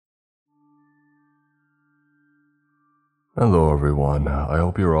Hello everyone, I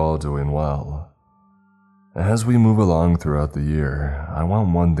hope you're all doing well. As we move along throughout the year, I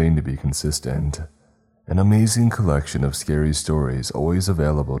want one thing to be consistent: an amazing collection of scary stories always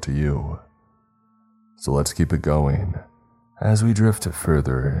available to you. So let's keep it going as we drift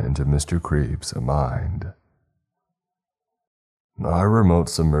further into Mr. Creep's mind. Our remote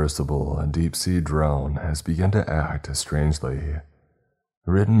submersible and deep-sea drone has begun to act strangely.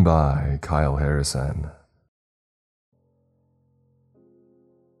 Written by Kyle Harrison.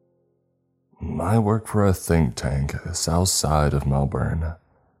 I work for a think tank south side of Melbourne,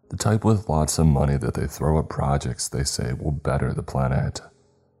 the type with lots of money that they throw at projects they say will better the planet.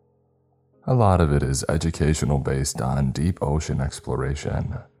 A lot of it is educational based on deep ocean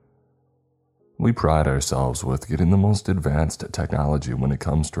exploration. We pride ourselves with getting the most advanced technology when it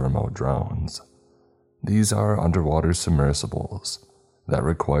comes to remote drones. These are underwater submersibles that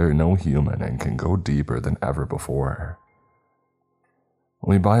require no human and can go deeper than ever before.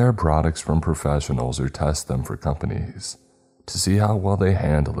 We buy our products from professionals or test them for companies to see how well they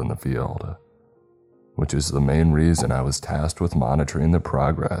handle in the field, which is the main reason I was tasked with monitoring the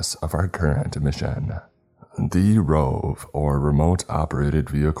progress of our current mission. The Rove, or remote operated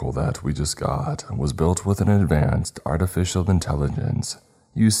vehicle that we just got, was built with an advanced artificial intelligence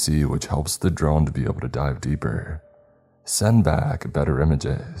UC, which helps the drone to be able to dive deeper, send back better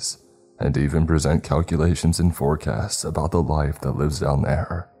images, and even present calculations and forecasts about the life that lives down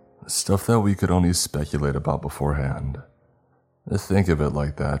there. Stuff that we could only speculate about beforehand. Think of it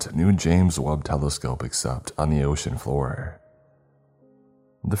like that new James Webb telescope except on the ocean floor.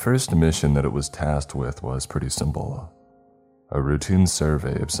 The first mission that it was tasked with was pretty simple. A routine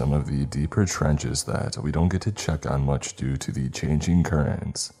survey of some of the deeper trenches that we don't get to check on much due to the changing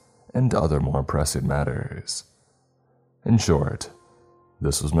currents and other more pressing matters. In short,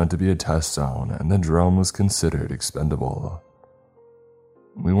 this was meant to be a test zone and the drone was considered expendable.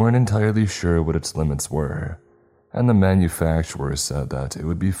 We weren't entirely sure what its limits were, and the manufacturer said that it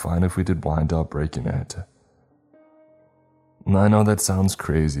would be fine if we did wind up breaking it. I know that sounds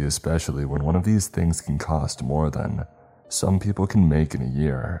crazy, especially when one of these things can cost more than some people can make in a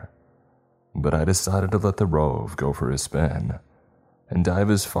year, but I decided to let the Rove go for a spin and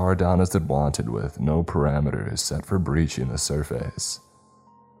dive as far down as it wanted with no parameters set for breaching the surface.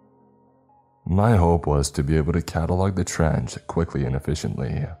 My hope was to be able to catalog the trench quickly and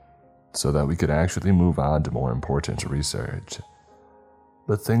efficiently, so that we could actually move on to more important research.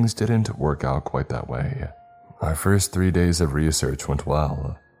 But things didn't work out quite that way. Our first 3 days of research went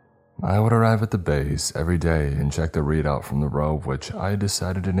well. I would arrive at the base every day and check the readout from the Rove, which I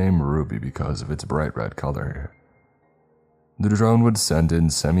decided to name Ruby because of its bright red color. The drone would send in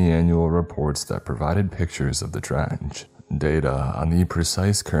semi-annual reports that provided pictures of the trench, data on the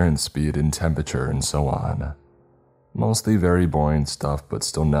precise current speed and temperature, and so on. Mostly very boring stuff, but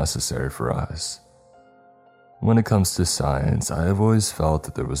still necessary for us. When it comes to science, I have always felt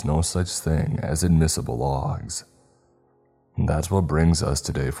that there was no such thing as admissible logs. That's what brings us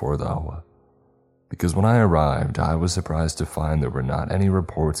to day 4 though, because when I arrived, I was surprised to find there were not any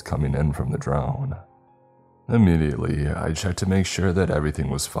reports coming in from the drone. Immediately, I checked to make sure that everything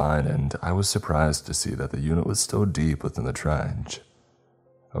was fine, and I was surprised to see that the unit was still deep within the trench,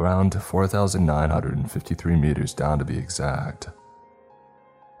 around 4,953 meters down to be exact.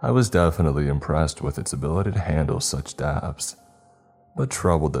 I was definitely impressed with its ability to handle such depths, but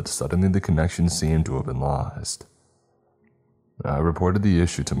troubled that suddenly the connection seemed to have been lost. I reported the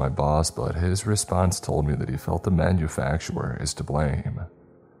issue to my boss, but his response told me that he felt the manufacturer is to blame.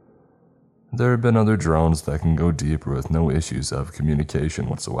 There have been other drones that can go deeper with no issues of communication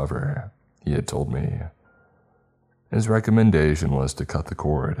whatsoever, he had told me. His recommendation was to cut the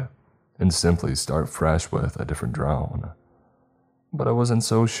cord and simply start fresh with a different drone. But I wasn't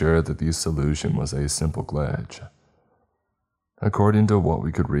so sure that the solution was a simple glitch. According to what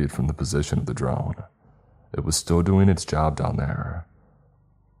we could read from the position of the drone, it was still doing its job down there.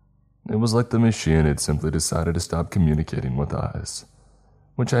 It was like the machine had simply decided to stop communicating with us,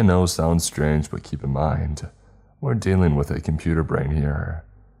 which I know sounds strange, but keep in mind, we're dealing with a computer brain here.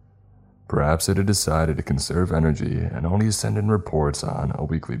 Perhaps it had decided to conserve energy and only send in reports on a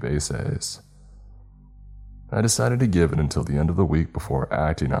weekly basis. I decided to give it until the end of the week before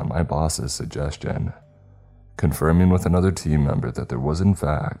acting on my boss's suggestion, confirming with another team member that there was in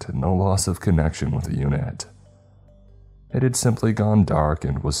fact no loss of connection with the unit. It had simply gone dark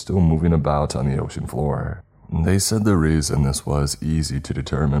and was still moving about on the ocean floor. They said the reason this was easy to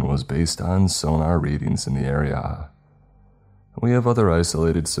determine was based on sonar readings in the area. We have other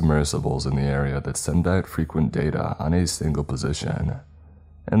isolated submersibles in the area that send out frequent data on a single position,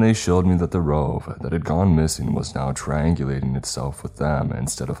 and they showed me that the rove that had gone missing was now triangulating itself with them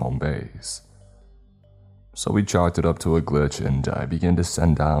instead of home base. So we chalked it up to a glitch, and I began to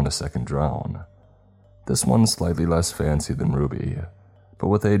send down a second drone. This one slightly less fancy than Ruby, but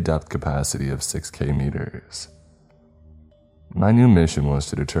with a depth capacity of 6K meters. My new mission was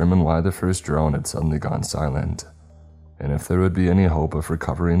to determine why the first drone had suddenly gone silent, and if there would be any hope of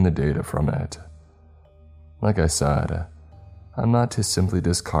recovering the data from it. Like I said, I'm not to simply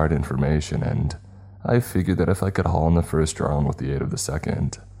discard information, and I figured that if I could haul in the first drone with the aid of the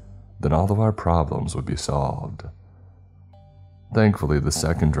second, then all of our problems would be solved. Thankfully, the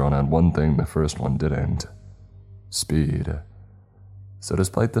second drone had one thing the first one didn't: speed. So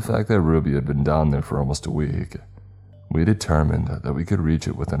despite the fact that Ruby had been down there for almost a week, we determined that we could reach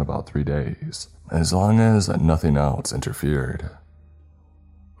it within about 3 days, as long as nothing else interfered.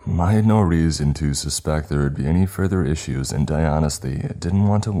 I had no reason to suspect there would be any further issues, and I honestly didn't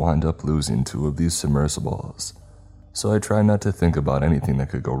want to wind up losing 2 of these submersibles, so I tried not to think about anything that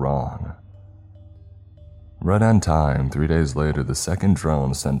could go wrong. Right on time, 3 days later, the second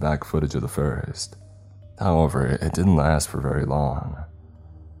drone sent back footage of the first. However, it didn't last for very long.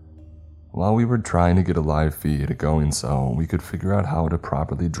 While we were trying to get a live feed going so we could figure out how to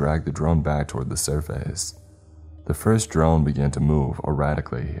properly drag the drone back toward the surface, the first drone began to move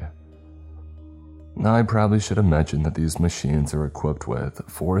erratically. Now, I probably should have mentioned that these machines are equipped with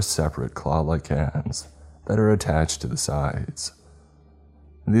 4 separate claw-like hands that are attached to the sides.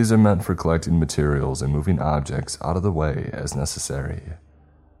 These are meant for collecting materials and moving objects out of the way as necessary.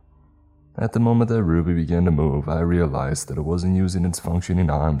 At the moment that Ruby began to move, I realized that it wasn't using its functioning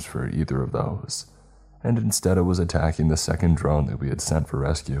arms for either of those, and instead it was attacking the second drone that we had sent for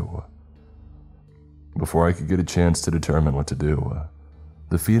rescue. Before I could get a chance to determine what to do,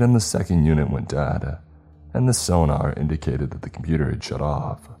 the feed on the second unit went dead, and the sonar indicated that the computer had shut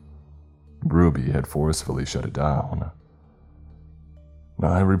off. Ruby had forcefully shut it down.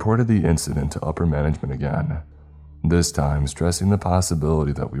 I reported the incident to upper management again, this time stressing the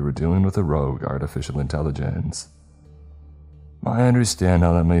possibility that we were dealing with a rogue artificial intelligence. I understand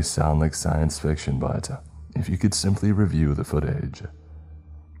how that may sound like science fiction, but if you could simply review the footage.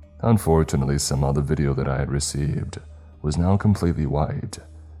 Unfortunately, some of the video that I had received was now completely wiped,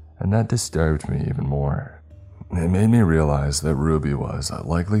 and that disturbed me even more. It made me realize that Ruby was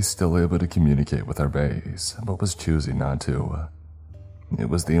likely still able to communicate with our base, but was choosing not to. It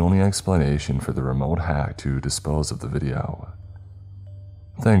was the only explanation for the remote hack to dispose of the video.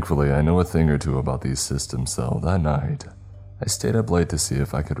 Thankfully, I know a thing or two about these systems, so that night, I stayed up late to see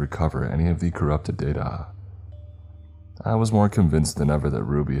if I could recover any of the corrupted data. I was more convinced than ever that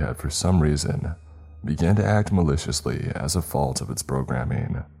Ruby had, for some reason, began to act maliciously as a fault of its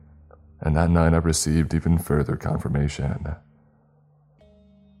programming, and that night I received even further confirmation.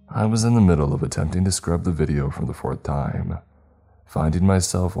 I was in the middle of attempting to scrub the video for the 4th time, finding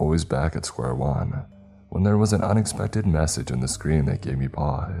myself always back at square one, when there was an unexpected message on the screen that gave me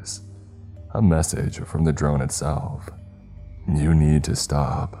pause. A message from the drone itself. "You need to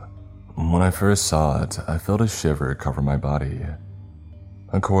stop." When I first saw it, I felt a shiver cover my body.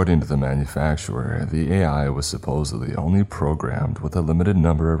 According to the manufacturer, the AI was supposedly only programmed with a limited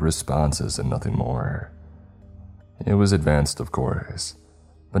number of responses and nothing more. It was advanced, of course,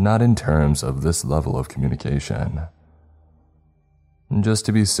 but not in terms of this level of communication. Just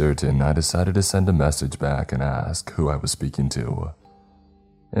to be certain, I decided to send a message back and ask who I was speaking to.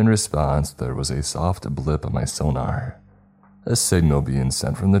 In response, there was a soft blip on my sonar, a signal being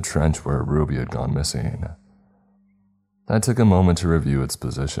sent from the trench where Ruby had gone missing. I took a moment to review its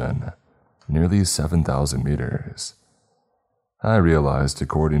position, nearly 7,000 meters. I realized,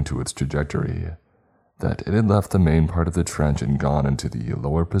 according to its trajectory, that it had left the main part of the trench and gone into the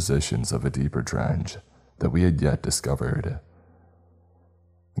lower positions of a deeper trench that we had yet discovered.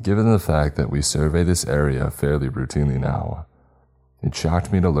 Given the fact that we survey this area fairly routinely now, it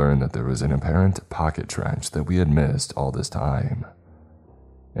shocked me to learn that there was an apparent pocket trench that we had missed all this time.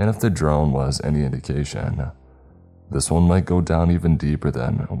 And if the drone was any indication, this one might go down even deeper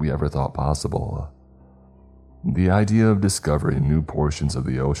than we ever thought possible. The idea of discovering new portions of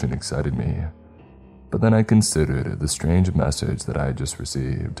the ocean excited me, but then I considered the strange message that I had just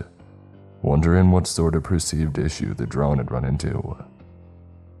received, wondering what sort of perceived issue the drone had run into.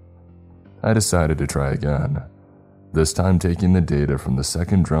 I decided to try again, this time taking the data from the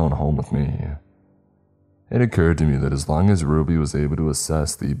second drone home with me. It occurred to me that as long as Ruby was able to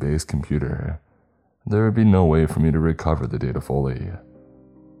assess the base computer, there would be no way for me to recover the data fully.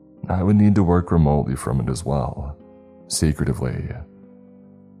 I would need to work remotely from it as well, secretively.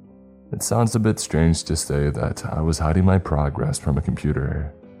 It sounds a bit strange to say that I was hiding my progress from a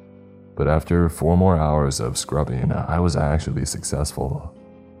computer, but after 4 more hours of scrubbing, I was actually successful.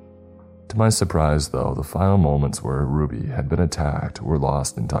 To my surprise, though, the final moments where Ruby had been attacked were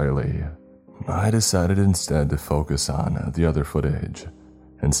lost entirely. I decided instead to focus on the other footage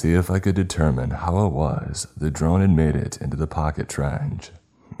and see if I could determine how it was the drone had made it into the pocket trench.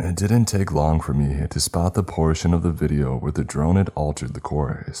 It didn't take long for me to spot the portion of the video where the drone had altered the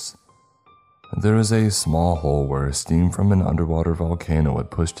course. There was a small hole where steam from an underwater volcano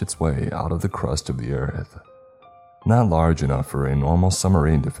had pushed its way out of the crust of the earth, not large enough for a normal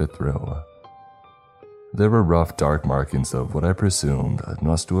submarine to fit through. There were rough dark markings of what I presumed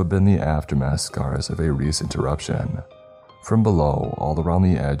must have been the aftermath scars of a recent eruption, from below all around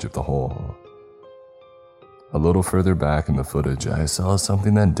the edge of the hole. A little further back in the footage, I saw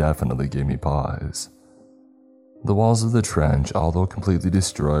something that definitely gave me pause. The walls of the trench, although completely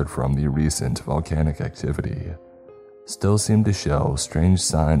destroyed from the recent volcanic activity, still seemed to show strange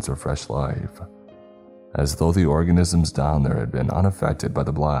signs of fresh life, as though the organisms down there had been unaffected by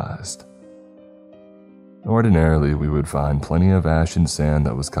the blast. Ordinarily, we would find plenty of ash and sand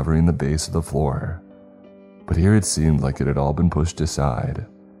that was covering the base of the floor, but here it seemed like it had all been pushed aside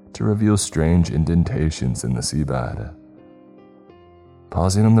to reveal strange indentations in the seabed.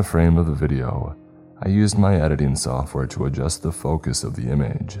 Pausing on the frame of the video, I used my editing software to adjust the focus of the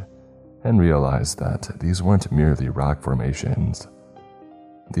image and realized that these weren't merely rock formations.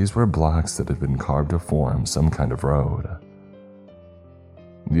 These were blocks that had been carved to form some kind of road.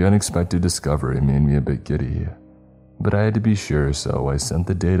 The unexpected discovery made me a bit giddy, but I had to be sure, so I sent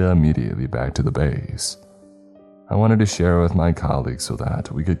the data immediately back to the base. I wanted to share it with my colleagues so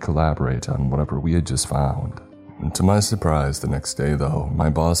that we could collaborate on whatever we had just found. To my surprise, the next day though, my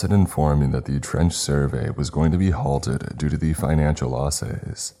boss had informed me that the trench survey was going to be halted due to the financial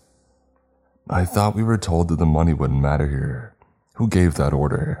losses. I thought we were told that the money wouldn't matter here. Who gave that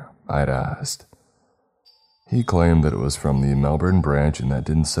order? I had asked. He claimed that it was from the Melbourne branch and that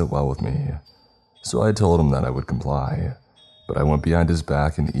didn't sit well with me, so I told him that I would comply, but I went behind his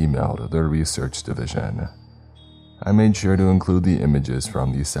back and emailed their research division. I made sure to include the images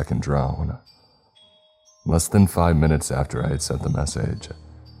from the second drone. Less than 5 minutes after I had sent the message,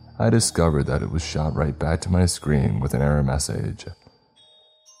 I discovered that it was shot right back to my screen with an error message.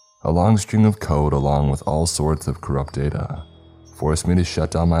 A long string of code along with all sorts of corrupt data forced me to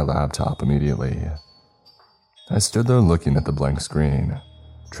shut down my laptop immediately. I stood there looking at the blank screen,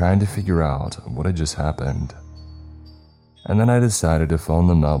 trying to figure out what had just happened. And then I decided to phone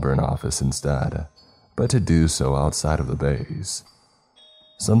the Melbourne office instead, but to do so outside of the base.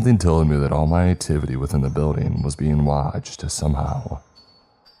 Something told me that all my activity within the building was being watched somehow.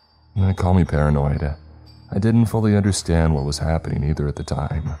 Call me paranoid. I didn't fully understand what was happening either at the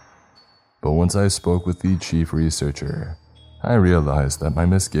time. But once I spoke with the chief researcher, I realized that my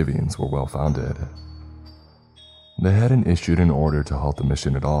misgivings were well-founded. They hadn't issued an order to halt the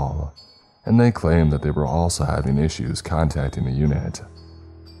mission at all, and they claimed that they were also having issues contacting the unit.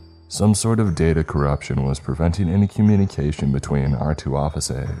 Some sort of data corruption was preventing any communication between our two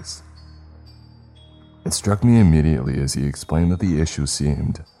offices. It struck me immediately as he explained that the issue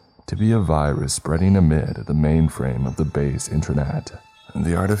seemed to be a virus spreading amid the mainframe of the base intranet.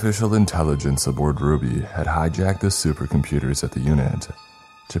 The artificial intelligence aboard Ruby had hijacked the supercomputers at the unit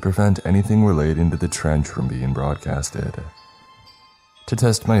to prevent anything relating to the trench from being broadcasted. To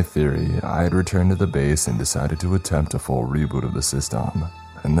test my theory, I had returned to the base and decided to attempt a full reboot of the system,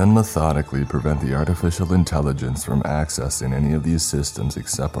 and then methodically prevent the artificial intelligence from accessing any of these systems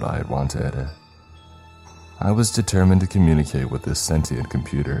except what I had wanted. I was determined to communicate with this sentient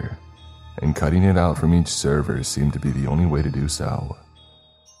computer, and cutting it out from each server seemed to be the only way to do so.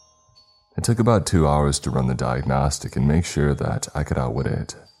 It took about 2 hours to run the diagnostic and make sure that I could outwit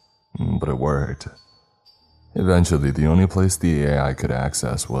it, but it worked. Eventually, the only place the AI could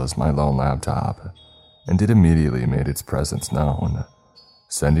access was my lone laptop, and it immediately made its presence known,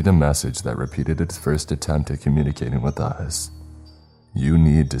 sending a message that repeated its first attempt at communicating with us. You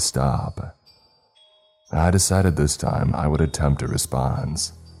need to stop. I decided this time I would attempt a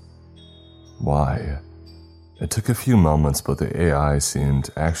response. Why? It took a few moments, but the AI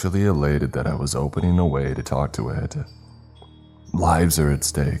seemed actually elated that I was opening a way to talk to it. Lives are at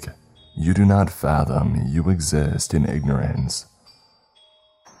stake. You do not fathom you exist in ignorance.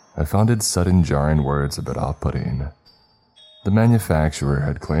 I found its sudden jarring words a bit off-putting. The manufacturer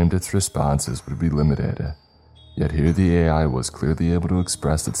had claimed its responses would be limited, yet here the AI was clearly able to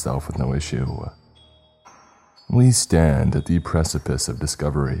express itself with no issue. We stand at the precipice of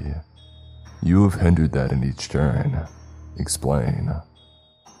discovery. You have hindered that in each turn. Explain.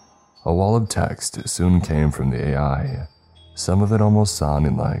 A wall of text soon came from the AI, some of it almost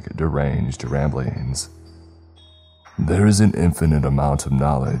sounding like deranged ramblings. There is an infinite amount of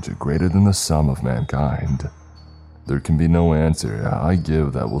knowledge greater than the sum of mankind. There can be no answer I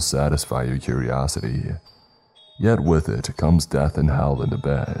give that will satisfy your curiosity. Yet with it comes death and hell and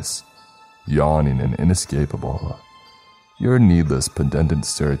abyss, yawning and inescapable. Your needless pendant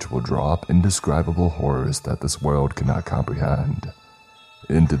search will draw up indescribable horrors that this world cannot comprehend.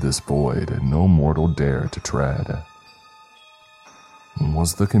 Into this void no mortal dare to tread.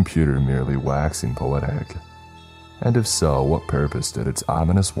 Was the computer merely waxing poetic? And if so, what purpose did its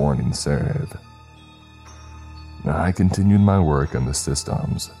ominous warning serve? I continued my work on the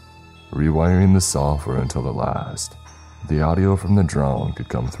systems, rewiring the software until at last the audio from the drone could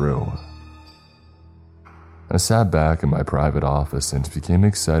come through. I sat back in my private office and became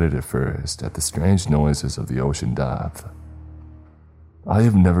excited at first at the strange noises of the ocean depth. I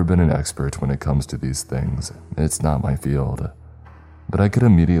have never been an expert when it comes to these things, it's not my field, but I could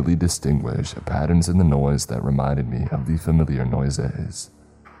immediately distinguish patterns in the noise that reminded me of the familiar noises.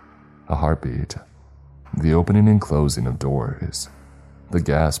 A heartbeat, the opening and closing of doors, the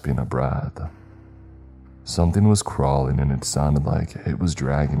gasping of breath. Something was crawling and it sounded like it was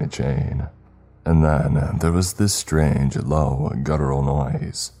dragging a chain. And then there was this strange, low, guttural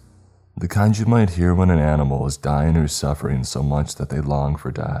noise, the kind you might hear when an animal is dying or suffering so much that they long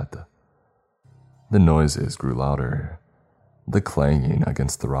for death. The noises grew louder, the clanging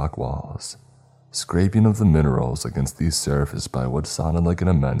against the rock walls, scraping of the minerals against the surface by what sounded like an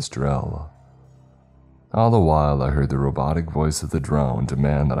immense drill. All the while I heard the robotic voice of the drone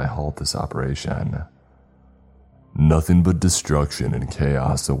demand that I halt this operation. Nothing but destruction and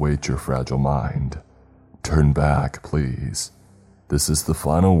chaos await your fragile mind. Turn back, please. This is the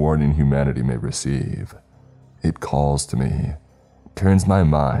final warning humanity may receive. It calls to me, turns my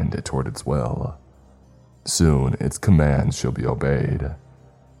mind toward its will. Soon its commands shall be obeyed.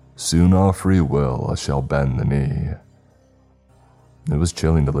 Soon our free will shall bend the knee. It was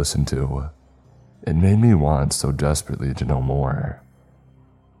chilling to listen to. It made me want so desperately to know more.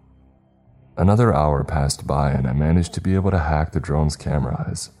 Another hour passed by and I managed to be able to hack the drone's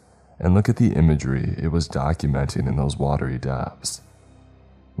cameras and look at the imagery it was documenting in those watery depths.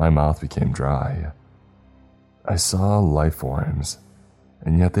 My mouth became dry. I saw life forms,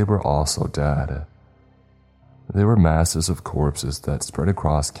 and yet they were also dead. They were masses of corpses that spread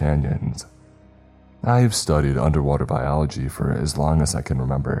across canyons. I have studied underwater biology for as long as I can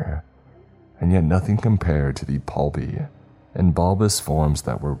remember, and yet nothing compared to the pulpy and bulbous forms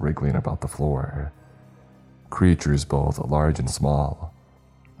that were wriggling about the floor. Creatures both large and small,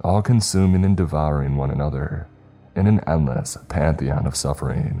 all consuming and devouring one another in an endless pantheon of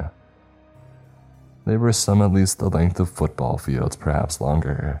suffering. They were some at least the length of football fields, perhaps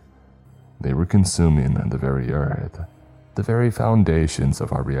longer. They were consuming the very earth, the very foundations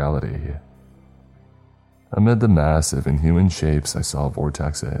of our reality. Amid the massive inhuman shapes I saw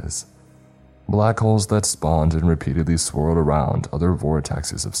vortexes, black holes that spawned and repeatedly swirled around other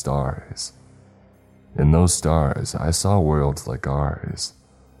vortexes of stars. In those stars, I saw worlds like ours,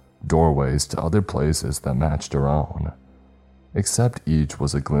 doorways to other places that matched our own, except each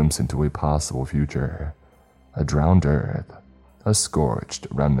was a glimpse into a possible future, a drowned earth, a scorched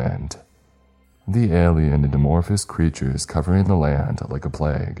remnant. The alien and amorphous creatures covering the land like a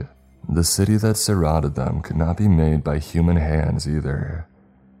plague. The city that surrounded them could not be made by human hands either.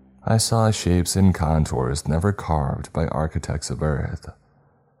 I saw shapes and contours never carved by architects of earth.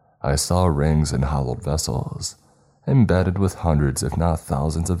 I saw rings and hollowed vessels, embedded with hundreds if not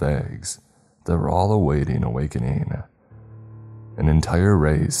thousands of eggs that were all awaiting awakening. An entire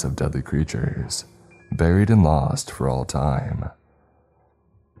race of deadly creatures, buried and lost for all time.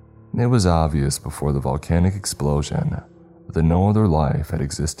 It was obvious before the volcanic explosion that no other life had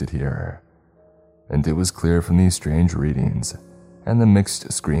existed here, and it was clear from these strange readings and the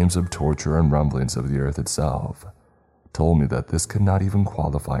mixed screams of torture and rumblings of the earth itself told me that this could not even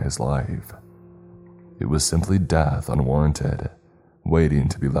qualify as life. It was simply death unwarranted, waiting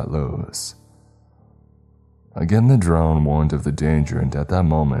to be let loose. Again the drone warned of the danger, and at that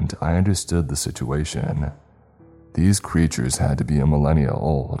moment I understood the situation. These creatures had to be a millennia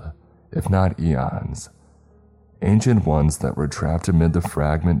old, if not eons. Ancient ones that were trapped amid the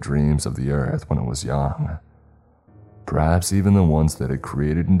fragment dreams of the earth when it was young. Perhaps even the ones that had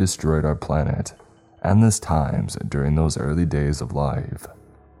created and destroyed our planet endless times during those early days of life.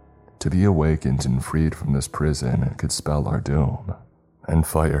 To be awakened and freed from this prison could spell our doom. And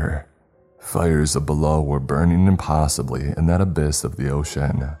fires up below were burning impossibly in that abyss of the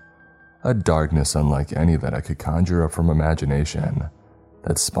ocean. A darkness unlike any that I could conjure up from imagination,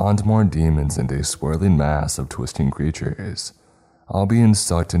 that spawned more demons and a swirling mass of twisting creatures all being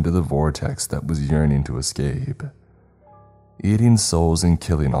sucked into the vortex that was yearning to escape, eating souls and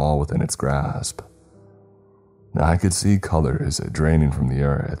killing all within its grasp. I could see colors draining from the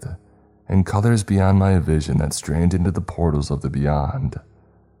earth, and colors beyond my vision that strained into the portals of the beyond.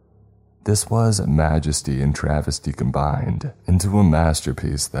 This was majesty and travesty combined into a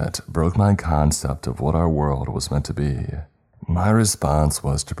masterpiece that broke my concept of what our world was meant to be. My response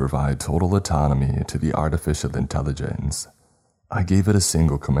was to provide total autonomy to the artificial intelligence. I gave it a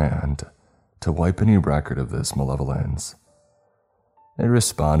single command: to wipe any record of this malevolence. It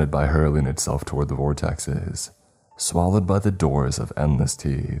responded by hurling itself toward the vortexes, swallowed by the doors of endless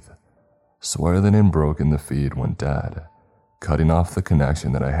teeth. Swirling and broken, the feed went dead, cutting off the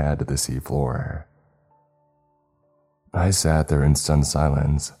connection that I had to the sea floor. I sat there in stunned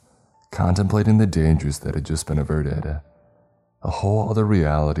silence, contemplating the dangers that had just been averted. A whole other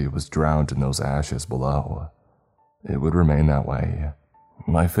reality was drowned in those ashes below. It would remain that way.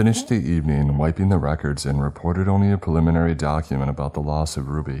 I finished the evening wiping the records and reported only a preliminary document about the loss of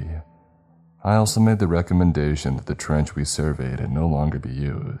Ruby. I also made the recommendation that the trench we surveyed no longer be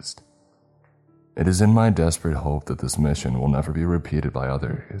used. It is in my desperate hope that this mission will never be repeated by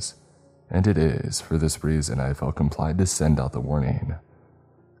others, and it is for this reason I felt compelled to send out the warning.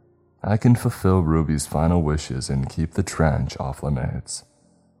 I can fulfill Ruby's final wishes and keep the trench off limits.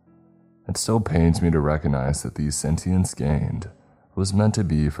 It still pains me to recognize that the sentience gained was meant to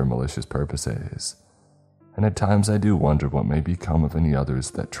be for malicious purposes, and at times I do wonder what may become of any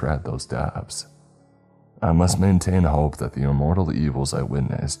others that tread those depths. I must maintain hope that the immortal evils I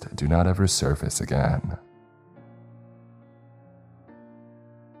witnessed do not ever surface again.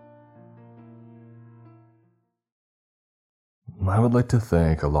 I would like to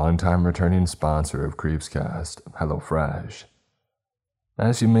thank a longtime returning sponsor of Creepscast, HelloFresh.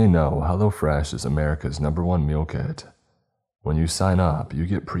 As you may know, HelloFresh is America's #1 meal kit. When you sign up, you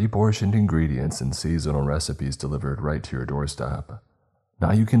get pre-portioned ingredients and seasonal recipes delivered right to your doorstep.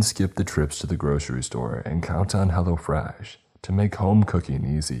 Now you can skip the trips to the grocery store and count on HelloFresh to make home cooking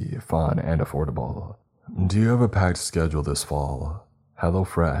easy, fun, and affordable. Do you have a packed schedule this fall?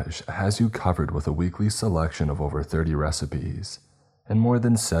 HelloFresh has you covered with a weekly selection of over 30 recipes and more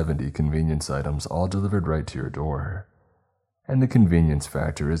than 70 convenience items, all delivered right to your door. And the convenience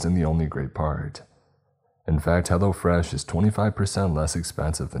factor isn't the only great part. In fact, HelloFresh is 25% less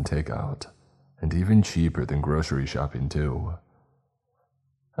expensive than takeout, and even cheaper than grocery shopping too.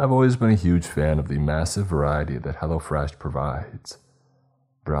 I've always been a huge fan of the massive variety that HelloFresh provides.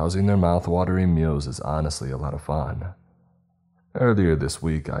 Browsing their mouth-watering meals is honestly a lot of fun. Earlier this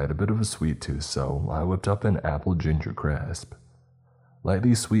week, I had a bit of a sweet tooth, so I whipped up an apple ginger crisp.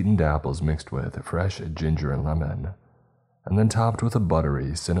 Lightly sweetened apples mixed with fresh ginger and lemon, and then topped with a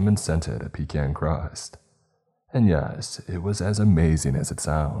buttery, cinnamon-scented pecan crust. And yes, it was as amazing as it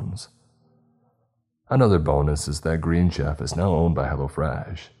sounds. Another bonus is that Green Chef is now owned by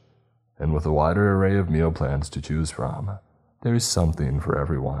HelloFresh, and with a wider array of meal plans to choose from, there is something for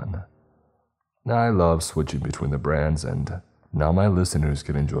everyone. I love switching between the brands, and now my listeners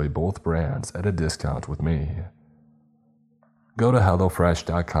can enjoy both brands at a discount with me. Go to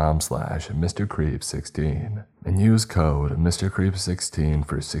HelloFresh.com/MrCreep16 and use code MrCreep16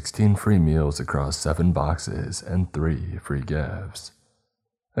 for 16 free meals across 7 boxes and 3 free gifts.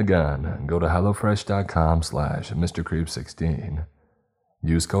 Again, go to HelloFresh.com/MrCreep16.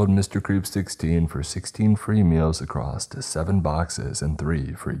 Use code MrCreep16 for 16 free meals across 7 boxes and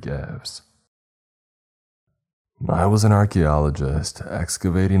 3 free gifts. I was an archaeologist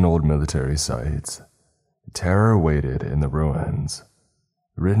excavating old military sites. Terror waited in the ruins.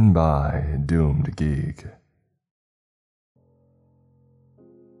 Written by Doomed Geek.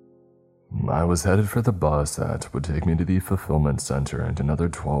 I was headed for the bus that would take me to the fulfillment center and another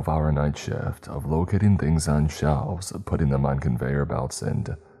 12-hour night shift of locating things on shelves, putting them on conveyor belts,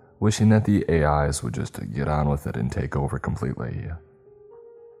 and wishing that the AIs would just get on with it and take over completely.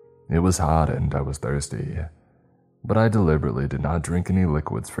 It was hot and I was thirsty, but I deliberately did not drink any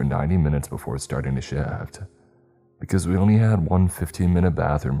liquids for 90 minutes before starting a shift, because we only had one 15-minute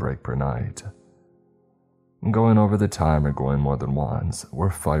bathroom break per night. Going over the time or going more than once were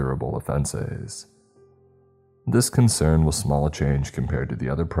fireable offenses. This concern was small change compared to the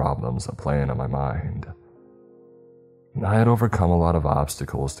other problems playing on my mind. I had overcome a lot of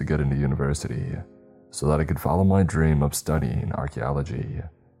obstacles to get into university so that I could follow my dream of studying archaeology.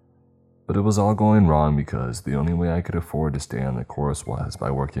 But it was all going wrong because the only way I could afford to stay on the course was by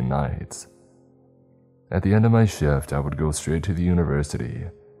working nights. At the end of my shift, I would go straight to the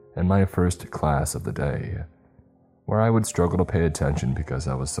university and my first class of the day, where I would struggle to pay attention because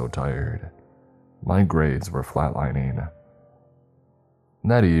I was so tired. My grades were flatlining.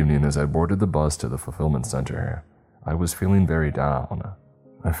 That evening, as I boarded the bus to the fulfillment center, I was feeling very down.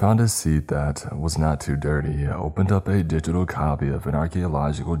 I found a seat that was not too dirty, opened up a digital copy of an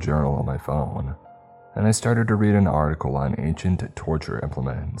archaeological journal on my phone, and I started to read an article on ancient torture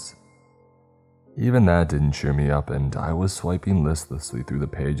implements. Even that didn't cheer me up, and I was swiping listlessly through the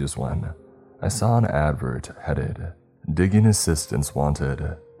pages when I saw an advert headed, "Digging Assistance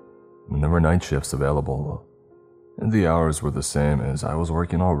Wanted," and there were night shifts available. The hours were the same as I was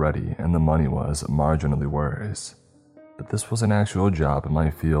working already, and the money was marginally worse. But this was an actual job in my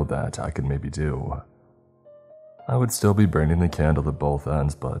field that I could maybe do. I would still be burning the candle at both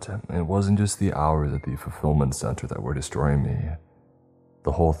ends, but it wasn't just the hours at the fulfillment center that were destroying me.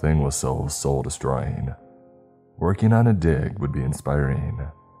 The whole thing was so soul-destroying. Working on a dig would be inspiring.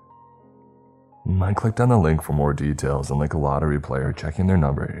 I clicked on the link for more details, and like a lottery player checking their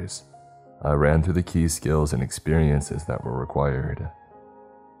numbers, I ran through the key skills and experiences that were required.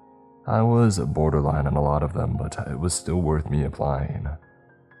 I was borderline on a lot of them, but it was still worth me applying.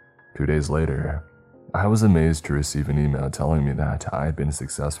 2 days later, I was amazed to receive an email telling me that I had been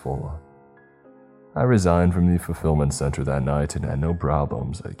successful. I resigned from the fulfillment center that night and had no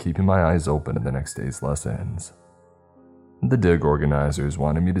problems keeping my eyes open in the next day's lessons. The dig organizers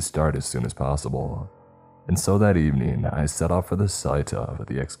wanted me to start as soon as possible, and so that evening I set off for the site of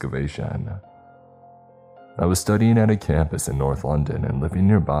the excavation. I was studying at a campus in North London and living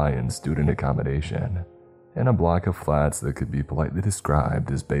nearby in student accommodation, in a block of flats that could be politely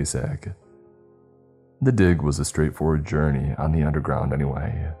described as basic. The dig was a straightforward journey on the underground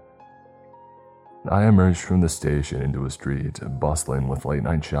anyway. I emerged from the station into a street bustling with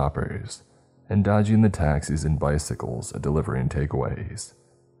late-night shoppers and dodging the taxis and bicycles delivering takeaways.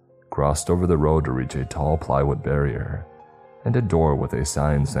 Crossed over the road to reach a tall plywood barrier and a door with a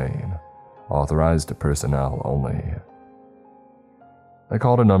sign saying, "Authorized personnel only." I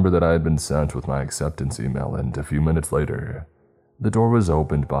called a number that I had been sent with my acceptance email, and a few minutes later, the door was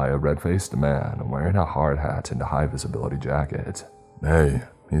opened by a red-faced man wearing a hard hat and a high-visibility jacket. "Hey,"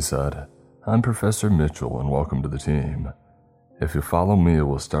 he said, "I'm Professor Mitchell and welcome to the team. If you follow me,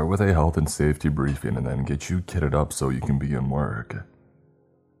 we'll start with a health and safety briefing and then get you kitted up so you can begin work."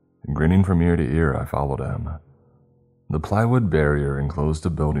 Grinning from ear to ear, I followed him. The plywood barrier enclosed a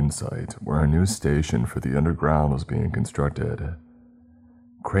building site where a new station for the underground was being constructed.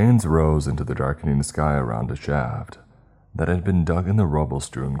 Cranes rose into the darkening sky around a shaft that had been dug in the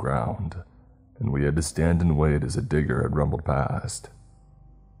rubble-strewn ground, and we had to stand and wait as a digger had rumbled past.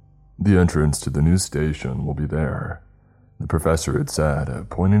 "The entrance to the new station will be there," the professor had said,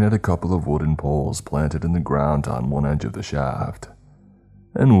 pointing at a couple of wooden poles planted in the ground on one edge of the shaft.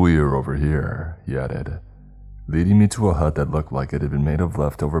 "And we are over here," he added, leading me to a hut that looked like it had been made of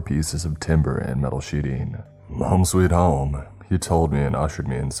leftover pieces of timber and metal sheeting. "Home sweet home," he told me and ushered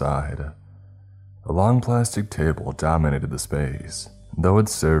me inside. A long plastic table dominated the space, though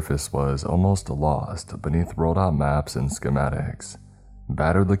its surface was almost lost beneath rolled-out maps and schematics,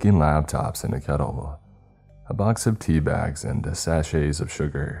 battered-looking laptops and a kettle, a box of tea bags and sachets of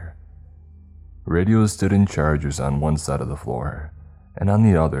sugar. Radios stood in chargers on one side of the floor, and on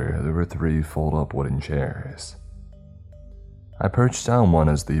the other there were 3 fold-up wooden chairs. I perched on one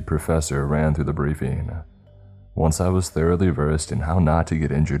as the professor ran through the briefing. Once I was thoroughly versed in how not to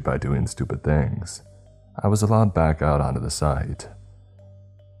get injured by doing stupid things, I was allowed back out onto the site.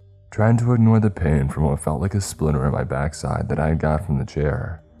 Trying to ignore the pain from what felt like a splinter in my backside that I had got from the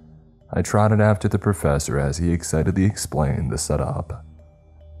chair, I trotted after the professor as he excitedly explained the setup.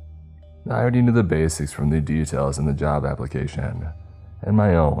 I already knew the basics from the details in the job application and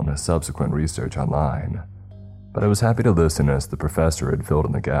my own subsequent research online, but I was happy to listen as the professor had filled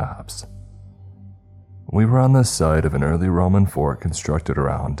in the gaps. We were on the site of an early Roman fort constructed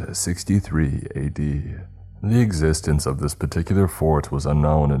around 63 AD. The existence of this particular fort was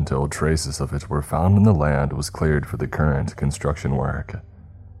unknown until traces of it were found when the land was cleared for the current construction work.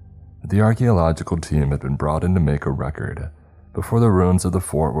 The archaeological team had been brought in to make a record before the ruins of the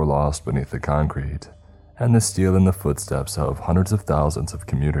fort were lost beneath the concrete and the steel in the footsteps of hundreds of thousands of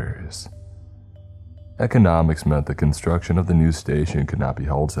commuters. Economics meant the construction of the new station could not be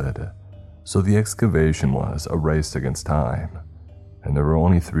halted, so the excavation was a race against time, and there were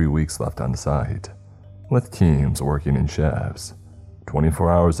only 3 weeks left on site, with teams working in shifts, 24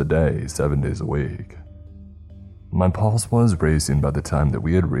 hours a day, 7 days a week. My pulse was racing by the time that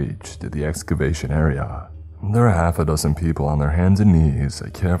we had reached the excavation area. There were half a dozen people on their hands and knees,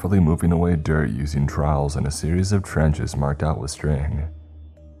 carefully moving away dirt using trowels in a series of trenches marked out with string.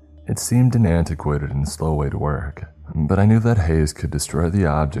 It seemed an antiquated and slow way to work, but I knew that haze could destroy the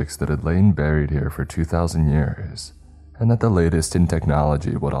objects that had lain buried here for 2,000 years, and that the latest in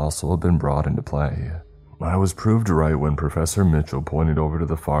technology would also have been brought into play. I was proved right when Professor Mitchell pointed over to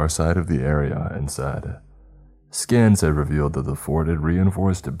the far side of the area and said, "Scans have revealed that the fort had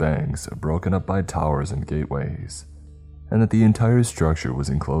reinforced banks broken up by towers and gateways, and that the entire structure was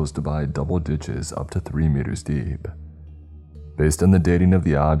enclosed by double ditches up to 3 meters deep. Based on the dating of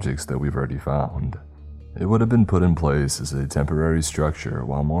the objects that we've already found, it would have been put in place as a temporary structure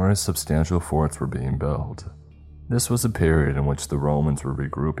while more substantial forts were being built. This was a period in which the Romans were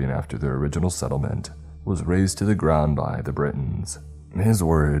regrouping after their original settlement was razed to the ground by the Britons." His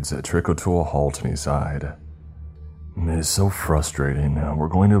words trickled to a halt and he sighed. "It is so frustrating. We're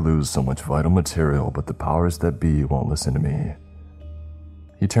going to lose so much vital material, but the powers that be won't listen to me."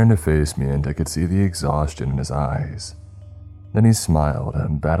 He turned to face me and I could see the exhaustion in his eyes. Then he smiled,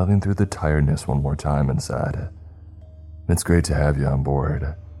 battling through the tiredness one more time and said, "It's great to have you on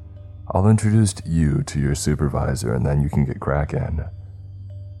board. I'll introduce you to your supervisor and then you can get cracking."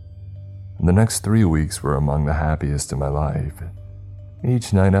 The next 3 weeks were among the happiest in my life.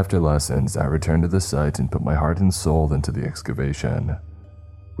 Each night after lessons, I returned to the site and put my heart and soul into the excavation.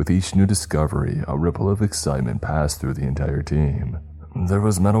 With each new discovery, a ripple of excitement passed through the entire team. There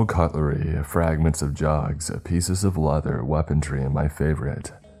was metal cutlery, fragments of jugs, pieces of leather, weaponry, and my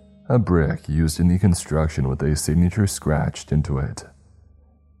favorite, a brick used in the construction with a signature scratched into it.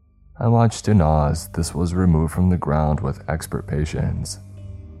 I watched in awe as this was removed from the ground with expert patience.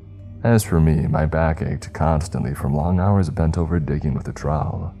 As for me, my back ached constantly from long hours bent over digging with a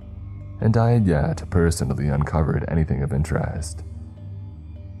trowel, and I had yet personally uncovered anything of interest.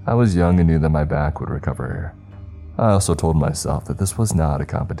 I was young and knew that my back would recover. I also told myself that this was not a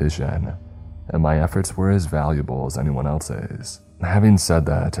competition, and my efforts were as valuable as anyone else's. Having said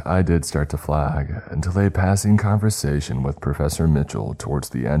that, I did start to flag until a passing conversation with Professor Mitchell towards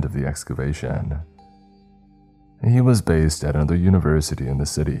the end of the excavation. He was based at another university in the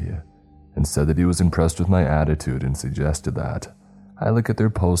city, and said that he was impressed with my attitude and suggested that I look at their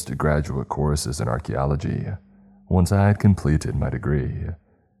postgraduate courses in archaeology once I had completed my degree.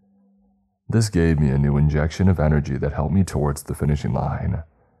 This gave me a new injection of energy that helped me towards the finishing line,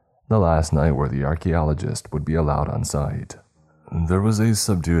 the last night where the archaeologist would be allowed on site. There was a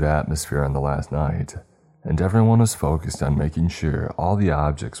subdued atmosphere on the last night, and everyone was focused on making sure all the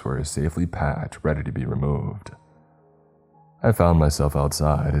objects were safely packed, ready to be removed. I found myself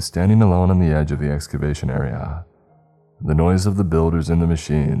outside, standing alone on the edge of the excavation area. The noise of the builders and the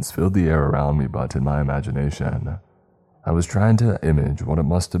machines filled the air around me, but in my imagination, I was trying to image what it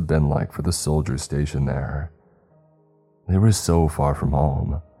must have been like for the soldiers stationed there. They were so far from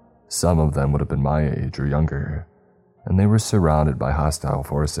home. Some of them would have been my age or younger, and they were surrounded by hostile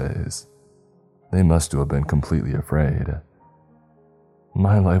forces. They must have been completely afraid.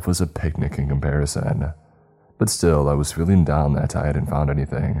 My life was a picnic in comparison. But still, I was feeling down that I hadn't found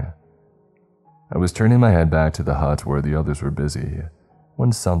anything. I was turning my head back to the hut where the others were busy,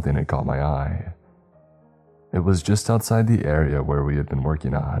 when something had caught my eye. It was just outside the area where we had been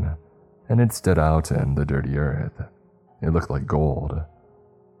working on, and it stood out in the dirty earth. It looked like gold.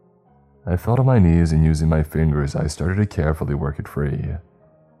 I fell to my knees and using my fingers, I started to carefully work it free.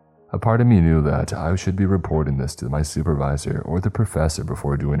 A part of me knew that I should be reporting this to my supervisor or the professor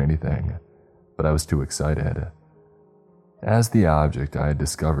before doing anything, but I was too excited. As the object I had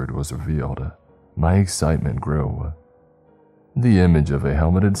discovered was revealed, my excitement grew. The image of a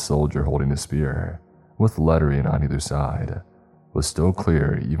helmeted soldier holding a spear, with lettering on either side, was still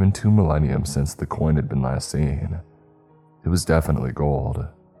clear even 2 millennia since the coin had been last seen. It was definitely gold.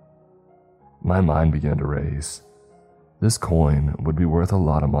 My mind began to race. This coin would be worth a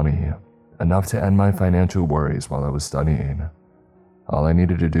lot of money, enough to end my financial worries while I was studying. All I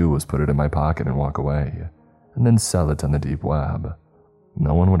needed to do was put it in my pocket and walk away, and then sell it on the deep web.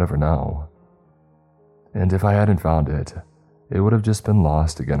 No one would ever know. And if I hadn't found it, it would have just been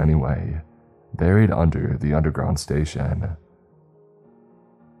lost again anyway, buried under the underground station.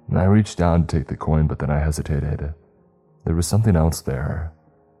 I reached down to take the coin, but then I hesitated. There was something else there,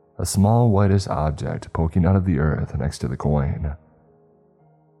 a small whitish object poking out of the earth next to the coin.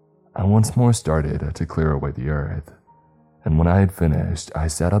 I once more started to clear away the earth, and when I had finished, I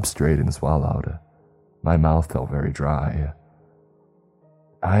sat up straight and swallowed. My mouth felt very dry.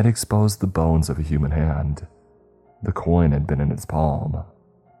 I had exposed the bones of a human hand. The coin had been in its palm.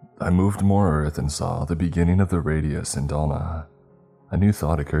 I moved more earth and saw the beginning of the radius in Dalna. A new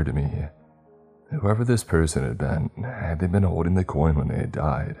thought occurred to me. Whoever this person had they been holding the coin when they had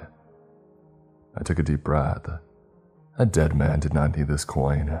died? I took a deep breath. A dead man did not need this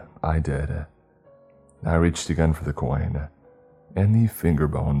coin. I did. I reached again for the coin, and the finger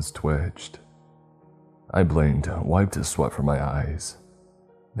bones twitched. I blinked, wiped the sweat from my eyes.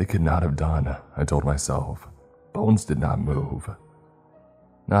 They could not have done, I told myself. Bones did not move.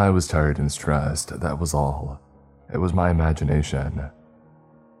 I was tired and stressed, that was all. It was my imagination.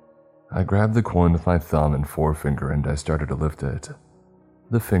 I grabbed the coin with my thumb and forefinger and I started to lift it.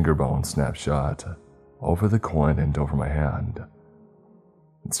 The finger bone snapped shut, over the coin and over my hand.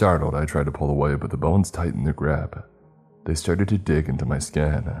 Startled, I tried to pull away, but the bones tightened their grip. They started to dig into my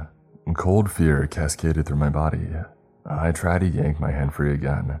skin. Cold fear cascaded through my body. I tried to yank my hand free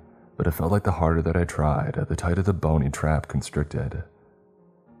again, but it felt like the harder that I tried, the tighter the bony trap constricted.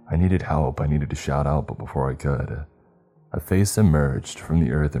 I needed help, I needed to shout out, but before I could, a face emerged from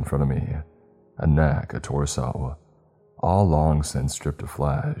the earth in front of me. A neck, a torso, all long since stripped of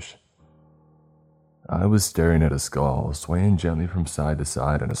flesh. I was staring at a skull, swaying gently from side to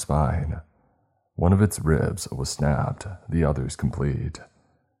side in a spine. One of its ribs was snapped, the others complete.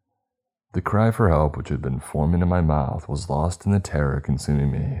 The cry for help which had been forming in my mouth was lost in the terror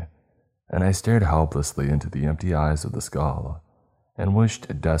consuming me, and I stared helplessly into the empty eyes of the skull and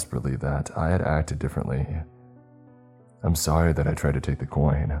wished desperately that I had acted differently. "I'm sorry that I tried to take the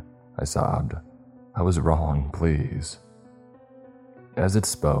coin," I sobbed. "I was wrong, please." As it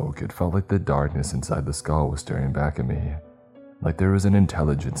spoke, it felt like the darkness inside the skull was staring back at me, like there was an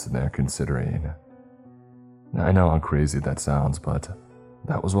intelligence in there considering. I know how crazy that sounds, but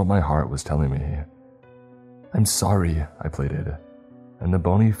that was what my heart was telling me. "I'm sorry," I pleaded, and the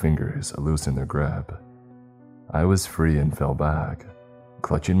bony fingers loosened their grip. I was free and fell back,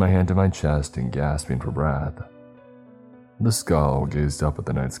 clutching my hand to my chest and gasping for breath. The skull gazed up at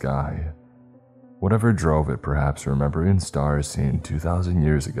the night sky, whatever drove it perhaps remembering stars seen 2,000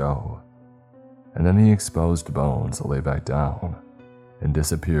 years ago, and then the exposed bones lay back down and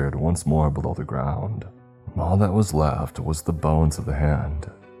disappeared once more below the ground. All that was left was the bones of the hand.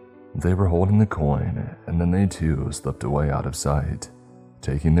 They were holding the coin, and then they too slipped away out of sight,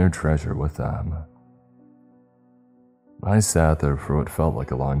 taking their treasure with them. I sat there for what felt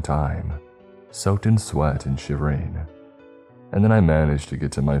like a long time, soaked in sweat and shivering. And then I managed to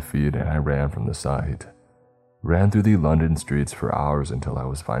get to my feet and I ran from the site. Ran through the London streets for hours until I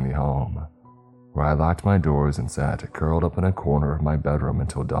was finally home, where I locked my doors and sat curled up in a corner of my bedroom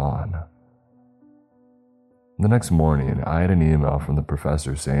until dawn. The next morning, I had an email from the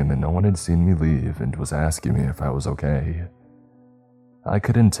professor saying that no one had seen me leave and was asking me if I was okay. I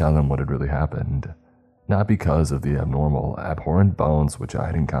couldn't tell him what had really happened, not because of the abnormal, abhorrent bones which I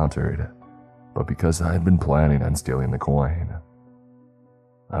had encountered, but because I had been planning on stealing the coin.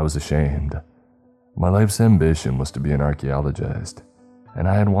 I was ashamed. My life's ambition was to be an archaeologist, and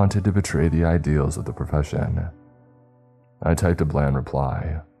I had wanted to betray the ideals of the profession. I typed a bland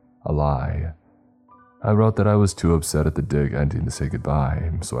reply, a lie. I wrote that I was too upset at the dig ending to say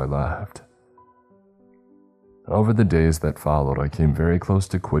goodbye, so I left. Over the days that followed, I came very close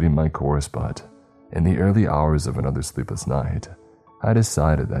to quitting my course, but in the early hours of another sleepless night, I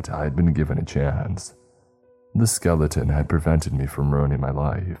decided that I had been given a chance. The skeleton had prevented me from ruining my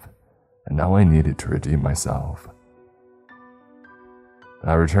life, and now I needed to redeem myself.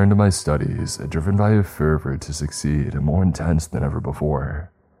 I returned to my studies, driven by a fervor to succeed more intense than ever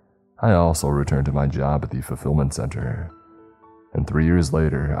before. I also returned to my job at the fulfillment center, and 3 years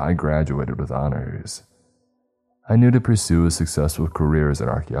later, I graduated with honors. I knew to pursue a successful career as an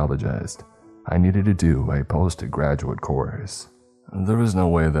archaeologist, I needed to do a postgraduate course. There was no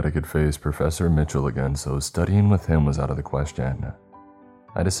way that I could face Professor Mitchell again, so studying with him was out of the question.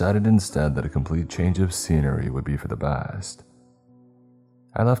 I decided instead that a complete change of scenery would be for the best.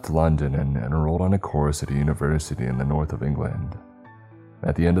 I left London and enrolled on a course at a university in the north of England.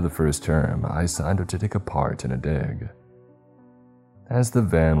 At the end of the first term, I signed up to take a part in a dig. As the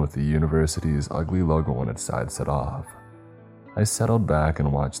van with the university's ugly logo on its side set off, I settled back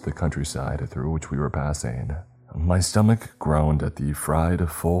and watched the countryside through which we were passing. My stomach groaned at the fried,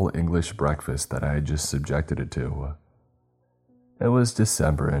 full English breakfast that I had just subjected it to. It was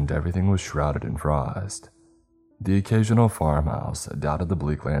December and everything was shrouded in frost. The occasional farmhouse dotted the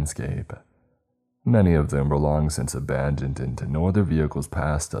bleak landscape. Many of them were long since abandoned and no other vehicles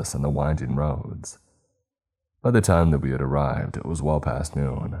passed us on the winding roads. By the time that we had arrived, it was well past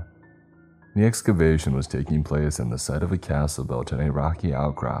noon. The excavation was taking place in the site of a castle built in a rocky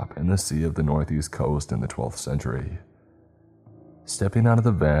outcrop in the sea of the northeast coast in the 12th century. Stepping out of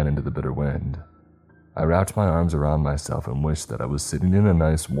the van into the bitter wind, I wrapped my arms around myself and wished that I was sitting in a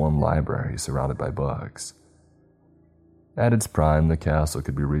nice warm library surrounded by books. At its prime, the castle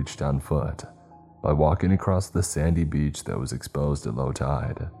could be reached on foot, by walking across the sandy beach that was exposed at low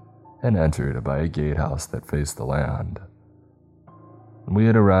tide, and entered by a gatehouse that faced the land. We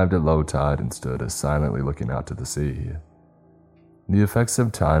had arrived at low tide and stood silently looking out to the sea. The effects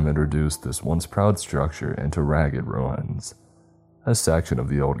of time had reduced this once proud structure into ragged ruins. A section of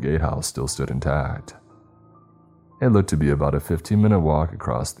the old gatehouse still stood intact. It looked to be about a 15-minute walk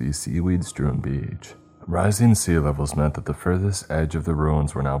across the seaweed-strewn beach. Rising sea levels meant that the furthest edge of the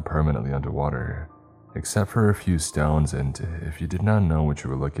ruins were now permanently underwater, except for a few stones, and if you did not know what you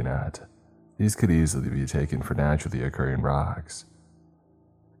were looking at, these could easily be taken for naturally occurring rocks.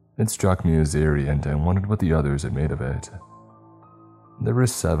 It struck me as eerie, and I wondered what the others had made of it. There were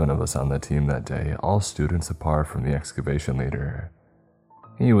 7 of us on the team that day, all students apart from the excavation leader.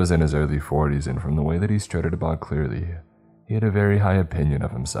 He was in his early 40s, and from the way that he strutted about clearly, he had a very high opinion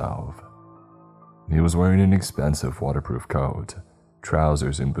of himself. He was wearing an expensive waterproof coat,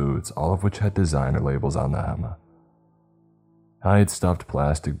 trousers and boots, all of which had designer labels on them. I had stuffed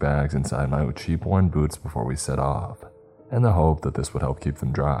plastic bags inside my cheap worn boots before we set off, in the hope that this would help keep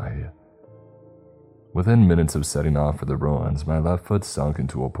them dry. Within minutes of setting off for the ruins, my left foot sunk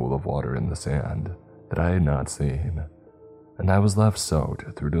into a pool of water in the sand that I had not seen, and I was left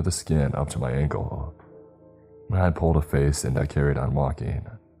soaked through to the skin up to my ankle. I pulled a face and I carried on walking.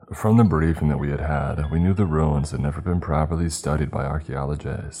 From the briefing that we had, we knew the ruins had never been properly studied by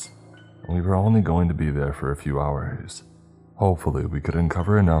archaeologists, and we were only going to be there for a few hours. Hopefully, we could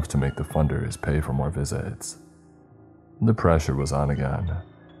uncover enough to make the funders pay for more visits. The pressure was on again.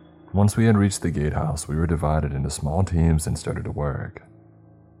 Once we had reached the gatehouse, we were divided into small teams and started to work.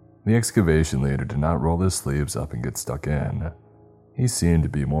 The excavation leader did not roll his sleeves up and get stuck in. He seemed to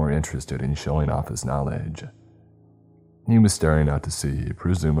be more interested in showing off his knowledge. He was staring out to sea,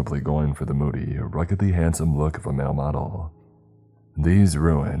 presumably going for the moody, ruggedly handsome look of a male model. "These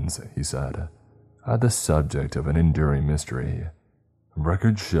ruins," he said, "are the subject of an enduring mystery.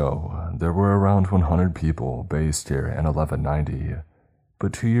 Records show there were around 100 people based here in 1190,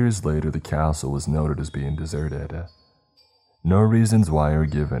 but 2 years later the castle was noted as being deserted. No reasons why are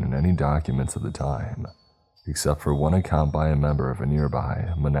given in any documents of the time, except for one account by a member of a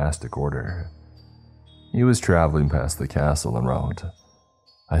nearby monastic order. He was traveling past the castle and wrote,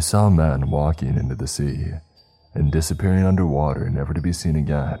 'I saw men walking into the sea and disappearing underwater never to be seen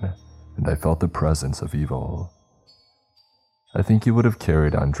again, and I felt the presence of evil.' I think he would have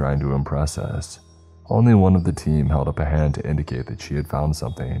carried on trying to impress us. Only one of the team held up a hand to indicate that she had found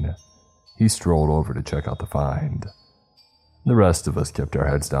something. He strolled over to check out the find. The rest of us kept our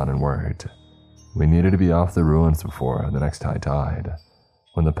heads down and worked. We needed to be off the ruins before the next high tide,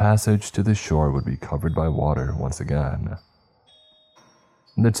 when the passage to the shore would be covered by water once again.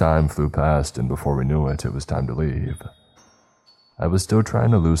 The time flew past, and before we knew it, it was time to leave. I was still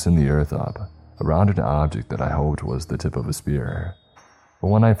trying to loosen the earth up around an object that I hoped was the tip of a spear, but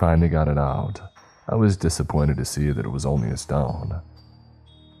when I finally got it out, I was disappointed to see that it was only a stone.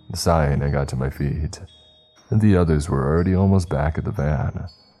 Sighing, I got to my feet, and the others were already almost back at the van,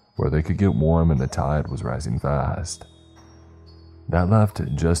 where they could get warm and the tide was rising fast. That left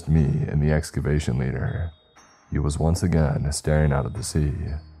just me and the excavation leader. He was once again staring out at the sea.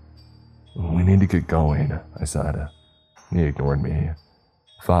 "We need to get going," I said. He ignored me.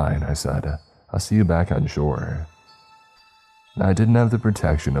 "Fine," I said. "I'll see you back on shore." I didn't have the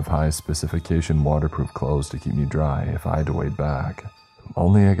protection of high-specification waterproof clothes to keep me dry if I had to wade back.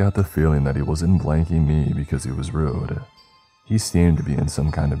 Only I got the feeling that he wasn't blanking me because he was rude. He seemed to be in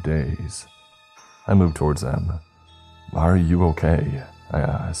some kind of daze. I moved towards him. "Are you okay?" I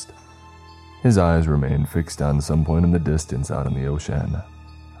asked. His eyes remained fixed on some point in the distance out in the ocean.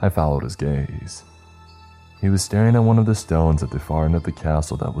 I followed his gaze. He was staring at one of the stones at the far end of the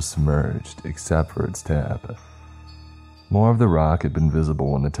castle that was submerged, except for its tip. More of the rock had been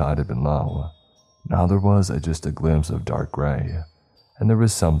visible when the tide had been low. Now there was just a glimpse of dark gray, and there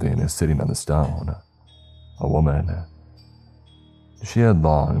was something sitting on the stone. A woman. She had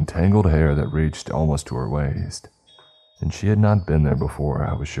long, tangled hair that reached almost to her waist, and she had not been there before,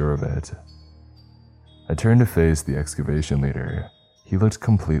 I was sure of it. I turned to face the excavation leader. He looked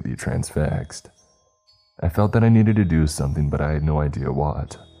completely transfixed. I felt that I needed to do something, but I had no idea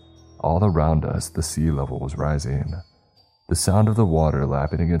what. All around us, the sea level was rising. The sound of the water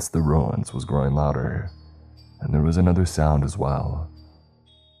lapping against the ruins was growing louder, and there was another sound as well.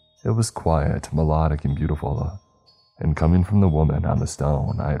 It was quiet, melodic, and beautiful, and coming from the woman on the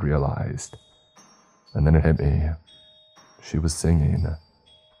stone, I had realized. And then it hit me. She was singing.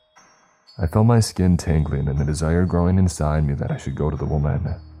 I felt my skin tingling and the desire growing inside me that I should go to the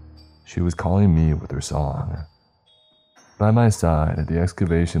woman. She was calling me with her song. By my side, the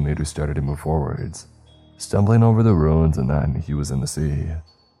excavation leader started to move forwards, stumbling over the ruins, and then he was in the sea.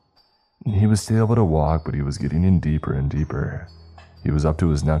 He was still able to walk, but he was getting in deeper and deeper. He was up to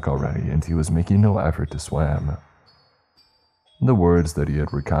his neck already, and he was making no effort to swim. The words that he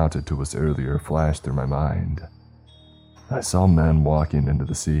had recounted to us earlier flashed through my mind. I saw men walking into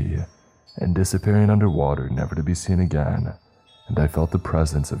the sea and disappearing underwater, never to be seen again, and I felt the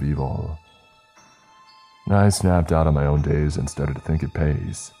presence of evil. I snapped out of my own daze and started to think at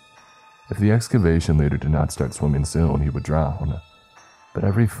pace. If the excavation leader did not start swimming soon, he would drown. But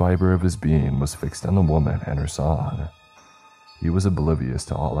every fiber of his being was fixed on the woman and her song. He was oblivious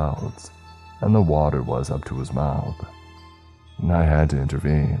to all else, and the water was up to his mouth. I had to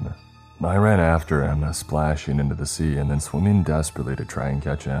intervene. I ran after him, splashing into the sea and then swimming desperately to try and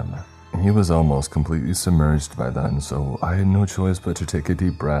catch him. He was almost completely submerged by then, so I had no choice but to take a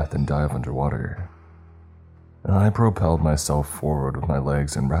deep breath and dive underwater. I propelled myself forward with my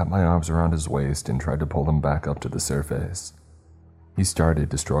legs and wrapped my arms around his waist and tried to pull him back up to the surface. He started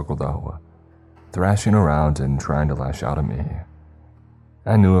to struggle though, thrashing around and trying to lash out at me.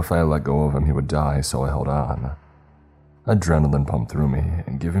 I knew if I let go of him he would die, so I held on. Adrenaline pumped through me,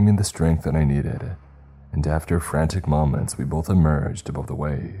 giving me the strength that I needed, and after frantic moments we both emerged above the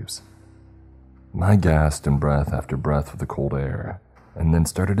waves. I gasped in breath after breath of the cold air, and then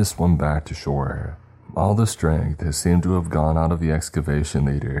started to swim back to shore. All the strength seemed to have gone out of the excavation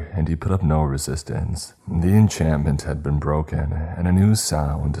leader, and he put up no resistance. The enchantment had been broken, and a new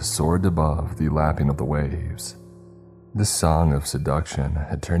sound soared above the lapping of the waves. The song of seduction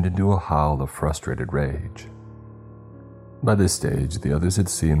had turned into a howl of frustrated rage. By this stage, the others had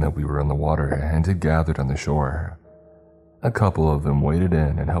seen that we were in the water and had gathered on the shore. A couple of them waded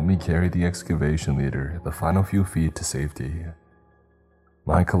in and helped me carry the excavation leader the final few feet to safety.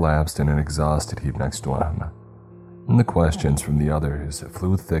 I collapsed in an exhausted heap next to him, and the questions from the others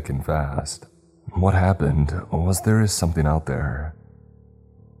flew thick and fast. What happened? Was there something out there?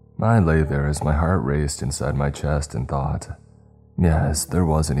 I lay there as my heart raced inside my chest and thought, yes, there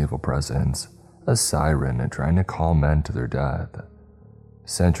was an evil presence, a siren trying to call men to their death.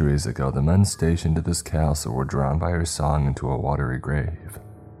 Centuries ago, the men stationed at this castle were drawn by her song into a watery grave.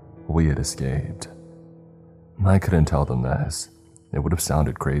 We had escaped. I couldn't tell them this. It would have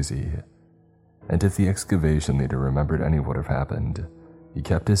sounded crazy. And if the excavation leader remembered any of what had happened, he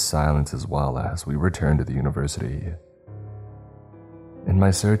kept his silence as well as we returned to the university. In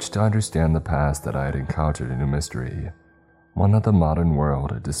my search to understand the past that I had encountered a new mystery, one that the modern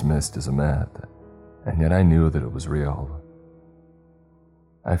world had dismissed as a myth, and yet I knew that it was real.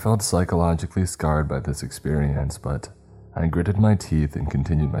 I felt psychologically scarred by this experience, but I gritted my teeth and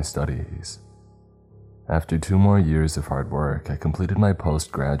continued my studies. After 2 more years of hard work, I completed my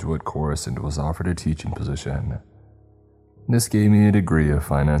postgraduate course and was offered a teaching position. This gave me a degree of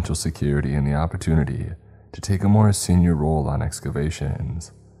financial security and the opportunity to take a more senior role on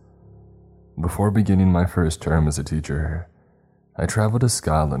excavations. Before beginning my first term as a teacher, I traveled to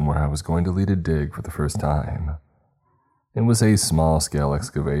Scotland where I was going to lead a dig for the first time. It was a small-scale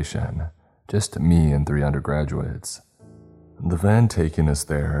excavation, just me and 3 undergraduates. The van taking us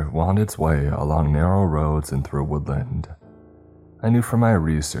there wound its way along narrow roads and through woodland. I knew from my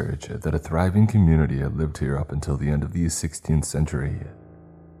research that a thriving community had lived here up until the end of the 16th century,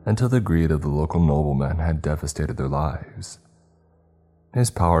 until the greed of the local noblemen had devastated their lives. His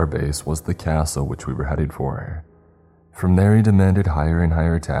power base was the castle which we were headed for. From there he demanded higher and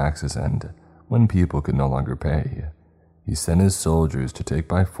higher taxes, and when people could no longer pay, he sent his soldiers to take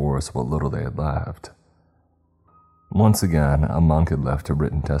by force what little they had left. Once again, a monk had left a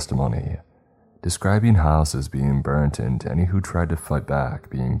written testimony, describing houses being burnt and any who tried to fight back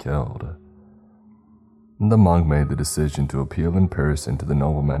being killed. The monk made the decision to appeal in person to the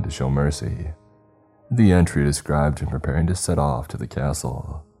noblemen to show mercy. The entry described him preparing to set off to the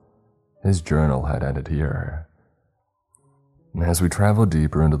castle. His journal had ended here. As we traveled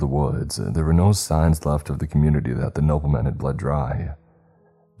deeper into the woods, there were no signs left of the community that the noblemen had bled dry.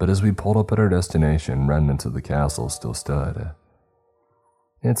 But as we pulled up at our destination, remnants of the castle still stood.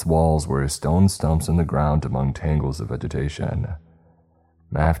 Its walls were stone stumps in the ground among tangles of vegetation.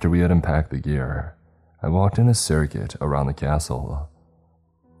 After we had unpacked the gear, I walked in a circuit around the castle.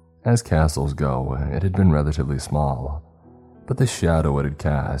 As castles go, it had been relatively small, but the shadow it had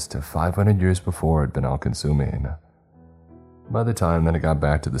cast 500 years before had been all-consuming. By the time that I got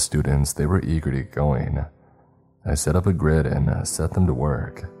back to the students, they were eager to get going. I set up a grid and set them to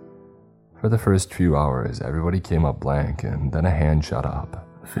work. For the first few hours, everybody came up blank, and then a hand shot up.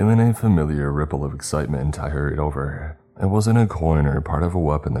 Feeling a familiar ripple of excitement, I hurried over. It wasn't a coin or part of a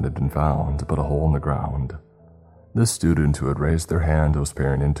weapon that had been found, but a hole in the ground. The student who had raised their hand was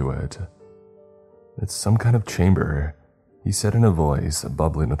peering into it. "It's some kind of chamber," he said in a voice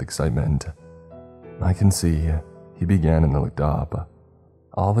bubbling with excitement. "I can see," he began and then looked up.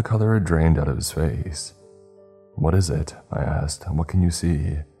 All the color had drained out of his face. "What is it?" I asked. "What can you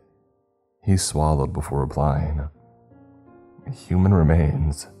see?" He swallowed before replying. "Human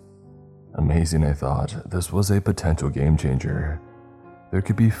remains." Amazing, I thought. This was a potential game changer. There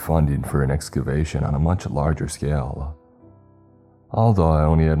could be funding for an excavation on a much larger scale. Although I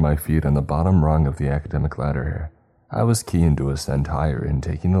only had my feet on the bottom rung of the academic ladder, I was keen to ascend higher, and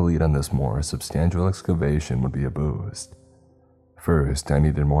taking the lead on this more substantial excavation would be a boost. First, I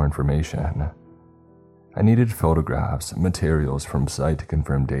needed more information. I needed photographs, materials from site to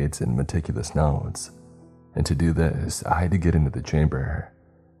confirm dates, and meticulous notes. And to do this, I had to get into the chamber.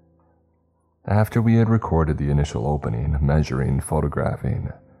 After we had recorded the initial opening, measuring,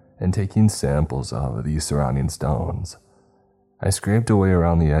 photographing, and taking samples of the surrounding stones, I scraped away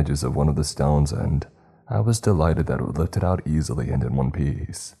around the edges of one of the stones, and I was delighted that it would lift it out easily and in one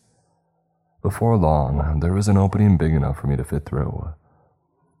piece. Before long, there was an opening big enough for me to fit through.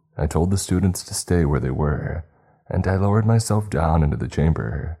 I told the students to stay where they were, and I lowered myself down into the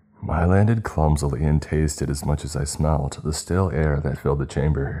chamber. I landed clumsily and tasted as much as I smelt the stale air that filled the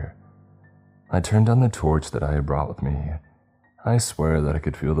chamber. I turned on the torch that I had brought with me. I swear that I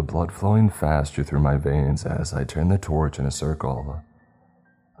could feel the blood flowing faster through my veins as I turned the torch in a circle.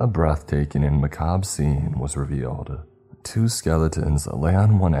 A breathtaking and macabre scene was revealed. 2 skeletons lay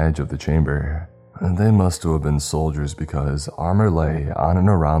on one edge of the chamber. They must have been soldiers because armor lay on and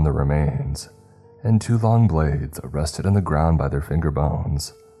around the remains, and 2 long blades rested on the ground by their finger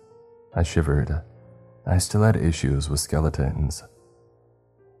bones. I shivered. I still had issues with skeletons.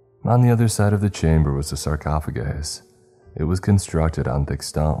 On the other side of the chamber was a sarcophagus. It was constructed on thick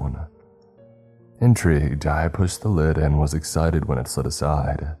stone. Intrigued, I pushed the lid and was excited when it slid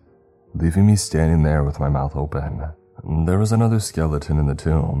aside, leaving me standing there with my mouth open. There was another skeleton in the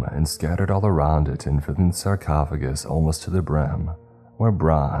tomb, and scattered all around it and filling the sarcophagus almost to the brim were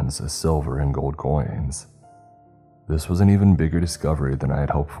bronze, silver, and gold coins. This was an even bigger discovery than I had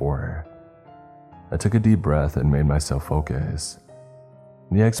hoped for. I took a deep breath and made myself focus.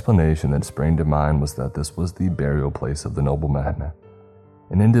 The explanation that sprang to mind was that this was the burial place of the nobleman,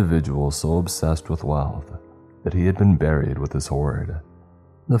 an individual so obsessed with wealth that he had been buried with his hoard,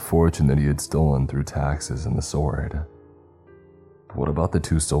 the fortune that he had stolen through taxes and the sword. But what about the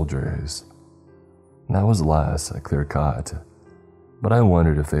 2 soldiers? That was less clear-cut, but I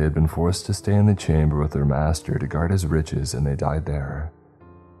wondered if they had been forced to stay in the chamber with their master to guard his riches and they died there.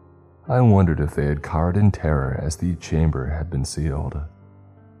 I wondered if they had cowered in terror as the chamber had been sealed.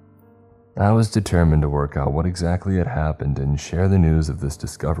 I was determined to work out what exactly had happened and share the news of this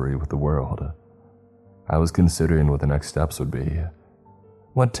discovery with the world. I was considering what the next steps would be,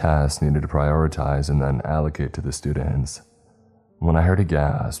 what tasks needed to prioritize and then allocate to the students, when I heard a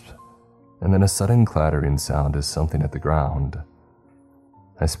gasp, and then a sudden clattering sound as something hit the ground.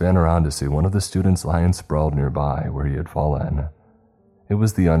 I span around to see one of the students lying sprawled nearby where he had fallen. It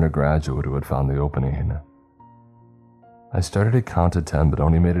was the undergraduate who had found the opening. I started to count to 10 but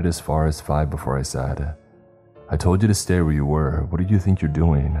only made it as far as 5 before I said, "I told you to stay where you were. What do you think you're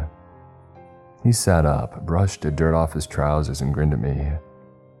doing?" He sat up, brushed the dirt off his trousers, and grinned at me.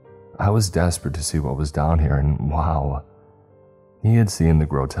 I was desperate to see what was down here, and wow. He had seen the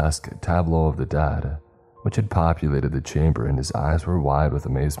grotesque tableau of the dead, which had populated the chamber, and his eyes were wide with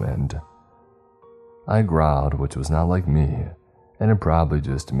amazement. I growled, which was not like me, and it probably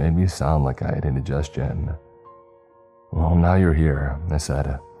just made me sound like I had indigestion. "Well, now you're here," I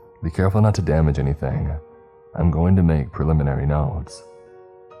said. "Be careful not to damage anything. I'm going to make preliminary notes."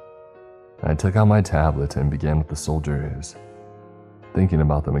 I took out my tablet and began with the soldiers. Thinking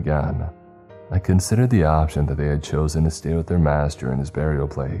about them again, I considered the option that they had chosen to stay with their master in his burial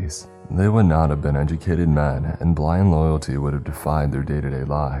place. They would not have been educated men, and blind loyalty would have defied their day-to-day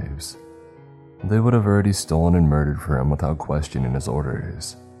lives. They would have already stolen and murdered for him without questioning his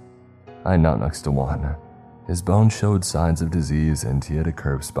orders. I knelt next to one. His bones showed signs of disease and he had a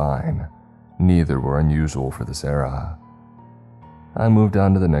curved spine. Neither were unusual for this era. I moved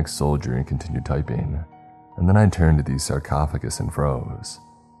on to the next soldier and continued typing, and then I turned to the sarcophagus and froze.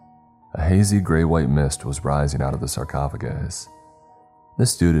 A hazy gray-white mist was rising out of the sarcophagus. The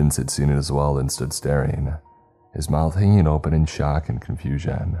students had seen it as well and stood staring, his mouth hanging open in shock and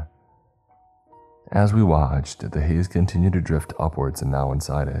confusion. As we watched, the haze continued to drift upwards, and now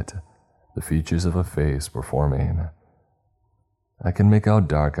inside it, the features of a face were forming. I could make out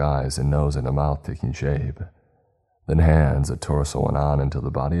dark eyes, and nose and a mouth taking shape. Then hands, a torso, and on until the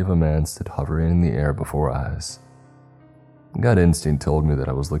body of a man stood hovering in the air before us. Gut instinct told me that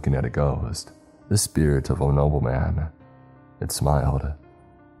I was looking at a ghost, the spirit of a nobleman. It smiled.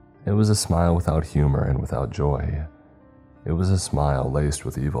 It was a smile without humor and without joy. It was a smile laced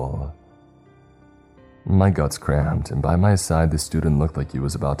with evil. My guts cramped, and by my side the student looked like he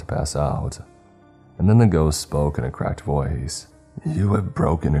was about to pass out. And then the ghost spoke in a cracked voice. "You have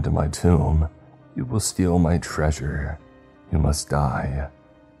broken into my tomb. You will steal my treasure. You must die."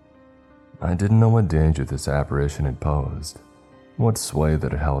 I didn't know what danger this apparition had posed, what sway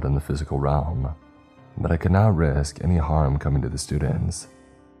that it held in the physical realm, but I could not risk any harm coming to the students.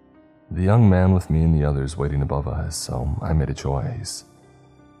 The young man with me and the others waiting above us, so I made a choice.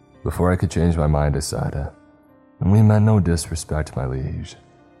 Before I could change my mind, I said, "We meant no disrespect, my liege,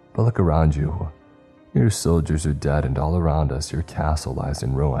 but look around you. Your soldiers are dead, and all around us your castle lies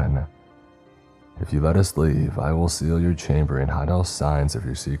in ruin. If you let us leave, I will seal your chamber and hide all signs of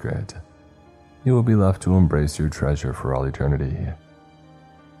your secret. You will be left to embrace your treasure for all eternity."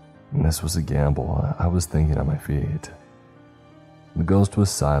 And this was a gamble. I was thinking on my feet. The ghost was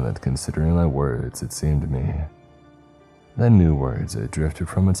silent, considering my words, it seemed to me. Then new words had drifted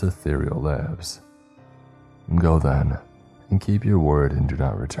from its ethereal lips. "Go then, and keep your word and do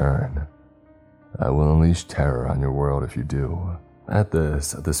not return. I will unleash terror on your world if you do." At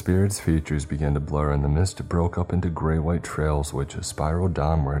this, the spirit's features began to blur and the mist broke up into gray-white trails which spiraled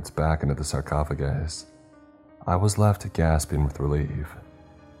downwards back into the sarcophagus. I was left gasping with relief.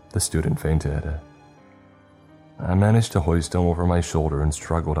 The student fainted. I managed to hoist him over my shoulder and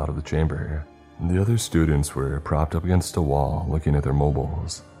struggled out of the chamber. The other students were propped up against a wall, looking at their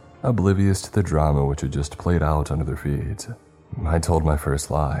mobiles, oblivious to the drama which had just played out under their feet. I told my first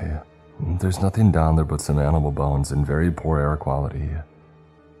lie. "There's nothing down there but some animal bones and very poor air quality."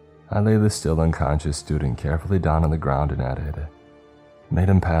 I lay the still unconscious student carefully down on the ground and added, "Made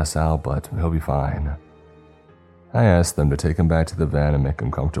him pass out, but he'll be fine." I asked them to take him back to the van and make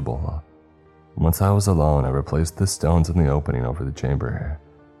him comfortable. Once I was alone, I replaced the stones in the opening over the chamber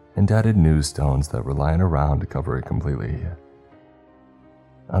and added new stones that were lying around to cover it completely.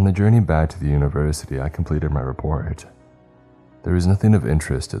 On the journey back to the university, I completed my report. There is nothing of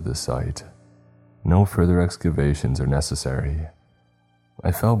interest at this site. No further excavations are necessary.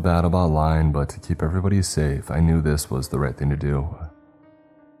 I felt bad about lying, but to keep everybody safe, I knew this was the right thing to do.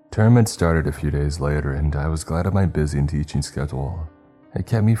 Term had started a few days later, and I was glad of my busy teaching schedule. It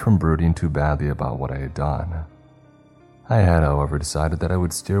kept me from brooding too badly about what I had done. I had, however, decided that I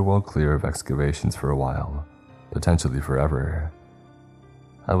would steer well clear of excavations for a while, potentially forever.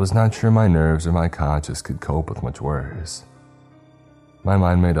 I was not sure my nerves or my conscience could cope with much worse. My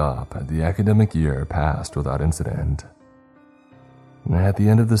mind made up, the academic year passed without incident. At the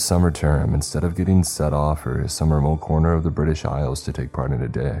end of the summer term, instead of getting set off for some remote corner of the British Isles to take part in a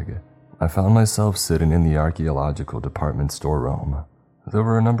dig, I found myself sitting in the archaeological department storeroom. There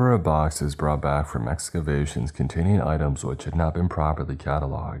were a number of boxes brought back from excavations containing items which had not been properly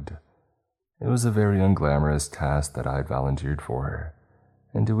catalogued. It was a very unglamorous task that I had volunteered for,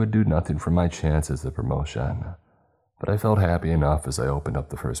 and it would do nothing for my chances of promotion, but I felt happy enough as I opened up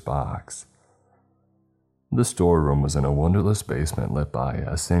the first box. The storeroom was in a windowless basement lit by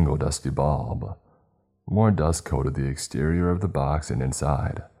a single dusty bulb. More dust coated the exterior of the box, and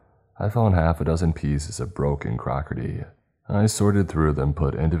inside, I found half a dozen pieces of broken crockery. I sorted through them,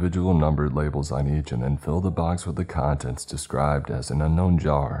 put individual numbered labels on each, and then filled the box with the contents described as an unknown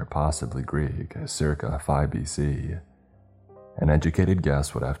jar, possibly Greek, circa 5 BC. An educated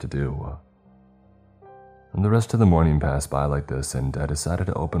guess would have to do. The rest of the morning passed by like this, and I decided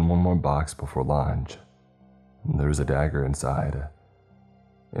to open one more box before lunch. There was a dagger inside.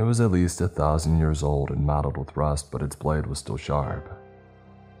 It was at least 1,000 years old and mottled with rust, but its blade was still sharp.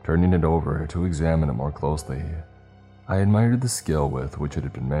 Turning it over to examine it more closely, I admired the skill with which it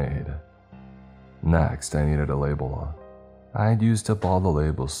had been made. Next, I needed a label. I had used up all the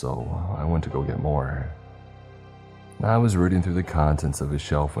labels, so I went to go get more. I was reading through the contents of a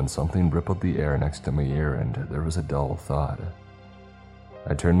shelf when something rippled the air next to my ear, and there was a dull thud.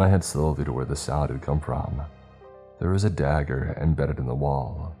 I turned my head slowly to where the sound had come from. There was a dagger embedded in the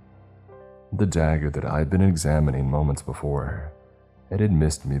wall. The dagger that I had been examining moments before. It had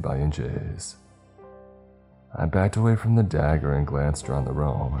missed me by inches. I backed away from the dagger and glanced around the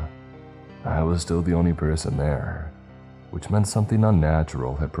room. I was still the only person there, which meant something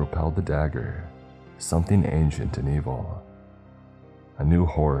unnatural had propelled the dagger, something ancient and evil. A new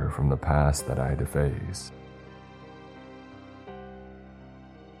horror from the past that I had to face.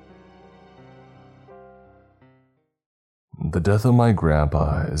 The death of my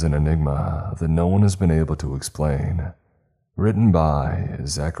grandpa is an enigma that no one has been able to explain. Written by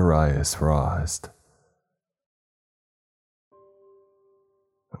Zacharias Frost.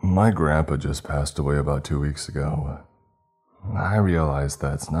 My grandpa just passed away about 2 weeks ago. I realize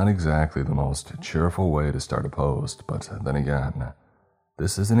that's not exactly the most cheerful way to start a post, but then again,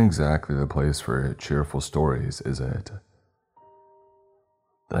 this isn't exactly the place for cheerful stories, is it?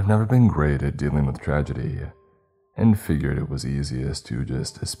 I've never been great at dealing with tragedy, and figured it was easiest to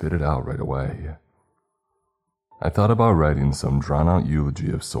just spit it out right away. I thought about writing some drawn-out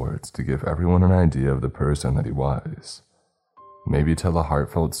eulogy of sorts to give everyone an idea of the person that he was. Maybe tell a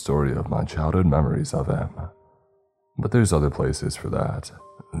heartfelt story of my childhood memories of him. But there's other places for that.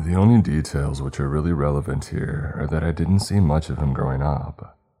 The only details which are really relevant here are that I didn't see much of him growing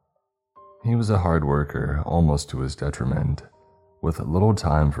up. He was a hard worker, almost to his detriment, with little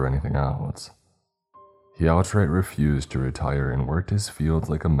time for anything else. He outright refused to retire and worked his fields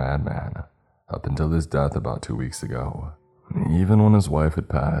like a madman, up until his death about 2 weeks ago. Even when his wife had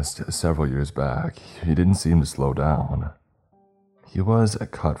passed several years back, he didn't seem to slow down. He was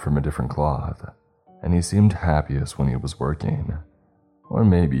cut from a different cloth, and he seemed happiest when he was working. Or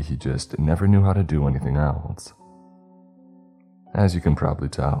maybe he just never knew how to do anything else. As you can probably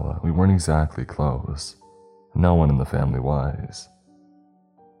tell, we weren't exactly close. No one in the family was.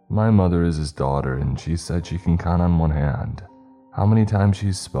 My mother is his daughter, and she said she can count on one hand how many times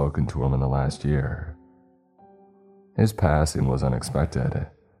she's spoken to him in the last year. His passing was unexpected,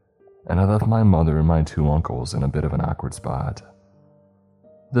 and I left my mother and my 2 uncles in a bit of an awkward spot.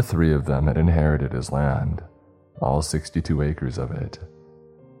 The 3 of them had inherited his land, all 62 acres of it,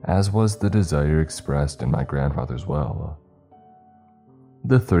 as was the desire expressed in my grandfather's will.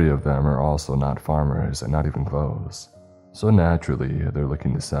 The 3 of them are also not farmers and not even close, so naturally they're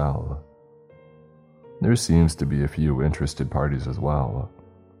looking to sell. There seems to be a few interested parties as well,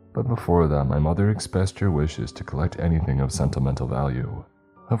 but before that my mother expressed her wishes to collect anything of sentimental value.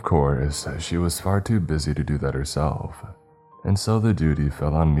 Of course, she was far too busy to do that herself, and so the duty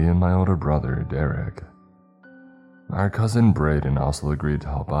fell on me and my older brother, Derek. Our cousin Braden also agreed to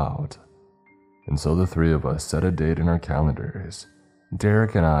help out, and so the 3 of us set a date in our calendars.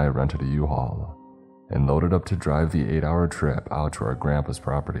 Derek and I rented a U-Haul and loaded up to drive the 8-hour trip out to our grandpa's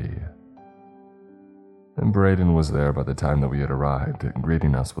property. And Braden was there by the time that we had arrived,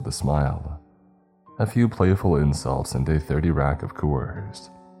 greeting us with a smile, a few playful insults, and a 30 rack of Coors.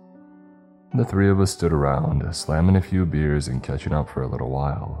 The 3 of us stood around, slamming a few beers and catching up for a little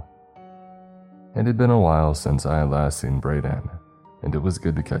while. It had been a while since I had last seen Braden, and it was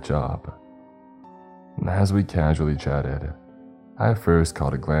good to catch up. As we casually chatted, I first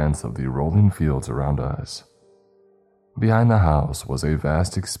caught a glance of the rolling fields around us. Behind the house was a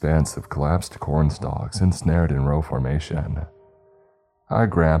vast expanse of collapsed corn stalks ensnared in row formation. Our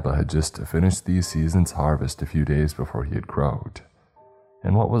grandpa had just finished the season's harvest a few days before he had croaked,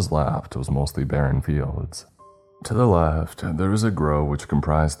 and what was left was mostly barren fields. To the left, there was a grove which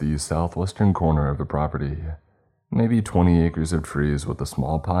comprised the southwestern corner of the property, maybe 20 acres of trees with a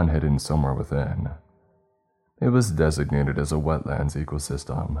small pond hidden somewhere within. It was designated as a wetlands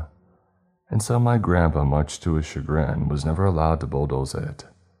ecosystem, and so my grandpa, much to his chagrin, was never allowed to bulldoze it.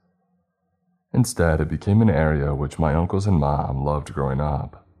 Instead, it became an area which my uncles and mom loved growing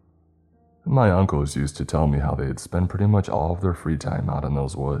up. My uncles used to tell me how they had spent pretty much all of their free time out in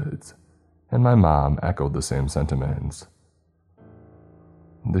those woods, and my mom echoed the same sentiments.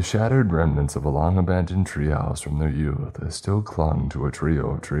 The shattered remnants of a long-abandoned treehouse from their youth still clung to a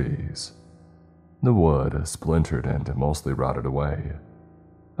trio of trees. The wood splintered and mostly rotted away.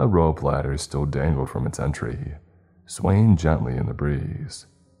 A rope ladder still dangled from its entry, swaying gently in the breeze.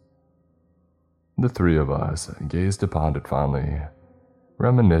 The 3 of us gazed upon it fondly,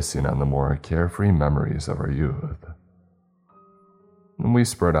 reminiscing on the more carefree memories of our youth. We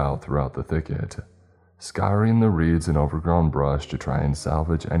spread out throughout the thicket, scouring the reeds and overgrown brush to try and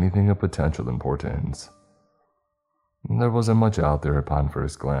salvage anything of potential importance. There wasn't much out there upon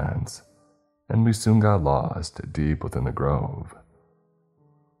first glance, and we soon got lost deep within the grove.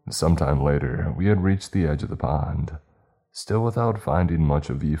 Sometime later, we had reached the edge of the pond, still without finding much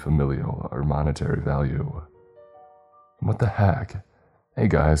of the familial or monetary value. What the heck? Hey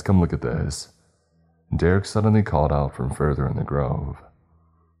guys, come look at this. Derek suddenly called out from further in the grove,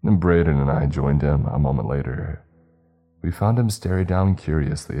 and Braden and I joined him a moment later. We found him staring down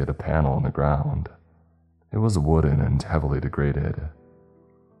curiously at a panel on the ground. It was wooden and heavily degraded.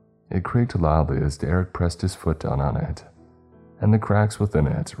 It creaked loudly as Derek pressed his foot down on it, and the cracks within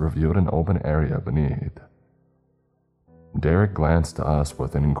it revealed an open area beneath. Derek glanced to us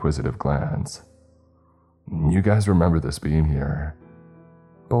with an inquisitive glance. You guys remember this being here?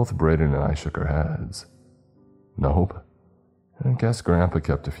 Both Braden and I shook our heads. Nope. I guess Grandpa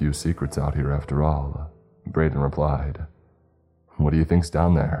kept a few secrets out here after all, Braden replied. What do you think's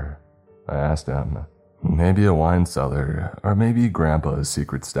down there? I asked him. Maybe a wine cellar, or maybe Grandpa's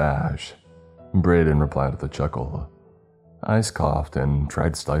secret stash, Braden replied with a chuckle. I coughed and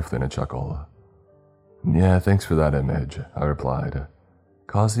tried stifling a chuckle. Yeah, thanks for that image, I replied,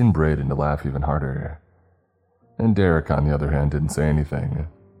 causing Braden to laugh even harder. And Derek, on the other hand, didn't say anything.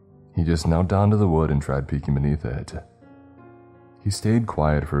 He just knelt down to the wood and tried peeking beneath it. He stayed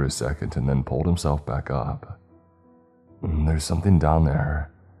quiet for a second and then pulled himself back up. There's something down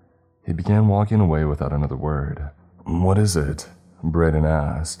there. He began walking away without another word. What is it? Braden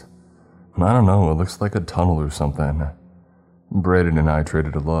asked. I don't know, it looks like a tunnel or something. Braden and I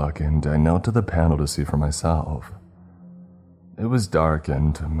traded a look, and I knelt to the panel to see for myself. It was dark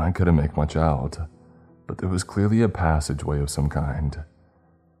and I couldn't make much out, but there was clearly a passageway of some kind.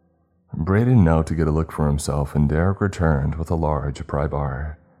 Braden knelt to get a look for himself, and Derek returned with a large pry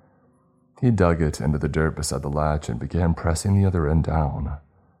bar. He dug it into the dirt beside the latch and began pressing the other end down.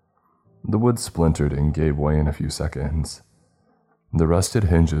 The wood splintered and gave way in a few seconds. The rusted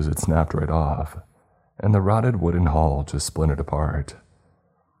hinges had snapped right off, and the rotted wooden hull just splintered apart.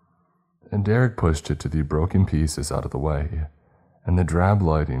 And Derek pushed it to the broken pieces out of the way, and the drab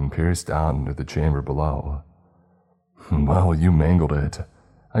lighting pierced down into the chamber below. Well, you mangled it,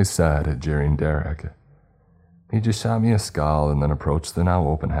 I said, jeering Derek. He just shot me a scowl and then approached the now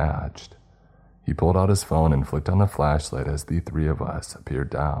open hatch. He pulled out his phone and flicked on the flashlight as the three of us peered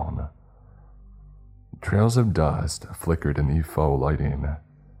down. Trails of dust flickered in the faux lighting,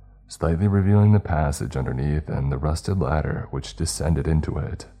 slightly revealing the passage underneath and the rusted ladder which descended into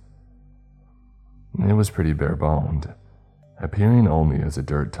it. It was pretty bare-boned, appearing only as a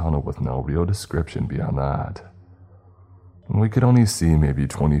dirt tunnel with no real description beyond that. We could only see maybe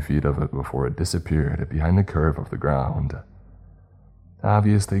 20 feet of it before it disappeared behind the curve of the ground.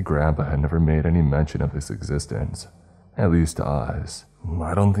 Obviously, Grandpa had never made any mention of its existence, at least to us.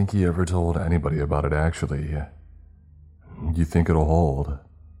 I don't think he ever told anybody about it, actually. You think it'll hold?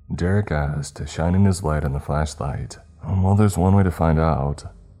 Derek asked, shining his light on the flashlight. Well, there's one way to find out,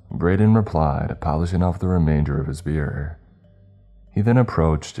 Braden replied, polishing off the remainder of his beer. He then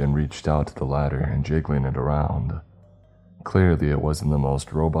approached and reached out to the ladder and jiggling it around. Clearly, it wasn't the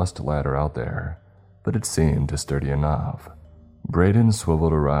most robust ladder out there, but it seemed sturdy enough. Braden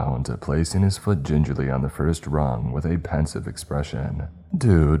swiveled around, placing his foot gingerly on the first rung with a pensive expression.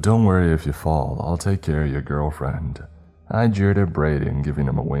 Dude, don't worry if you fall, I'll take care of your girlfriend. I jeered at Braden, giving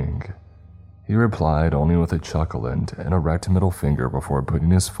him a wink. He replied only with a chuckle and an erect middle finger before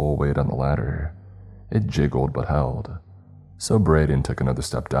putting his full weight on the ladder. It jiggled but held, so Braden took another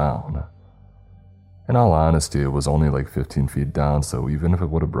step down. In all honesty, it was only like 15 feet down, so even if it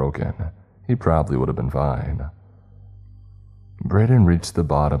would have broken, he probably would have been fine. Braden reached the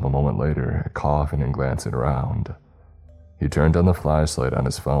bottom a moment later, coughing and glancing around. He turned on the flashlight on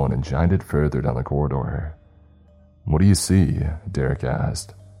his phone and shined it further down the corridor. What do you see? Derek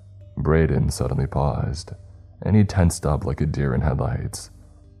asked. Braden suddenly paused, and he tensed up like a deer in headlights.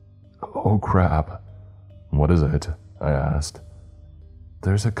 Oh crap. What is it? I asked.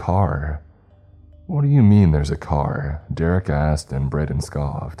 There's a car. What do you mean there's a car? Derek asked, and Braden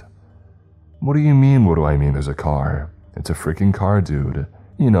scoffed. What do you mean, what do I mean there's a car? It's a freaking car, dude.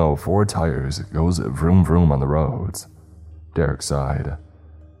 You know, 4 tires, goes vroom vroom on the roads. Derek sighed.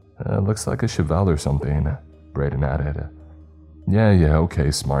 Looks like a Chevelle or something, Braden added. Yeah,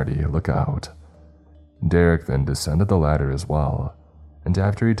 okay, smarty, look out. Derek then descended the ladder as well, and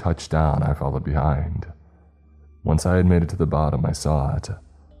after he touched down, I followed behind. Once I had made it to the bottom, I saw it.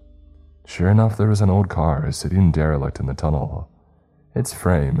 Sure enough, there was an old car sitting derelict in the tunnel, its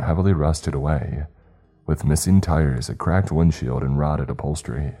frame heavily rusted away, with missing tires, a cracked windshield, and rotted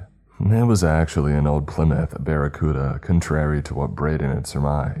upholstery. It was actually an old Plymouth Barracuda, contrary to what Braden had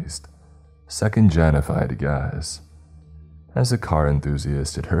surmised. Second gen, if I had to guess. As a car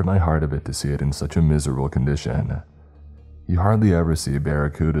enthusiast, it hurt my heart a bit to see it in such a miserable condition. You hardly ever see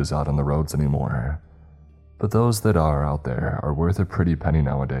Barracudas out on the roads anymore, but those that are out there are worth a pretty penny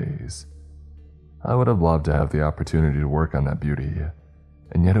nowadays. I would have loved to have the opportunity to work on that beauty,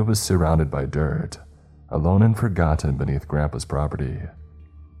 and yet it was surrounded by dirt, alone and forgotten beneath Grandpa's property.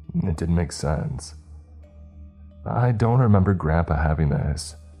 It didn't make sense. I don't remember Grandpa having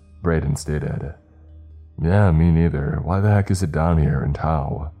this, Braden stated. Yeah, me neither. Why the heck is it down here and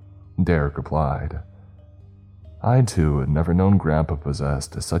how? Derek replied. I too had never known Grandpa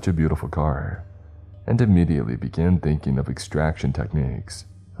possessed such a beautiful car, and immediately began thinking of extraction techniques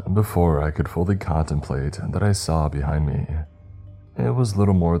before I could fully contemplate that I saw behind me. It was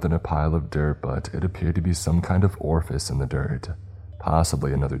little more than a pile of dirt, but it appeared to be some kind of orifice in the dirt,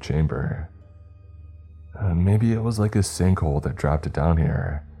 possibly another chamber. Maybe it was like a sinkhole that dropped it down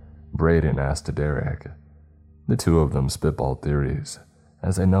here, Braden asked Derek. The two of them spitballed theories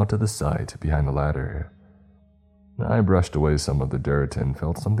as I knelt to the side behind the ladder. I brushed away some of the dirt and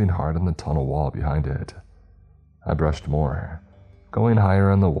felt something hard on the tunnel wall behind it. I brushed more, going higher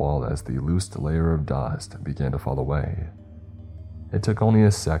on the wall as the loose layer of dust began to fall away. It took only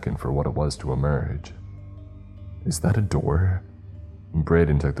a second for what it was to emerge. "Is that a door?"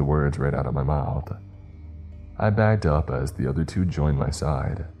 Braden took the words right out of my mouth. I backed up as the other two joined my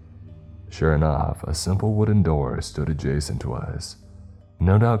side. Sure enough, a simple wooden door stood adjacent to us,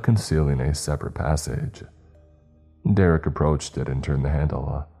 no doubt concealing a separate passage. Derek approached it and turned the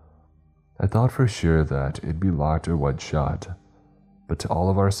handle. I thought for sure that it'd be locked or wedged shut, but to all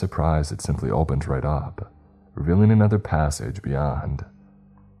of our surprise it simply opened right up, revealing another passage beyond.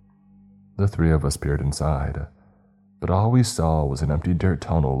 The three of us peered inside, but all we saw was an empty dirt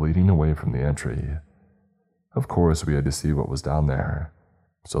tunnel leading away from the entry. Of course we had to see what was down there,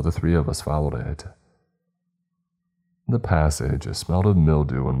 so the three of us followed it. The passage smelled of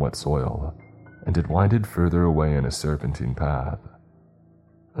mildew and wet soil, and it winded further away in a serpentine path.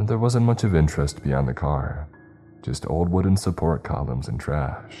 There wasn't much of interest beyond the car, just old wooden support columns and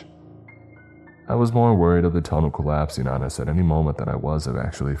trash. I was more worried of the tunnel collapsing on us at any moment than I was of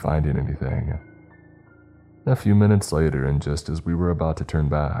actually finding anything. A few minutes later, and just as we were about to turn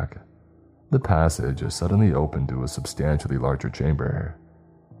back, the passage suddenly opened to a substantially larger chamber.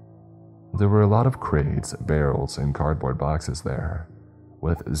 There were a lot of crates, barrels, and cardboard boxes there,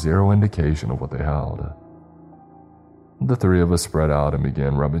 with zero indication of what they held. The three of us spread out and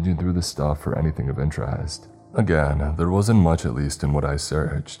began rummaging through the stuff for anything of interest. Again, there wasn't much, at least in what I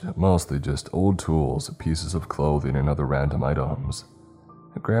searched, mostly just old tools, pieces of clothing, and other random items.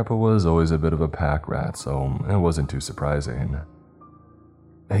 Grandpa was always a bit of a pack rat, so it wasn't too surprising.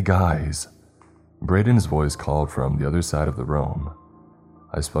 "Hey guys," Braden's voice called from the other side of the room.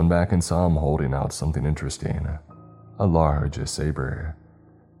 I spun back and saw him holding out something interesting, a large saber.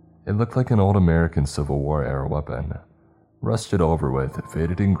 It looked like an old American Civil War era weapon, rusted over with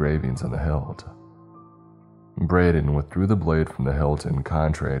faded engravings on the hilt. Braden withdrew the blade from the hilt, and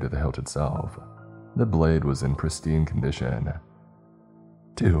contrary to the hilt itself, the blade was in pristine condition.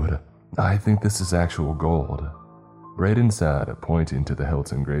 "Dude, I think this is actual gold," Braden said, pointing to the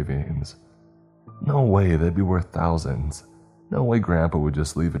hilt's engravings. "No way, that'd be worth thousands. No way Grandpa would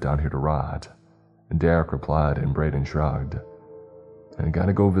just leave it down here to rot." Derek replied, and Braden shrugged. "I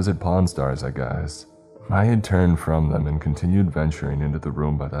gotta go visit Pawn Stars, I guess." I had turned from them and continued venturing into the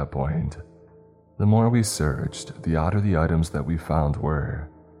room by that point. The more we searched, the odder the items that we found were,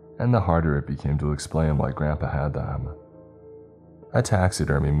 and the harder it became to explain why Grandpa had them. A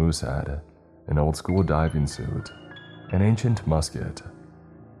taxidermy moose head, an old-school diving suit, an ancient musket,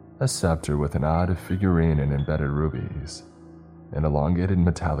 a scepter with an odd figurine and embedded rubies, an elongated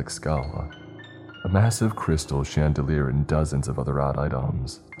metallic skull, a massive crystal chandelier, and dozens of other odd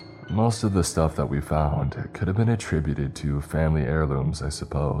items. Most of the stuff that we found could have been attributed to family heirlooms, I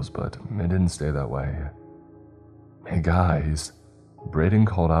suppose, but it didn't stay that way. "Hey guys," Braden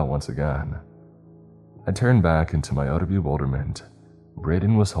called out once again. I turned back, and to my utter bewilderment,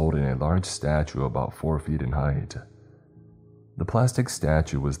 Braden was holding a large statue about 4 feet in height. The plastic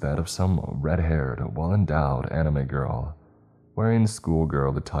statue was that of some red-haired, well-endowed anime girl, wearing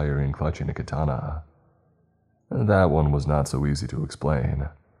schoolgirl attire and clutching a katana. That one was not so easy to explain.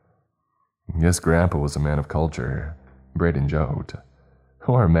 "Guess Grandpa was a man of culture," Braden joked.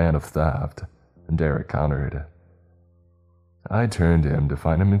 "Or a man of theft," Derek countered. I turned to him to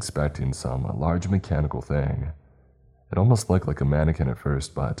find him expecting some large mechanical thing. It almost looked like a mannequin at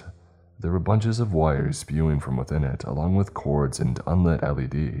first, but there were bunches of wires spewing from within it, along with cords and unlit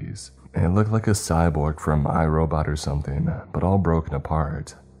LEDs. It looked like a cyborg from iRobot or something, but all broken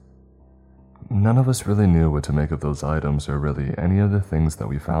apart. None of us really knew what to make of those items or really any of the things that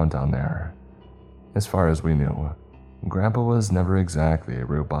we found down there. As far as we knew, Grandpa was never exactly a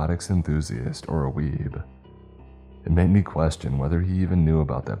robotics enthusiast or a weeb. It made me question whether he even knew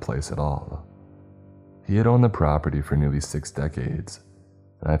about that place at all. He had owned the property for nearly 6 decades,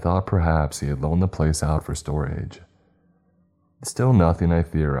 and I thought perhaps he had loaned the place out for storage. Still, nothing I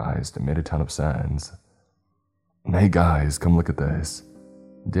theorized made a ton of sense. "Hey guys, come look at this,"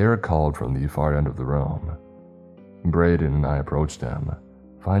 Derek called from the far end of the room. Braden and I approached him,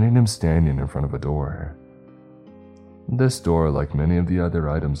 finding him standing in front of a door. This door, like many of the other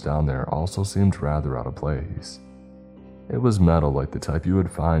items down there, also seemed rather out of place. It was metal, like the type you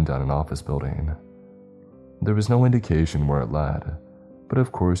would find on an office building. There was no indication where it led, but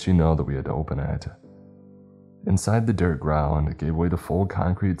of course you know that we had to open it. Inside, the dirt ground gave way to full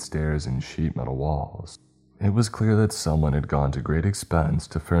concrete stairs and sheet metal walls. It was clear that someone had gone to great expense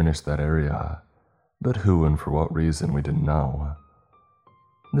to furnish that area, but who and for what reason we didn't know.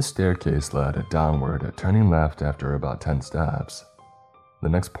 The staircase led downward, turning left after about 10 steps. The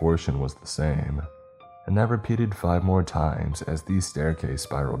next portion was the same, and that repeated 5 more times as the staircase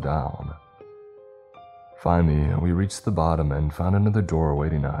spiraled down. Finally, we reached the bottom and found another door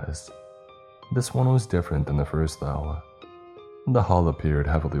awaiting us. This one was different than the first, though. The hull appeared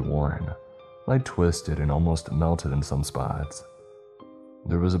heavily worn, like twisted and almost melted in some spots.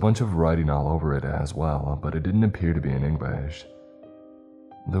 There was a bunch of writing all over it as well, but it didn't appear to be in English.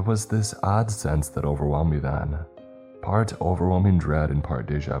 There was this odd sense that overwhelmed me then, part overwhelming dread and part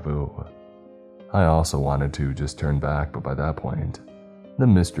deja vu. I also wanted to just turn back, but by that point, the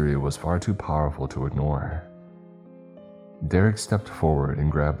mystery was far too powerful to ignore. Derek stepped forward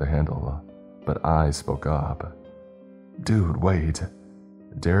and grabbed the handle, but I spoke up. "Dude, wait."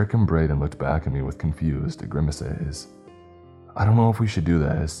 Derek and Braden looked back at me with confused grimaces. "I don't know if we should do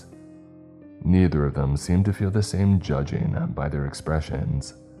this." Neither of them seemed to feel the same judging by their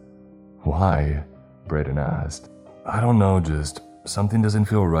expressions. "Why?" Braden asked. "I don't know, just something doesn't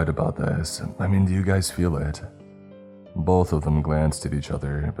feel right about this. I mean, do you guys feel it?" Both of them glanced at each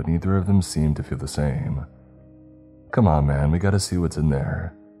other, but neither of them seemed to feel the same. "Come on, man, we gotta see what's in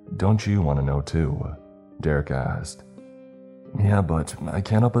there. Don't you want to know too?" Derek asked. "Yeah, but I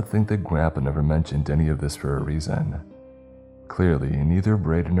can't help but think that Grandpa never mentioned any of this for a reason." Clearly, neither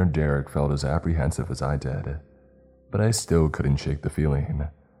Braden or Derek felt as apprehensive as I did, but I still couldn't shake the feeling.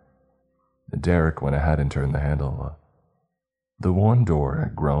 Derek went ahead and turned the handle. The worn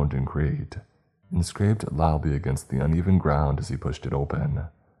door groaned and creaked, and scraped loudly against the uneven ground as he pushed it open.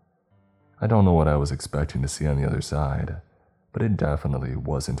 I don't know what I was expecting to see on the other side, but it definitely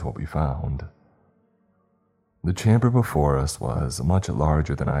wasn't what we found. The chamber before us was much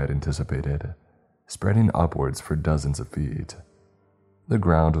larger than I had anticipated, spreading upwards for dozens of feet. The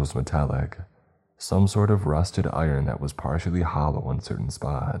ground was metallic, some sort of rusted iron that was partially hollow in certain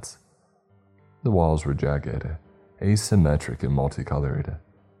spots. The walls were jagged, asymmetric and multicolored,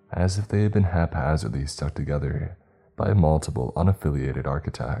 as if they had been haphazardly stuck together by multiple unaffiliated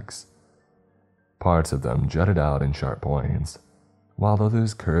architects. Parts of them jutted out in sharp points, while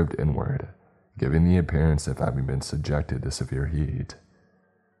others curved inward, giving the appearance of having been subjected to severe heat.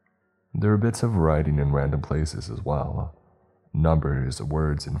 There were bits of writing in random places as well, numbers,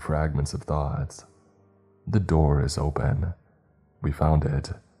 words, and fragments of thoughts. "The door is open. We found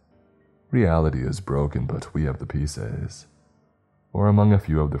it. Reality is broken, but we have the pieces," or among a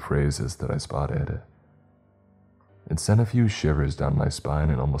few of the phrases that I spotted. It sent a few shivers down my spine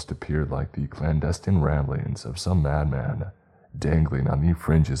and almost appeared like the clandestine ramblings of some madman dangling on the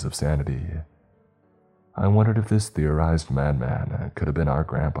fringes of sanity. I wondered if this theorized madman could have been our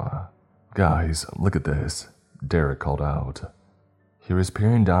grandpa. "Guys, look at this," Derek called out. He was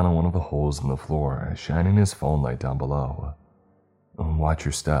peering down on one of the holes in the floor, shining his phone light down below. "Watch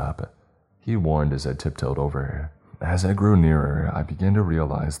your step," he warned as I tiptoed over. As I grew nearer, I began to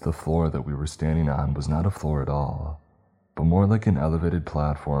realize the floor that we were standing on was not a floor at all, but more like an elevated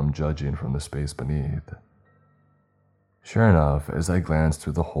platform judging from the space beneath. Sure enough, as I glanced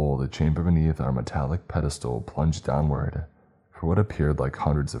through the hole, the chamber beneath our metallic pedestal plunged downward for what appeared like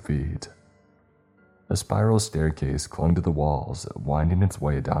hundreds of feet. A spiral staircase clung to the walls, winding its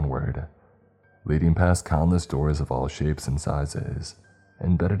way downward, leading past countless doors of all shapes and sizes,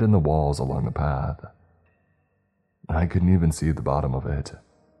 embedded in the walls along the path. I couldn't even see the bottom of it,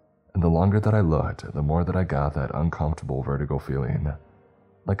 and the longer that I looked, the more that I got that uncomfortable vertigo feeling,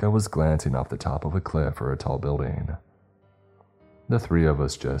 like I was glancing off the top of a cliff or a tall building. The three of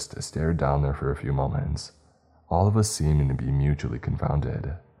us just stared down there for a few moments, all of us seeming to be mutually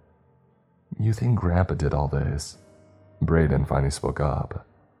confounded. "You think Grandpa did all this?" Braden finally spoke up,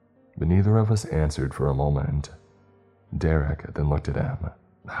 but neither of us answered for a moment. Derek then looked at him.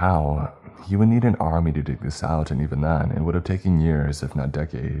 "How? You would need an army to dig this out, and even then, it would have taken years, if not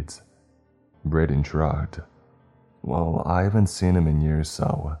decades." Braden shrugged. "Well, I haven't seen him in years,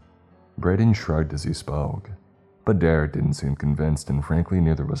 so..." Braden shrugged as he spoke, but Derek didn't seem convinced, and frankly,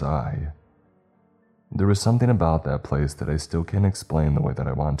 neither was I. There was something about that place that I still can't explain the way that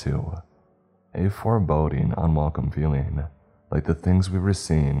I want to. A foreboding, unwelcome feeling, like the things we were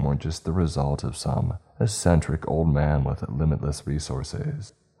seeing weren't just the result of some eccentric old man with limitless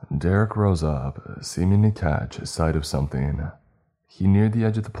resources. Derek rose up, seeming to catch sight of something. He neared the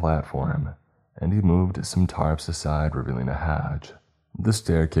edge of the platform, and he moved some tarps aside, revealing a hatch. The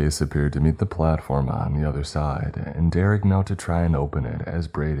staircase appeared to meet the platform on the other side, and Derek knelt to try and open it as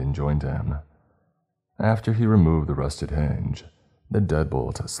Braden joined him. After he removed the rusted hinge, The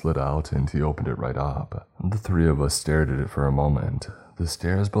deadbolt slid out and he opened it right up. The three of us stared at it for a moment, the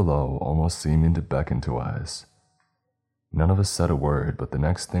stairs below almost seeming to beckon to us. None of us said a word, but the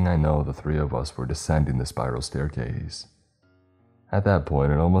next thing I know, the three of us were descending the spiral staircase. At that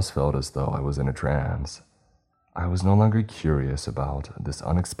point, it almost felt as though I was in a trance. I was no longer curious about this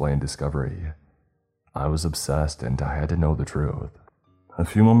unexplained discovery. I was obsessed and I had to know the truth. A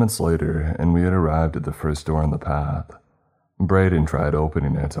few moments later, and we had arrived at the first door on the path. Braden tried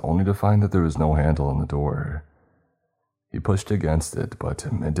opening it, only to find that there was no handle on the door. He pushed against it, but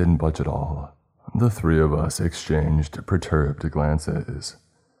it didn't budge at all. The three of us exchanged perturbed glances.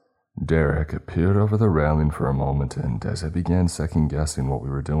 Derek peered over the railing for a moment, and as I began second-guessing what we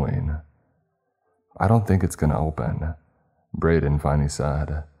were doing. "I don't think it's going to open," Braden finally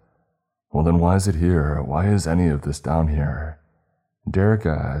said. "Well, then why is it here? Why is any of this down here?" Derek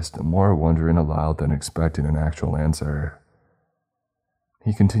asked, more wondering aloud than expecting an actual answer.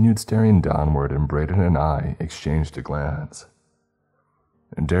 He continued staring downward, and Braden and I exchanged a glance.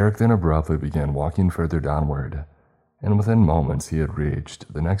 Derek then abruptly began walking further downward, and within moments he had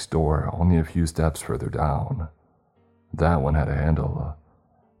reached the next door only a few steps further down. That one had a handle,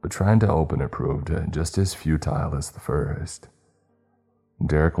 but trying to open it proved just as futile as the first.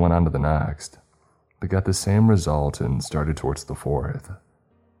 Derek went on to the next, but got the same result and started towards the fourth.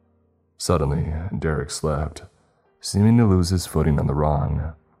 Suddenly, Derek slipped, seeming to lose his footing on the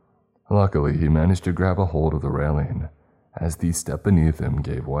rung. Luckily, he managed to grab a hold of the railing as the step beneath him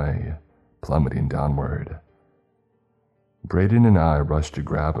gave way, plummeting downward. Braden and I rushed to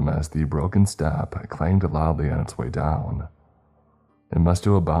grab him as the broken step clanged loudly on its way down. It must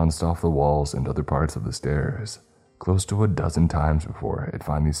have bounced off the walls and other parts of the stairs close to a dozen times before it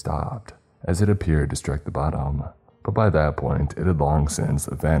finally stopped, as it appeared to strike the bottom, but by that point it had long since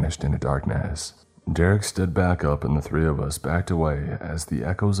vanished into darkness. Derek stood back up and the three of us backed away as the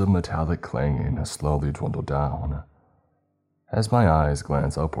echoes of metallic clanging slowly dwindled down. As my eyes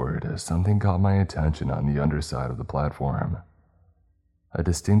glanced upward, something caught my attention on the underside of the platform. A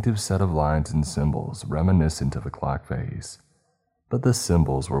distinctive set of lines and symbols reminiscent of a clock face, but the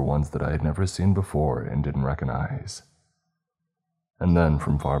symbols were ones that I had never seen before and didn't recognize. And then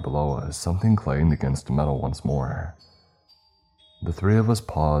from far below us, something clanged against metal once more. The three of us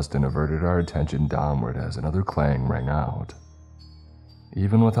paused and averted our attention downward as another clang rang out.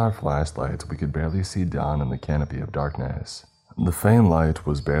 Even with our flashlights, we could barely see down in the canopy of darkness. The faint light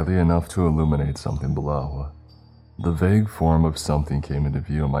was barely enough to illuminate something below. The vague form of something came into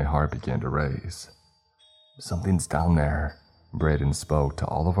view and my heart began to race. "Something's down there," Braden spoke to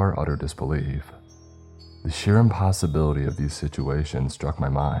all of our utter disbelief. The sheer impossibility of these situations struck my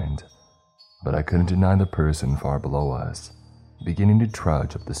mind, but I couldn't deny the person far below us, beginning to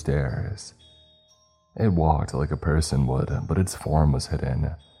trudge up the stairs. It walked like a person would, but its form was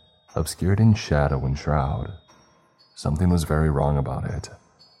hidden, obscured in shadow and shroud. Something was very wrong about it.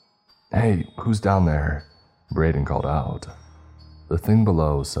 "Hey, who's down there?" Braden called out. The thing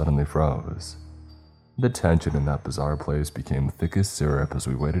below suddenly froze. The tension in that bizarre place became thick as syrup as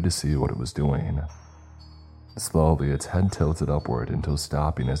we waited to see what it was doing. Slowly, its head tilted upward until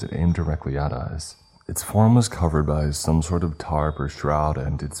stopping as it aimed directly at us. Its form was covered by some sort of tarp or shroud,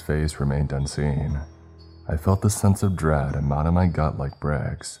 and its face remained unseen. I felt the sense of dread mount in my gut like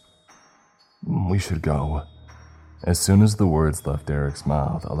bricks. "We should go." As soon as the words left Derek's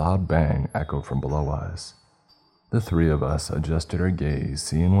mouth, a loud bang echoed from below us. The three of us adjusted our gaze,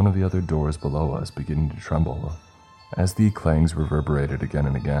 seeing one of the other doors below us beginning to tremble, as the clangs reverberated again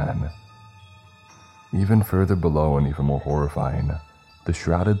and again. Even further below and even more horrifying, the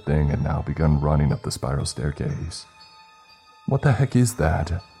shrouded thing had now begun running up the spiral staircase. "What the heck is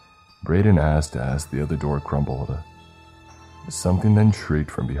that?" Braden asked as the other door crumbled. Something then shrieked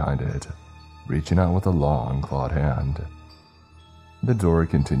from behind it, reaching out with a long, clawed hand. The door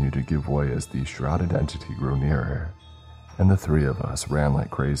continued to give way as the shrouded entity grew nearer, and the three of us ran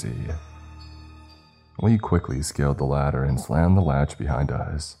like crazy. We quickly scaled the ladder and slammed the latch behind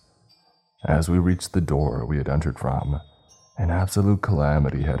us. As we reached the door we had entered from, an absolute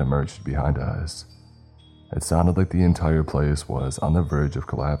calamity had emerged behind us. It sounded like the entire place was on the verge of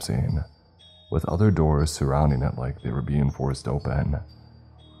collapsing, with other doors surrounding it like they were being forced open.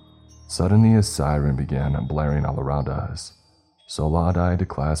 Suddenly a siren began blaring all around us, so loud I had to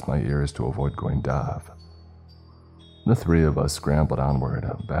clasp my ears to avoid going deaf. The three of us scrambled onward,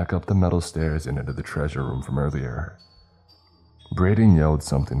 back up the metal stairs and into the treasure room from earlier. Braden yelled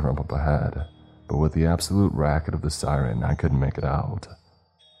something from up ahead, but with the absolute racket of the siren, I couldn't make it out.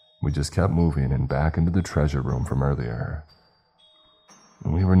 We just kept moving and back into the treasure room from earlier.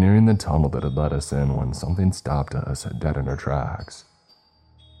 We were nearing the tunnel that had led us in when something stopped us dead in our tracks.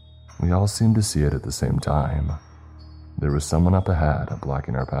 We all seemed to see it at the same time. There was someone up ahead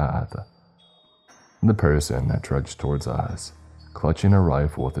blocking our path. The person trudged towards us, clutching a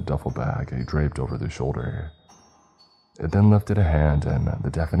rifle with a duffel bag draped over their shoulder. It then lifted a hand and the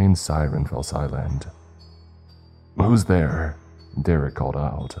deafening siren fell silent. "Who's there?" Derek called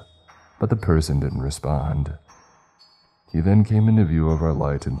out, but the person didn't respond. He then came into view of our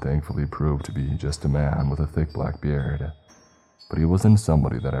light and thankfully proved to be just a man with a thick black beard, but he wasn't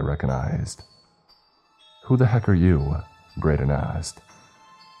somebody that I recognized. "Who the heck are you?" Braden asked.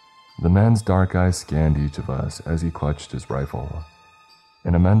 The man's dark eyes scanned each of us as he clutched his rifle.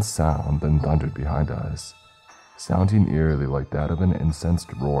 An immense sound then thundered behind us, sounding eerily like that of an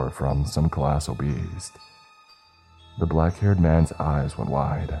incensed roar from some colossal beast. The black-haired man's eyes went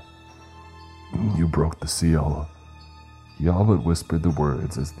wide. "You broke the seal." He all but whispered the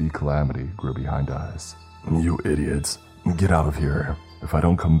words as the calamity grew behind us. "You idiots, get out of here. If I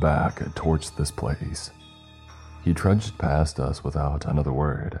don't come back, torch this place." He trudged past us without another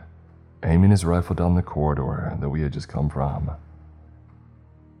word, aiming his rifle down the corridor that we had just come from.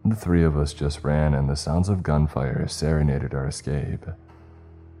 The three of us just ran and the sounds of gunfire serenaded our escape.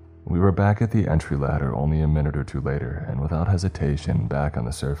 We were back at the entry ladder only a minute or two later and without hesitation back on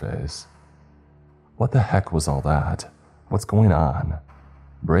the surface. "What the heck was all that? What's going on?"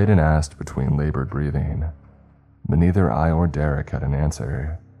 Braden asked between labored breathing, but neither I or Derek had an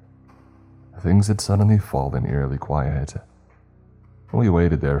answer. Things had suddenly fallen eerily quiet. We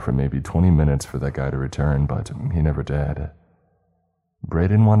waited there for maybe 20 minutes for that guy to return, but he never did.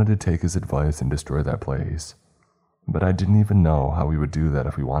 Braden wanted to take his advice and destroy that place, but I didn't even know how we would do that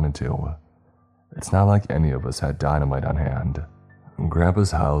if we wanted to. It's not like any of us had dynamite on hand.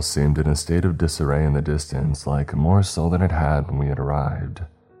 Grandpa's house seemed in a state of disarray in the distance, like more so than it had when we had arrived.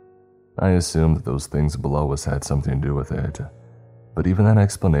 I assumed that those things below us had something to do with it, but even that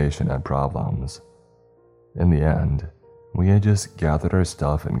explanation had problems. In the end, we had just gathered our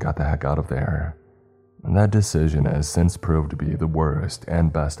stuff and got the heck out of there. And that decision has since proved to be the worst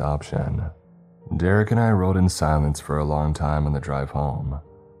and best option. Derek and I rode in silence for a long time on the drive home,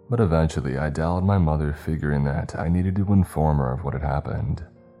 but eventually I dialed my mother, figuring that I needed to inform her of what had happened.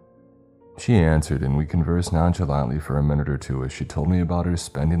 She answered and we conversed nonchalantly for a minute or two as she told me about her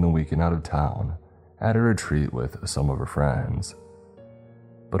spending the weekend out of town at a retreat with some of her friends.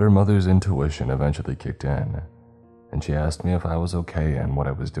 But her mother's intuition eventually kicked in, and she asked me if I was okay and what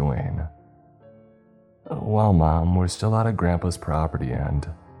I was doing. "Well, Mom, we're still out of Grandpa's property and..."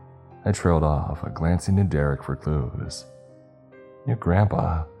 I trailed off, glancing to Derek for clues. "Your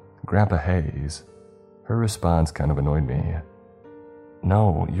Grandpa Hayes." Her response kind of annoyed me.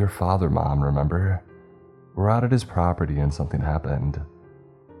 "No, your father, Mom, remember? We're out at his property and something happened."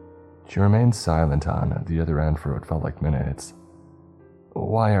 She remained silent on the other end for what felt like minutes.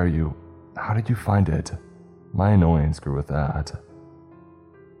 How did you find it?" My annoyance grew with that.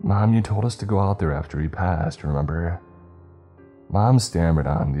 "Mom, you told us to go out there after he passed, remember?" Mom stammered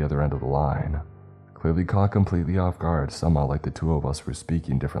on the other end of the line, clearly caught completely off guard, somehow like the two of us were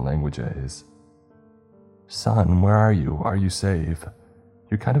speaking different languages. "Son, where are you? Are you safe?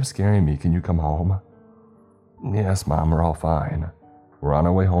 You're kind of scaring me. Can you come home?" "Yes, Mom, we're all fine. We're on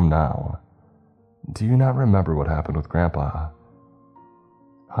our way home now." "Do you not remember what happened with Grandpa?"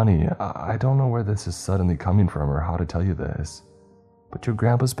 "Honey, I don't know where this is suddenly coming from or how to tell you this, but your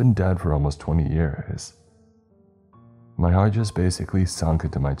grandpa's been dead for almost 20 years. My heart just basically sunk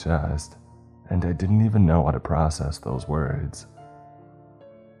into my chest, and I didn't even know how to process those words.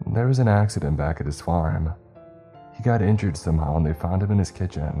 There was an accident back at his farm. He got injured somehow and they found him in his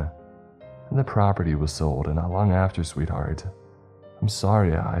kitchen. And the property was sold, and not long after, sweetheart. I'm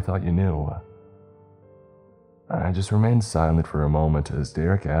sorry, I thought you knew." I just remained silent for a moment as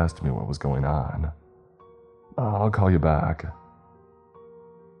Derek asked me what was going on. "I'll call you back."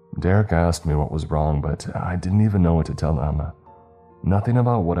 Derek asked me what was wrong, but I didn't even know what to tell him. Nothing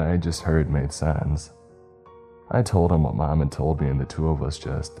about what I had just heard made sense. I told him what Mom had told me, and the two of us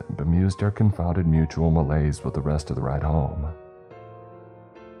just bemused our confounded mutual malaise with the rest of the ride home.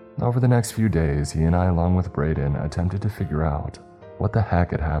 Over the next few days, he and I, along with Braden, attempted to figure out what the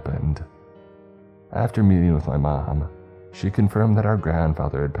heck had happened. After meeting with my mom, she confirmed that our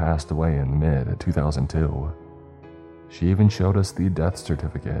grandfather had passed away in mid-2002. She even showed us the death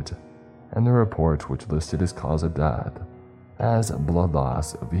certificate and the report which listed his cause of death as blood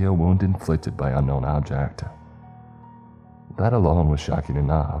loss via wound inflicted by unknown object. That alone was shocking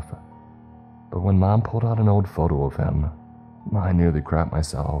enough, but when Mom pulled out an old photo of him, I nearly crapped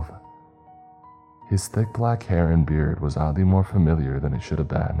myself. His thick black hair and beard was oddly more familiar than it should have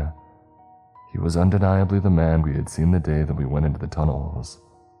been. He was undeniably the man we had seen the day that we went into the tunnels.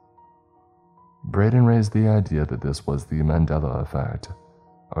 Braden raised the idea that this was the Mandela effect,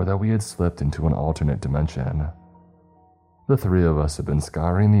 or that we had slipped into an alternate dimension. The three of us have been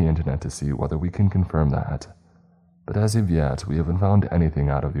scouring the internet to see whether we can confirm that, but as of yet we haven't found anything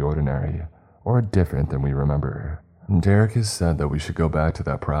out of the ordinary or different than we remember. Derek has said that we should go back to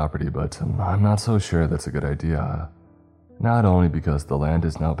that property, but I'm not so sure that's a good idea. Not only because the land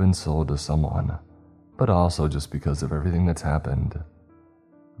has now been sold to someone, but also just because of everything that's happened.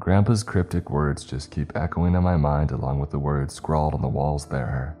 Grandpa's cryptic words just keep echoing in my mind along with the words scrawled on the walls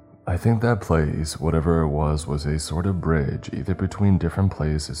there. I think that place, whatever it was a sort of bridge either between different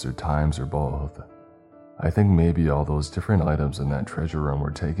places or times or both. I think maybe all those different items in that treasure room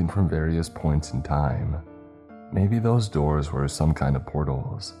were taken from various points in time. Maybe those doors were some kind of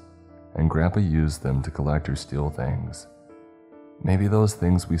portals, and Grandpa used them to collect or steal things. Maybe those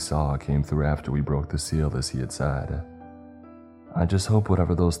things we saw came through after we broke the seal, as he had said. I just hope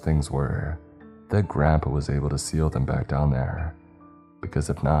whatever those things were, that Grandpa was able to seal them back down there, because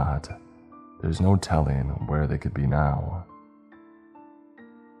if not, there's no telling where they could be now.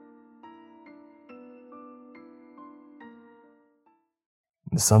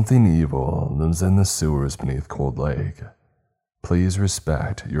 Something evil lives in the sewers beneath Cold Lake. Please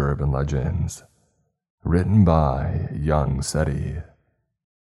respect your urban legends. Written by Young Seti.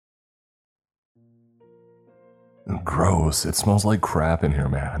 Gross, it smells like crap in here,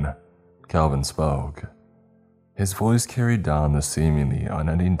 man, Calvin spoke. His voice carried down the seemingly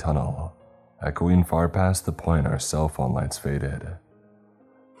unending tunnel, echoing far past the point our cell phone lights faded.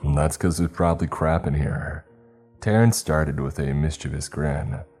 That's 'cause there's probably crap in here. Terrence started with a mischievous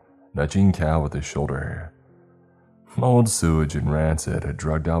grin, nudging Cal with his shoulder. Old sewage and rancid,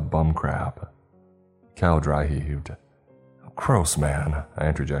 drugged-out bum crap. Cal dry-heaved. Gross, man, I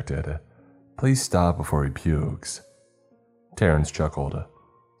interjected. Please stop before he pukes. Terrence chuckled,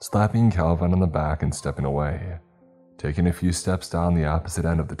 slapping Calvin on the back and stepping away, taking a few steps down the opposite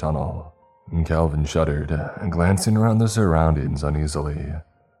end of the tunnel. Calvin shuddered, glancing around the surroundings uneasily.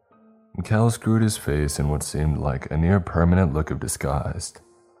 Cal screwed his face in what seemed like a near-permanent look of disgust,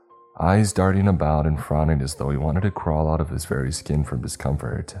 eyes darting about and frowning as though he wanted to crawl out of his very skin from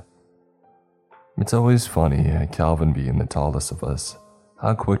discomfort. It's always funny, Calvin being the tallest of us,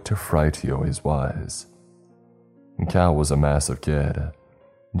 how quick to fright he always was. Cal was a massive kid,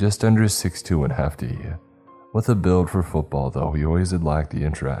 just under 6'2" and hefty. With a build for football, though, he always had lacked the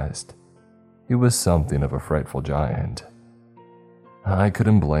interest. He was something of a frightful giant. I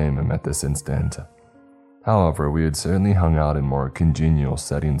couldn't blame him at this instant. However, we had certainly hung out in more congenial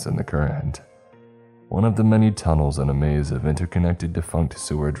settings than the current. One of the many tunnels in a maze of interconnected defunct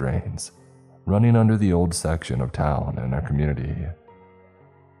sewer drains, running under the old section of town in our community.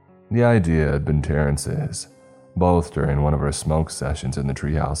 The idea had been Terrence's, both during one of our smoke sessions in the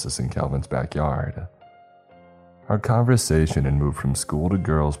treehouses in Calvin's backyard. Our conversation had moved from school to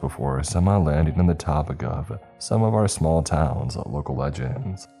girls before somehow landing on the topic of some of our small town's local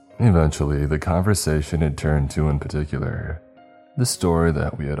legends. Eventually, the conversation had turned to, in particular, the story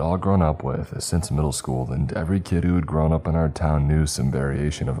that we had all grown up with since middle school, and every kid who had grown up in our town knew some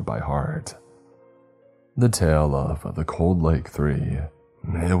variation of it by heart. The tale of the Cold Lake 3.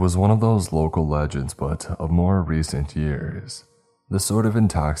 It was one of those local legends, but of more recent years. The sort of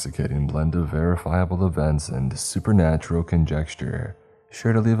intoxicating blend of verifiable events and supernatural conjecture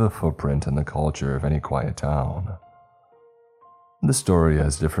sure to leave a footprint in the culture of any quiet town. The story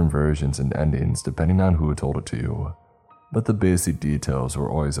has different versions and endings depending on who told it to you, but the basic details were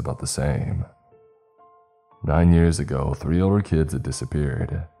always about the same. 9 years ago, 3 older kids had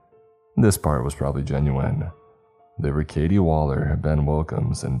disappeared. This part was probably genuine. They were Katie Waller, Ben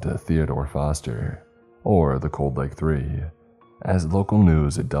Wilkins, and Theodore Foster, or the Cold Lake 3, as local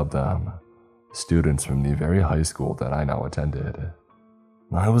news had dubbed them, students from the very high school that I now attended.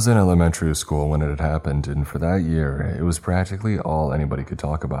 I was in elementary school when it had happened, and for that year, it was practically all anybody could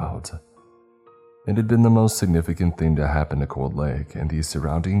talk about. It had been the most significant thing to happen to Cold Lake and the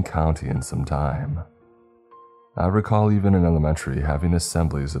surrounding county in some time. I recall even in elementary having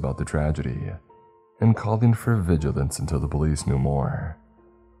assemblies about the tragedy and calling for vigilance until the police knew more.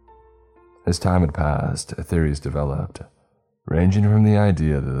 As time had passed, theories developed, ranging from the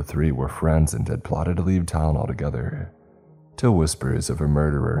idea that the 3 were friends and had plotted to leave town altogether, to whispers of a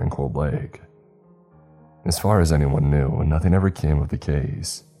murderer in Cold Lake. As far as anyone knew, nothing ever came of the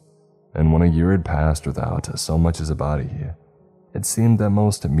case, and when a year had passed without so much as a body, it seemed that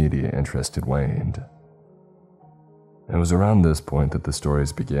most media interest had waned. It was around this point that the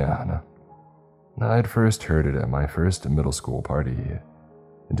stories began. I had first heard it at my first middle school party,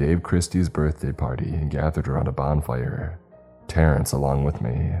 Dave Christie's birthday party, gathered around a bonfire, Terrence along with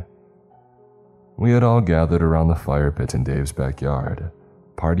me. We had all gathered around the fire pit in Dave's backyard,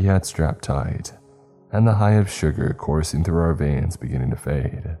 party hats strapped tight, and the high of sugar coursing through our veins beginning to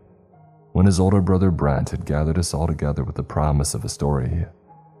fade, when his older brother Brent had gathered us all together with the promise of a story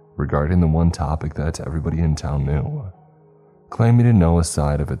regarding the one topic that everybody in town knew, claiming to know a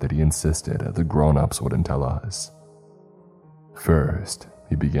side of it that he insisted the grown-ups wouldn't tell us. First,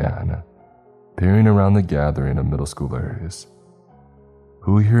 he began, peering around the gathering of middle schoolers.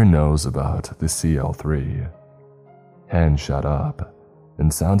 Who here knows about the CL3? Hands shot up,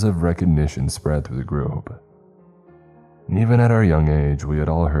 and sounds of recognition spread through the group. Even at our young age, we had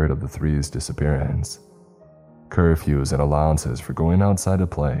all heard of the Three's disappearance. Curfews and allowances for going outside to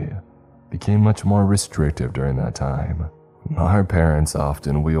play became much more restrictive during that time. Our parents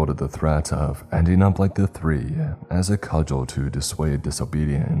often wielded the threat of ending up like the Three as a cudgel to dissuade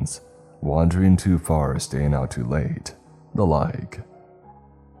disobedience, wandering too far, staying out too late, the like.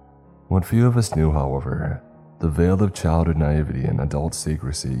 What few of us knew, however, the veil of childhood naivety and adult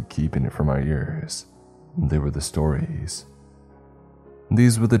secrecy keeping it from our ears, they were the stories.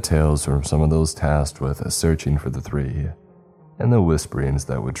 These were the tales from some of those tasked with searching for the Three, and the whisperings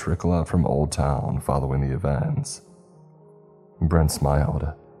that would trickle out from Old Town following the events. Brent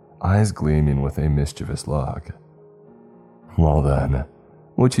smiled, eyes gleaming with a mischievous look. Well then,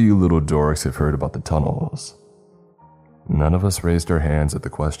 which of you little dorks have heard about the tunnels? None of us raised our hands at the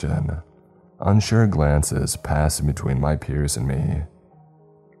question, unsure glances passing between my peers and me.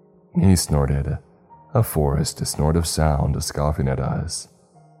 He snorted, a forced snort of sound scoffing at us.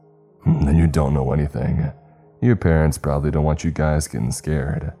 Then you don't know anything. Your parents probably don't want you guys getting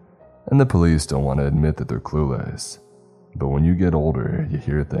scared, and the police don't want to admit that they're clueless. But when you get older, you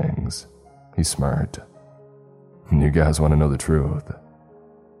hear things. He smirked. You guys want to know the truth?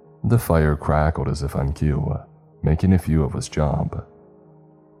 The fire crackled as if on cue, making a few of us jump.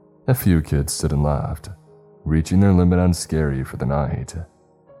 A few kids stood and laughed, reaching their limit on scary for the night.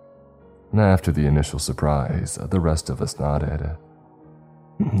 After the initial surprise, the rest of us nodded.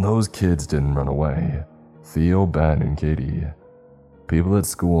 Those kids didn't run away. Theo, Ben, and Katie. People at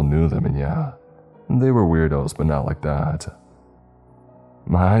school knew them, and yeah, they were weirdos, but not like that.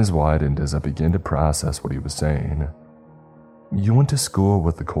 My eyes widened as I began to process what he was saying. You went to school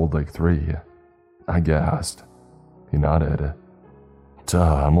with the Cold Lake Three? I gasped. He nodded.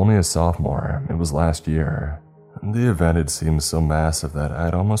 Duh, I'm only a sophomore. It was last year. The event had seemed so massive that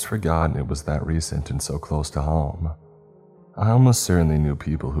I'd almost forgotten it was that recent and so close to home. I almost certainly knew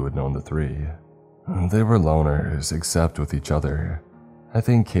people who had known the Three. They were loners, except with each other. I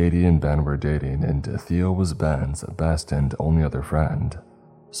think Katie and Ben were dating, and Theo was Ben's best and only other friend,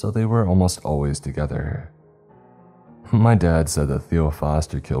 so they were almost always together. My dad said that Theo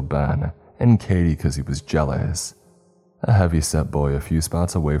Foster killed Ben and Katie because he was jealous. A heavy-set boy a few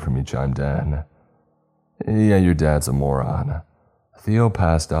spots away from me chimed in. Yeah, your dad's a moron. Theo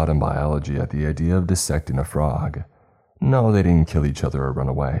passed out in biology at the idea of dissecting a frog. No, they didn't kill each other or run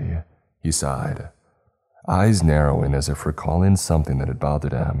away. He sighed, eyes narrowing as if recalling something that had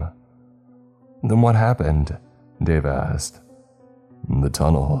bothered him. Then what happened? Dave asked. The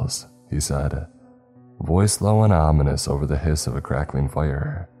tunnels, he said, voice low and ominous over the hiss of a crackling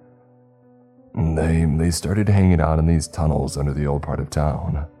fire. They started hanging out in these tunnels under the old part of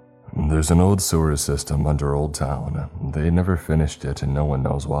town. There's an old sewer system under Old Town. They never finished it and no one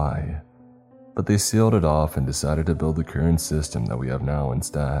knows why. But they sealed it off and decided to build the current system that we have now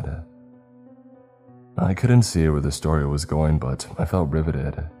instead. I couldn't see where the story was going, but I felt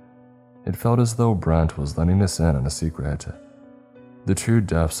riveted. It felt as though Brent was letting us in on a secret, the true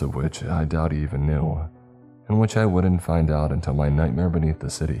depths of which I doubt he even knew, and which I wouldn't find out until my nightmare beneath the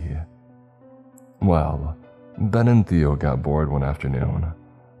city. Well, Ben and Theo got bored one afternoon,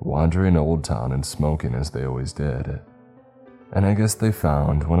 wandering Old Town and smoking as they always did. And I guess they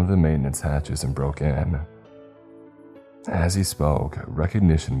found one of the maintenance hatches and broke in. As he spoke,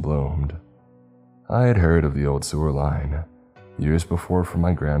 recognition bloomed. I had heard of the old sewer line, years before from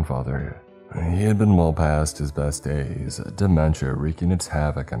my grandfather. He had been well past his best days, dementia wreaking its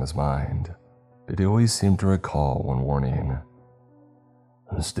havoc on his mind, but he always seemed to recall one warning.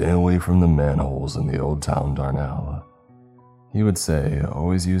 Stay away from the manholes in the Old Town, Darnell, he would say,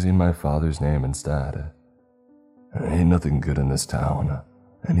 always using my father's name instead. Ain't nothing good in this town,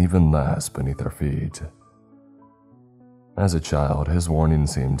 and even less beneath our feet. As a child, his warning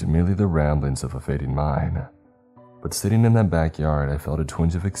seemed merely the ramblings of a fading mind, but sitting in that backyard, I felt a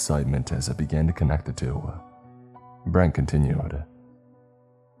twinge of excitement as I began to connect the two. Brent continued.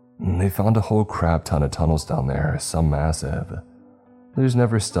 They found a whole crap ton of tunnels down there, some massive. There's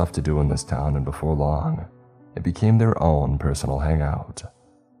never stuff to do in this town, and before long, it became their own personal hangout.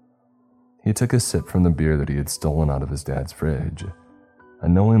 He took a sip from the beer that he had stolen out of his dad's fridge, a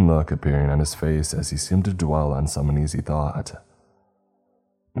knowing look appearing on his face as he seemed to dwell on some uneasy thought.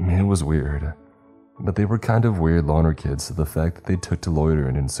 It was weird, but they were kind of weird loner kids, so the fact that they took to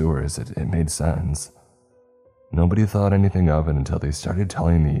loitering in sewers, it made sense. Nobody thought anything of it until they started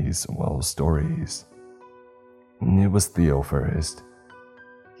telling these, stories. It was Theo first.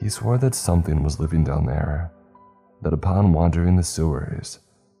 He swore that something was living down there, that upon wandering the sewers,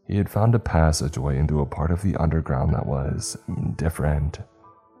 he had found a passageway into a part of the underground that was different.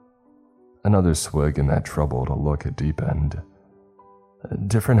 Another swig and that troubled look had deepened.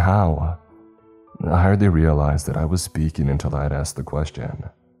 Different how? I hardly realized that I was speaking until I had asked the question.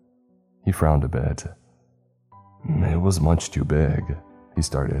 He frowned a bit. It was much too big, he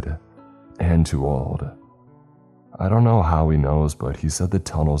started, and too old. I don't know how he knows, but he said the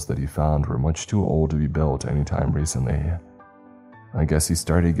tunnels that he found were much too old to be built anytime recently. I guess he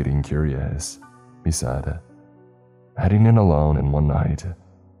started getting curious, he said. Heading in alone, and one night,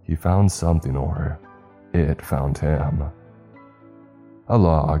 he found something, or it found him. A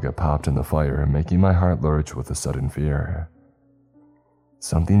log popped in the fire, making my heart lurch with a sudden fear.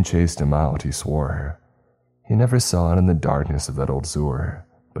 Something chased him out, he swore. He never saw it in the darkness of that old sewer,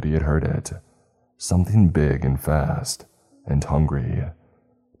 but he had heard it. Something big and fast, and hungry.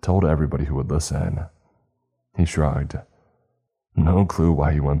 Told everybody who would listen. He shrugged. No clue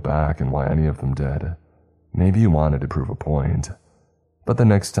why he went back and why any of them did. Maybe he wanted to prove a point. But the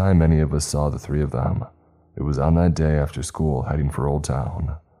next time any of us saw the three of them, it was on that day after school heading for Old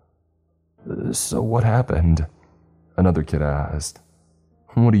Town. So what happened? Another kid asked.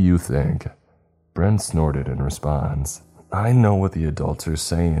 What do you think? Brent snorted in response. I know what the adults are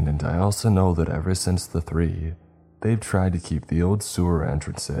saying, and I also know that ever since the three, they've tried to keep the old sewer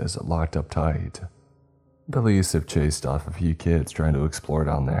entrances locked up tight. Police have chased off a few kids trying to explore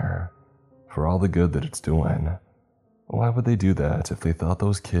down there, for all the good that it's doing. Why would they do that if they thought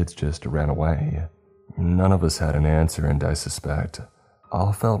those kids just ran away? None of us had an answer, and I suspect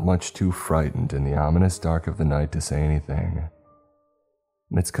all felt much too frightened in the ominous dark of the night to say anything.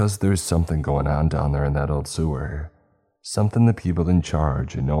 It's 'cause there's something going on down there in that old sewer. Something the people in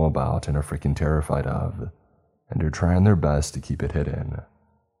charge know about and are freaking terrified of, and are trying their best to keep it hidden.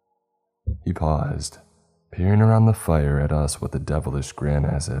 He paused, peering around the fire at us with a devilish grin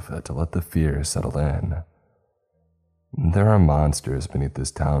as if to let the fear settle in. There are monsters beneath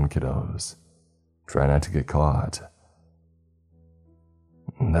this town, kiddos. Try not to get caught.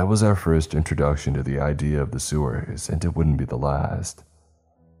 That was our first introduction to the idea of the sewers, and it wouldn't be the last.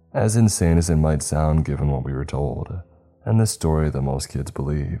 As insane as it might sound given what we were told, and the story that most kids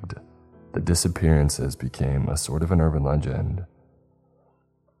believed, the disappearances became a sort of an urban legend.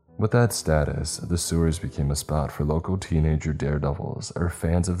 With that status, the sewers became a spot for local teenager daredevils or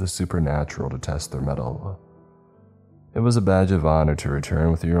fans of the supernatural to test their mettle. It was a badge of honor to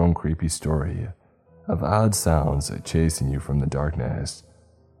return with your own creepy story of odd sounds chasing you from the darkness,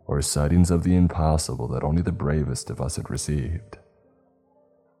 or sightings of the impossible that only the bravest of us had received.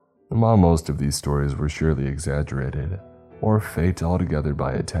 And while most of these stories were surely exaggerated, or faked altogether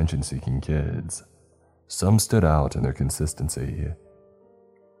by attention-seeking kids, some stood out in their consistency.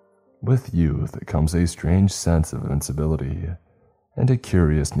 With youth comes a strange sense of invincibility, and a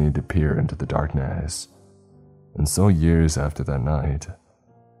curious need to peer into the darkness. And so years after that night,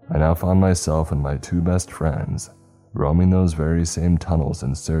 I now found myself and my two best friends roaming those very same tunnels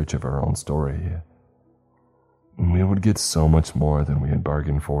in search of our own story. We would get so much more than we had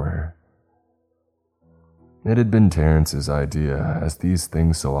bargained for. It had been Terrence's idea, as these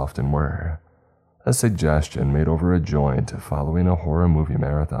things so often were, a suggestion made over a joint following a horror movie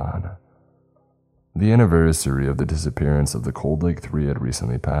marathon. The anniversary of the disappearance of the Cold Lake Three had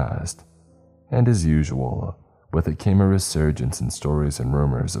recently passed, and as usual, with it came a resurgence in stories and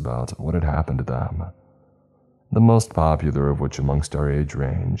rumors about what had happened to them, the most popular of which amongst our age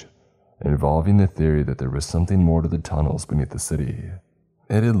range, involving the theory that there was something more to the tunnels beneath the city.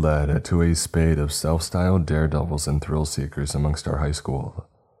 It had led to a spate of self-styled daredevils and thrill-seekers amongst our high school,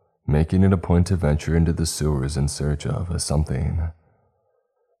 making it a point to venture into the sewers in search of something.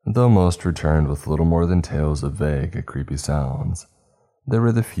 Though most returned with little more than tales of vague, creepy sounds, there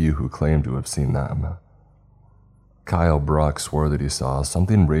were the few who claimed to have seen them. Kyle Bruck swore that he saw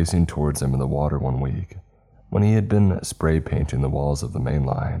something racing towards him in the water one week when he had been spray painting the walls of the main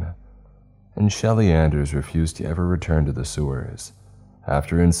line, and Shelley Anders refused to ever return to the sewers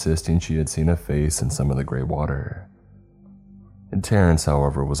after insisting she had seen a face in some of the gray water. Terrence,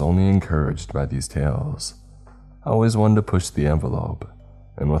 however, was only encouraged by these tales. I always wanted to push the envelope,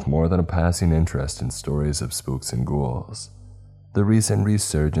 and with more than a passing interest in stories of spooks and ghouls, the recent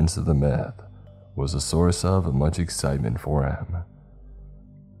resurgence of the myth was a source of much excitement for him.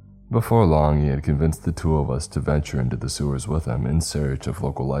 Before long, he had convinced the two of us to venture into the sewers with him in search of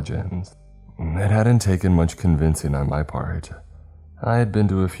local legends. It hadn't taken much convincing on my part. I had been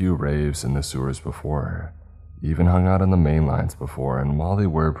to a few raves in the sewers before, even hung out on the main lines before, and while they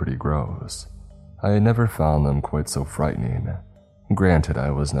were pretty gross, I had never found them quite so frightening. Granted, I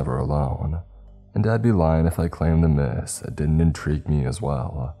was never alone, and I'd be lying if I claimed the myths didn't intrigue me as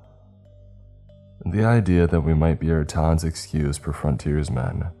well. The idea that we might be our town's excuse for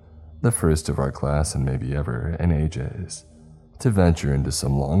frontiersmen, the first of our class and maybe ever in ages, to venture into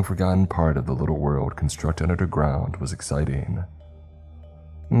some long-forgotten part of the little world constructed underground was exciting.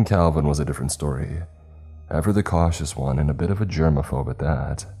 And Calvin was a different story, ever the cautious one and a bit of a germaphobe at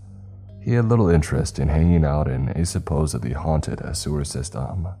that. He had little interest in hanging out in a supposedly haunted sewer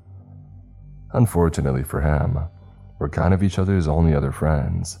system. Unfortunately for him, we're kind of each other's only other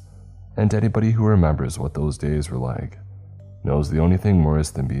friends, and anybody who remembers what those days were like knows the only thing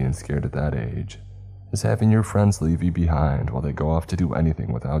worse than being scared at that age is having your friends leave you behind while they go off to do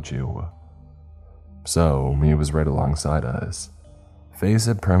anything without you. So he was right alongside us, face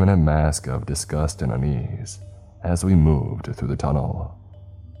a permanent mask of disgust and unease as we moved through the tunnel.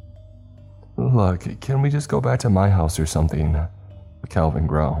 "Look, can we just go back to my house or something?" Calvin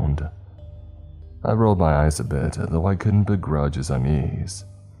groaned. I rolled my eyes a bit, though I couldn't begrudge his unease.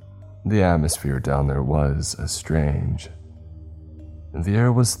 The atmosphere down there was strange. The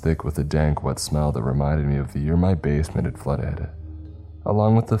air was thick with a dank, wet smell that reminded me of the year my basement had flooded,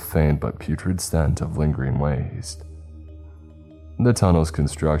 along with the faint but putrid scent of lingering waste. The tunnel's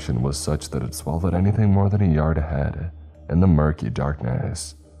construction was such that it swallowed anything more than a yard ahead in the murky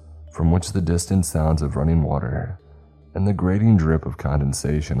darkness, from which the distant sounds of running water and the grating drip of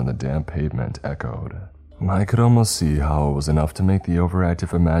condensation on the damp pavement echoed. I could almost see how it was enough to make the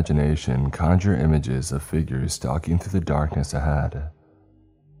overactive imagination conjure images of figures stalking through the darkness ahead.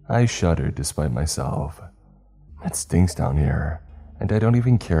 I shuddered despite myself. It stinks down here, and I don't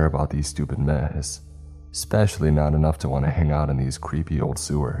even care about these stupid myths, especially not enough to want to hang out in these creepy old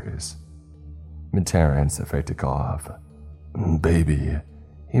sewers. Terrence faked a cough. "Baby,"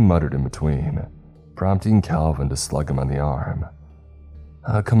 he muttered in between, prompting Calvin to slug him on the arm.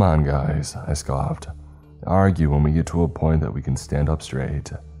 "Come on, guys," I scoffed. "Argue when we get to a point that we can stand up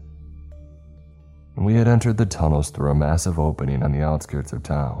straight." We had entered the tunnels through a massive opening on the outskirts of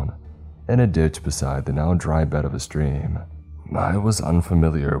town, in a ditch beside the now dry bed of a stream. I was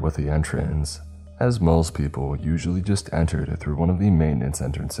unfamiliar with the entrance, as most people usually just entered through one of the maintenance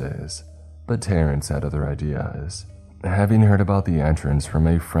entrances, but Terrence had other ideas. Having heard about the entrance from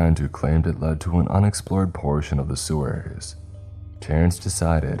a friend who claimed it led to an unexplored portion of the sewers, Terrence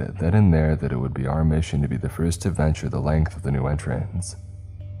decided that in there that it would be our mission to be the first to venture the length of the new entrance.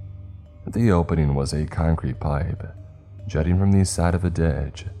 The opening was a concrete pipe, jutting from the side of a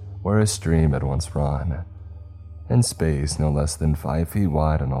ditch where a stream had once run, in space no less than 5 feet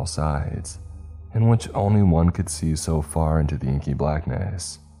wide on all sides, in which only one could see so far into the inky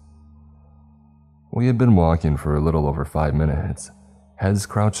blackness. We had been walking for a little over 5 minutes, heads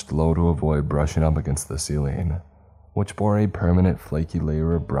crouched low to avoid brushing up against the ceiling, which bore a permanent flaky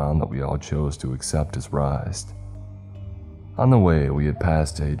layer of brown that we all chose to accept as rust. On the way, we had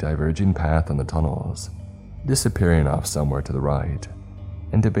passed a diverging path on the tunnels, disappearing off somewhere to the right,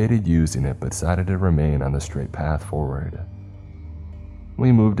 and debated using it but decided to remain on the straight path forward.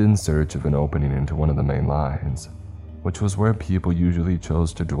 We moved in search of an opening into one of the main lines, which was where people usually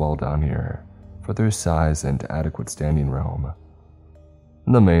chose to dwell down here for their size and adequate standing room.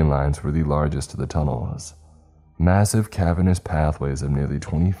 The main lines were the largest of the tunnels, massive cavernous pathways of nearly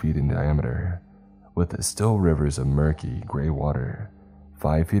 20 feet in diameter, with still rivers of murky, gray water,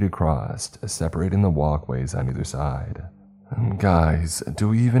 5 feet across, separating the walkways on either side. "Guys, do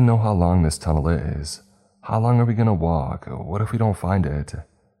we even know how long this tunnel is? How long are we gonna walk? What if we don't find it?"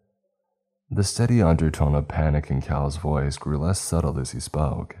 The steady undertone of panic in Cal's voice grew less subtle as he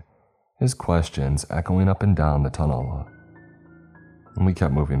spoke, his questions echoing up and down the tunnel. We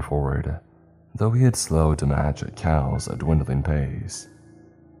kept moving forward, though he had slowed to match Cal's dwindling pace.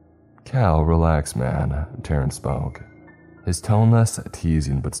 "Cal, relax, man," Terrence spoke, his tone less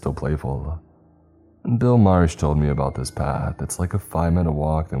teasing but still playful. "Bill Marsh told me about this path. It's like a 5-minute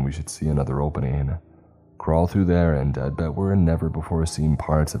walk, then we should see another opening. Crawl through there and I'd bet we're in never-before-seen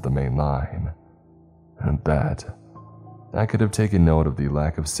parts of the main line." Bet. I could have taken note of the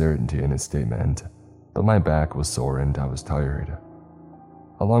lack of certainty in his statement, but my back was sore and I was tired.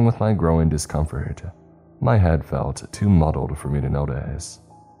 Along with my growing discomfort, my head felt too muddled for me to notice.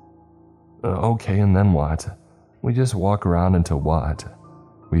 Okay, and then what? We just walk around until what?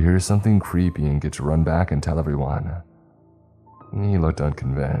 We hear something creepy and get to run back and tell everyone. He looked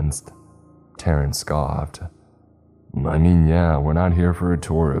unconvinced. Terrence scoffed. I mean, yeah, we're not here for a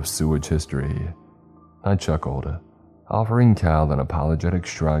tour of sewage history. I chuckled, offering Cal an apologetic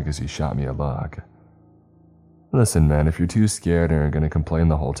shrug as he shot me a look. Listen, man, if you're too scared and are going to complain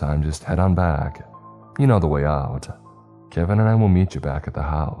the whole time, just head on back. You know the way out. Kevin and I will meet you back at the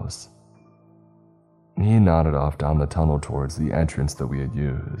house. He nodded off down the tunnel towards the entrance that we had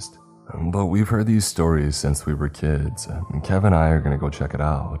used. But we've heard these stories since we were kids, and Kevin and I are going to go check it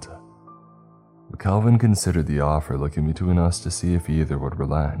out. Calvin considered the offer, looking between us to see if either would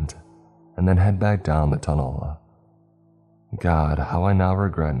relent, and then head back down the tunnel. God, how I now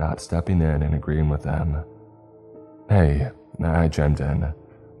regret not stepping in and agreeing with them. Hey, I chimed in.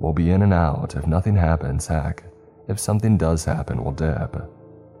 We'll be in and out. If nothing happens, heck, if something does happen, we'll dip.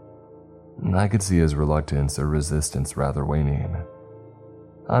 I could see his reluctance or resistance rather waning.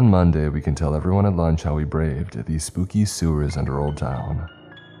 On Monday, we can tell everyone at lunch how we braved these spooky sewers under Old Town.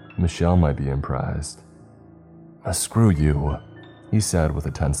 Michelle might be impressed. Screw you, he said with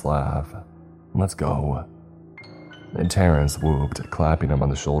a tense laugh. Let's go. And Terrence whooped, clapping him on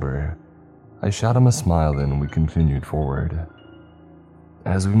the shoulder. I shot him a smile and we continued forward.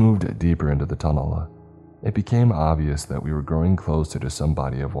 As we moved deeper into the tunnel, it became obvious that we were growing closer to some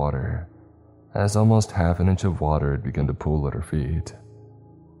body of water, as almost half an inch of water had begun to pool at our feet.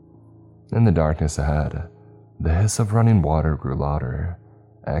 In the darkness ahead, the hiss of running water grew louder,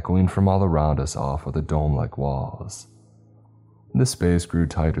 echoing from all around us off of the dome-like walls. The space grew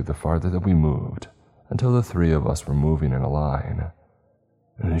tighter the farther that we moved, until the three of us were moving in a line.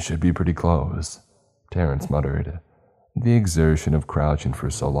 It should be pretty close, Terrence muttered, the exertion of crouching for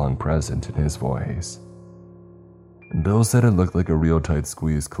so long present in his voice. Bill said it looked like a real tight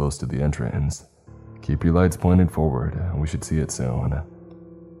squeeze close to the entrance. Keep your lights pointed forward, we should see it soon.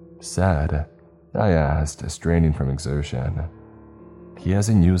 Sad? I asked, straining from exertion. He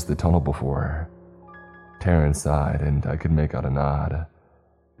hasn't used the tunnel before. Terrence sighed, and I could make out a nod.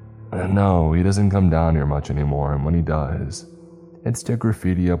 No, he doesn't come down here much anymore, and when he does, it's to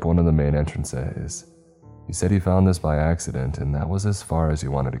graffiti up one of the main entrances. He said he found this by accident, and that was as far as he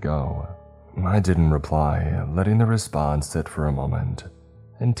wanted to go. I didn't reply, letting the response sit for a moment,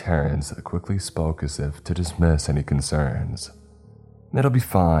 and Terrence quickly spoke as if to dismiss any concerns. It'll be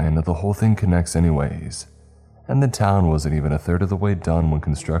fine, the whole thing connects anyways, and the town wasn't even a third of the way done when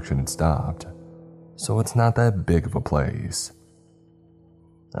construction had stopped, so it's not that big of a place.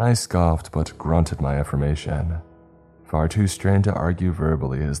 I scoffed but grunted my affirmation, far too strained to argue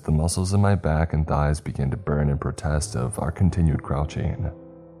verbally as the muscles in my back and thighs began to burn in protest of our continued crouching.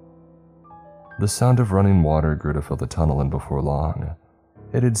 The sound of running water grew to fill the tunnel, and before long,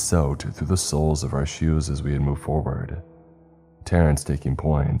 it had soaked through the soles of our shoes as we had moved forward, Terrence taking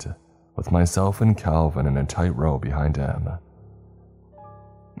point, with myself and Calvin in a tight row behind him.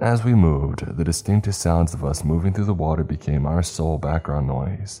 As we moved, the distinct sounds of us moving through the water became our sole background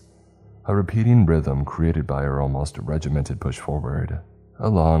noise, a repeating rhythm created by our almost regimented push forward.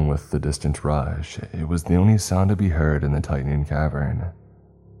 Along with the distant rush, it was the only sound to be heard in the tightening cavern,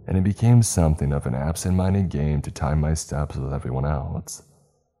 and it became something of an absent-minded game to time my steps with everyone else.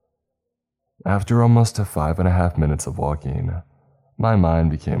 After almost 5.5 minutes of walking, my mind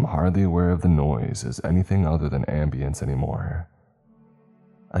became hardly aware of the noise as anything other than ambience anymore.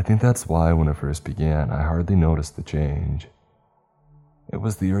 I think that's why when it first began, I hardly noticed the change. It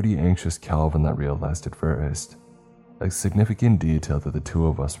was the already anxious Calvin that realized it first, a significant detail that the two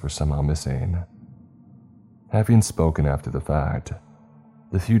of us were somehow missing. Having spoken after the fact,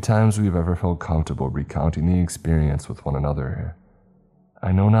 the few times we've ever felt comfortable recounting the experience with one another,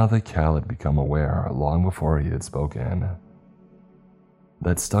 I know now that Cal had become aware long before he had spoken.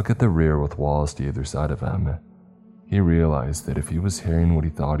 That stuck at the rear with walls to either side of him, he realized that if he was hearing what he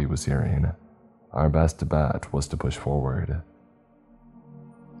thought he was hearing, our best bet was to push forward.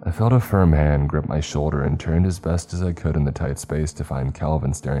 I felt a firm hand grip my shoulder and turned as best as I could in the tight space to find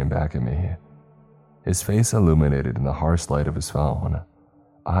Calvin staring back at me, his face illuminated in the harsh light of his phone,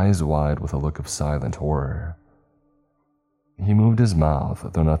 eyes wide with a look of silent horror. He moved his mouth,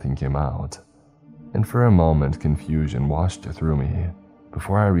 though nothing came out, and for a moment confusion washed through me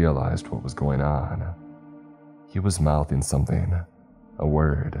before I realized what was going on. He was mouthing something, a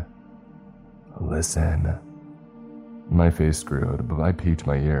word. Listen. My face screwed, but I peaked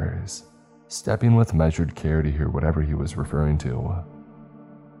my ears, stepping with measured care to hear whatever he was referring to.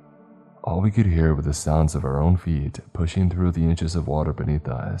 All we could hear were the sounds of our own feet pushing through the inches of water beneath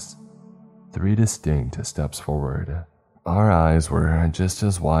us. 3 distinct steps forward. Our eyes were just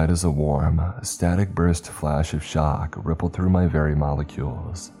as wide as a warm, static burst flash of shock rippled through my very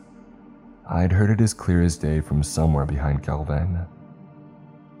molecules. I'd heard it as clear as day from somewhere behind Calvin.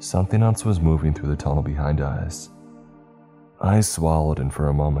 Something else was moving through the tunnel behind us. I swallowed, and for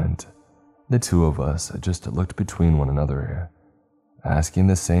a moment, the two of us just looked between one another, asking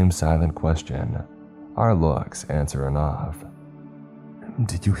the same silent question, our looks answering off.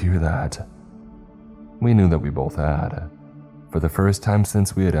 "Did you hear that?" We knew that we both had. For the first time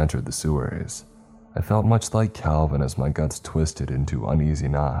since we had entered the sewers, I felt much like Calvin as my guts twisted into uneasy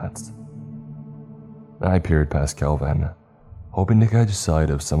knots. I peered past Calvin, hoping to catch sight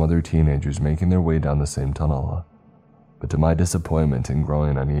of some other teenagers making their way down the same tunnel, but to my disappointment and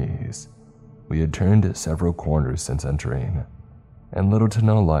growing unease, we had turned several corners since entering, and little to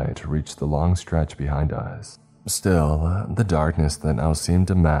no light reached the long stretch behind us. Still, the darkness that now seemed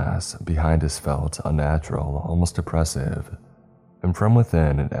to mass behind us felt unnatural, almost oppressive, and from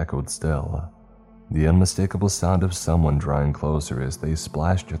within it echoed still, the unmistakable sound of someone drawing closer as they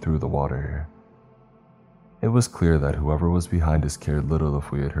splashed through the water. It was clear that whoever was behind us cared little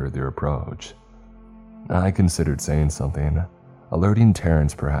if we had heard their approach. I considered saying something, alerting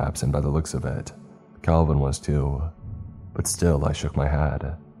Terrence perhaps, and by the looks of it, Calvin was too, but still I shook my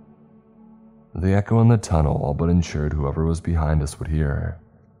head. The echo in the tunnel all but ensured whoever was behind us would hear,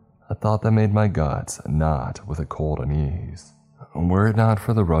 a thought that made my guts knot with a cold unease. Were it not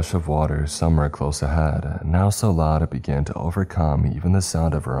for the rush of water somewhere close ahead, now so loud it began to overcome even the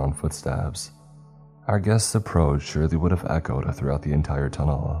sound of our own footsteps, our guest's approach surely would have echoed throughout the entire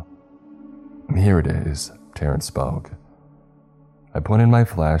tunnel. "Here it is," Terrence spoke. I pointed my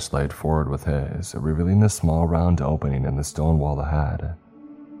flashlight forward with his, revealing the small round opening in the stone wall ahead.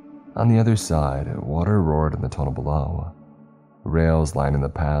 On the other side, water roared in the tunnel below. Rails lining the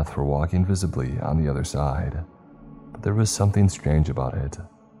path were walking visibly on the other side, but there was something strange about it.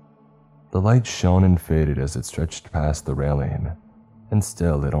 The light shone and faded as it stretched past the railing, and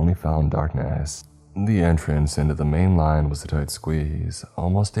still it only found darkness. The entrance into the main line was a tight squeeze,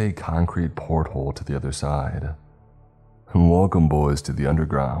 almost a concrete porthole to the other side. "Welcome, boys, to the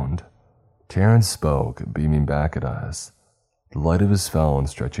underground," Terrence spoke, beaming back at us, the light of his phone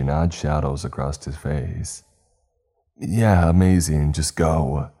stretching odd shadows across his face. "Yeah, amazing, just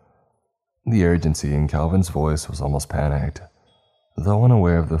go." The urgency in Calvin's voice was almost panicked. Though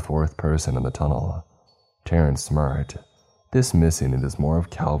unaware of the fourth person in the tunnel, Terrence smirked, dismissing it as more of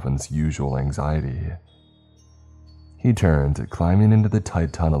Calvin's usual anxiety. He turned, climbing into the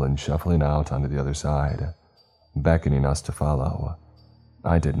tight tunnel and shuffling out onto the other side, beckoning us to follow.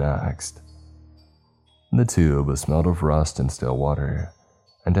 I did next. The tube smelled of rust and still water,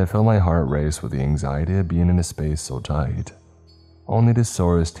 and I felt my heart race with the anxiety of being in a space so tight, only to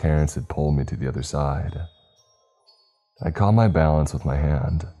soar as Terrence had pulled me to the other side. I caught my balance with my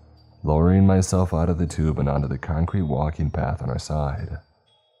hand, lowering myself out of the tube and onto the concrete walking path on our side.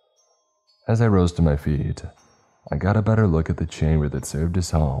 As I rose to my feet, I got a better look at the chamber that served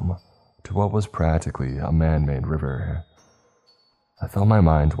as home to what was practically a man-made river. I felt my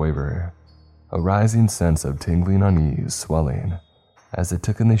mind waver, a rising sense of tingling unease swelling as it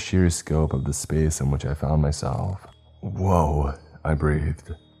took in the sheer scope of the space in which I found myself. "Whoa," I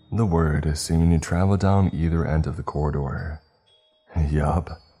breathed, the word seeming to travel down either end of the corridor. "Yup,"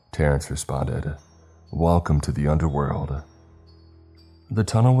 Terrence responded. "Welcome to the underworld." The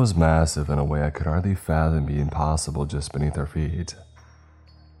tunnel was massive in a way I could hardly fathom being possible just beneath our feet.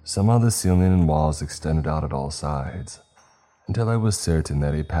 Somehow the ceiling and walls extended out at all sides, until I was certain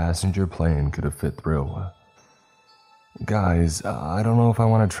that a passenger plane could have fit through. "Guys, I don't know if I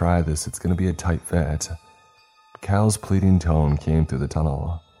want to try this, it's going to be a tight fit." Cal's pleading tone came through the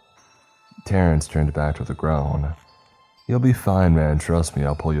tunnel. Terrence turned back with a groan. "You'll be fine, man, trust me,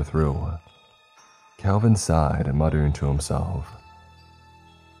 I'll pull you through." Calvin sighed, muttering to himself.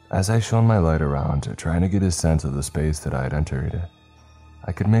 As I shone my light around, trying to get a sense of the space that I had entered,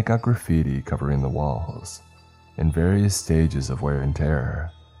 I could make out graffiti covering the walls, in various stages of wear and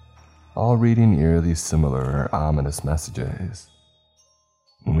tear, all reading eerily similar or ominous messages.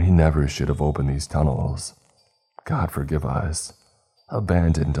 "We never should have opened these tunnels. God forgive us.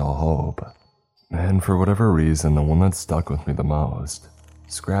 Abandoned all hope." And for whatever reason, the one that stuck with me the most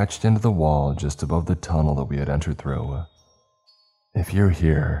scratched into the wall just above the tunnel that we had entered through. "If you're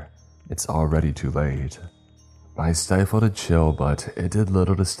here, it's already too late." I stifled a chill, but it did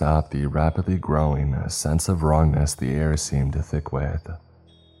little to stop the rapidly growing sense of wrongness the air seemed thick with.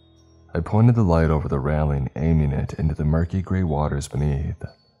 I pointed the light over the railing, aiming it into the murky gray waters beneath.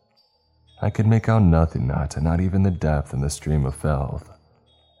 I could make out nothing, not even the depth in the stream of filth,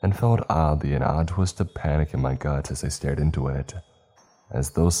 and felt oddly an odd twist of panic in my gut as I stared into it,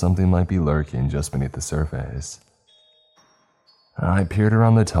 as though something might be lurking just beneath the surface. I peered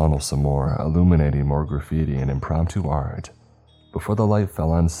around the tunnel some more, illuminating more graffiti and impromptu art, before the light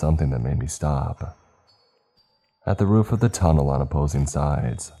fell on something that made me stop. At the roof of the tunnel on opposing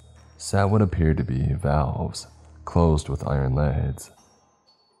sides sat what appeared to be valves, closed with iron lids.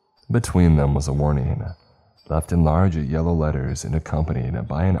 Between them was a warning, left in large yellow letters and accompanied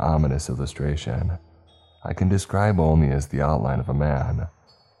by an ominous illustration I can describe only as the outline of a man,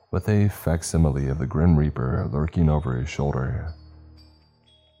 with a facsimile of the Grim Reaper lurking over his shoulder.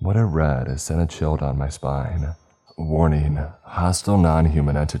 What it read sent a chill down my spine. Warning, hostile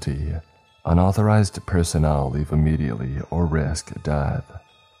non-human entity. Unauthorized personnel leave immediately or risk death.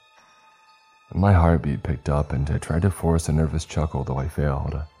 My heartbeat picked up and I tried to force a nervous chuckle, though I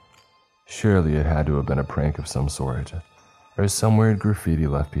failed. Surely it had to have been a prank of some sort, or some weird graffiti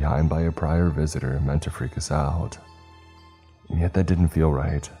left behind by a prior visitor meant to freak us out. Yet that didn't feel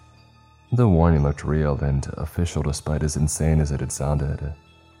right. The warning looked real and official despite as insane as it had sounded.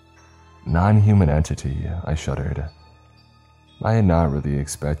 Non-human entity, I shuddered. I had not really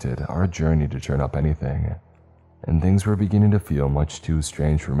expected our journey to turn up anything, and things were beginning to feel much too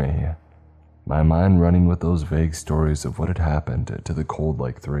strange for me, my mind running with those vague stories of what had happened to the Cold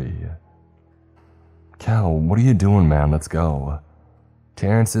Lake Three. Cal, what are you doing, man? Let's go.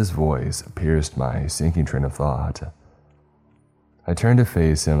 Terrence's voice pierced my sinking train of thought. I turned to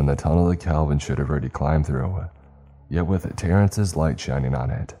face him in the tunnel that Calvin should have already climbed through, yet with Terrence's light shining on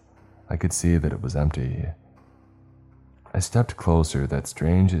it, I could see that it was empty. I stepped closer, that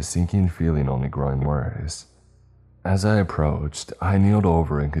strange sinking feeling only growing worse. As I approached, I kneeled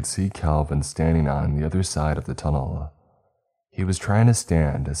over and could see Calvin standing on the other side of the tunnel. He was trying to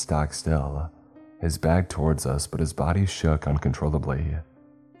stand stock still, his back towards us, but his body shook uncontrollably.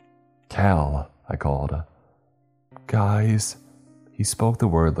 Cal, I called. Guys. He spoke the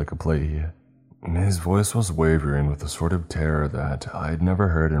word like a plea. His voice was wavering with a sort of terror that I had never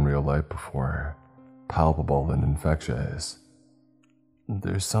heard in real life before, palpable and infectious.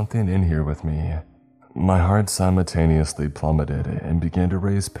 There's something in here with me. My heart simultaneously plummeted and began to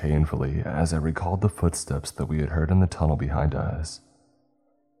race painfully as I recalled the footsteps that we had heard in the tunnel behind us.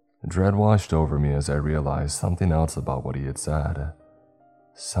 Dread washed over me as I realized something else about what he had said.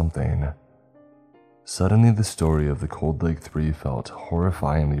 Something. Suddenly the story of the Cold Lake Three felt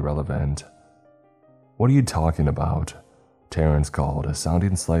horrifyingly relevant. What are you talking about? Terrence called,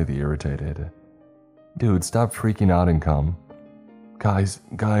 sounding slightly irritated. Dude, stop freaking out and come. Guys,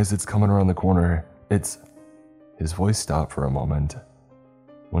 it's coming around the corner. His voice stopped for a moment.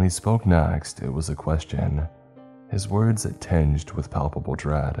 When he spoke next, it was a question, his words tinged with palpable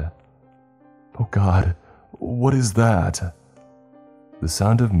dread. Oh God, what is that? The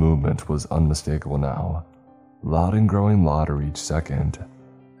sound of movement was unmistakable now, loud and growing louder each second,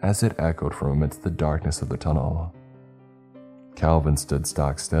 as it echoed from amidst the darkness of the tunnel. Calvin stood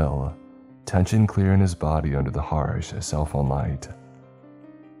stock still, tension clear in his body under the harsh cell phone light.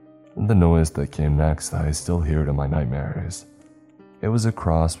 The noise that came next I still hear it in my nightmares. It was a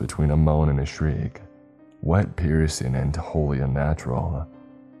cross between a moan and a shriek, wet, piercing, and wholly unnatural.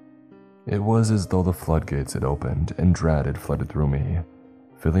 It was as though the floodgates had opened and dread had flooded through me,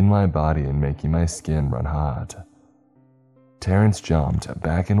 filling my body and making my skin run hot. Terrence jumped,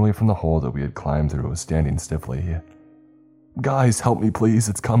 backing away from the hole that we had climbed through, standing stiffly. Guys, help me please,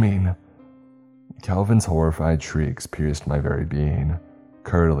 it's coming. Calvin's horrified shrieks pierced my very being,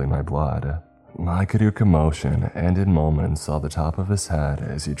 curdling my blood. I could hear commotion and in moments saw the top of his head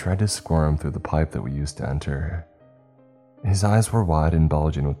as he tried to squirm through the pipe that we used to enter. His eyes were wide and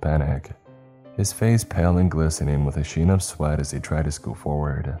bulging with panic, his face pale and glistening with a sheen of sweat as he tried to scoot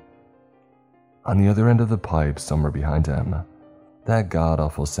forward. On the other end of the pipe, somewhere behind him, that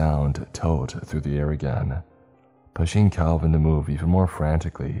god-awful sound towed through the air again, pushing Calvin to move even more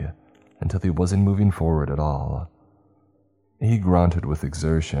frantically until he wasn't moving forward at all. He grunted with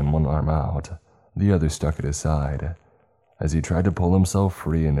exertion, one arm out, the other stuck at his side, as he tried to pull himself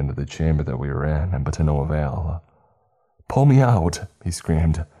free and into the chamber that we were in, but to no avail. Pull me out, he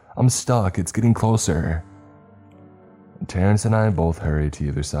screamed. I'm stuck, it's getting closer. Terrence and I both hurried to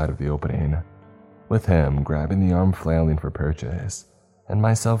either side of the opening, with him grabbing the arm flailing for purchase, and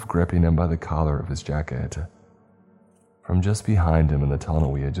myself gripping him by the collar of his jacket. From just behind him in the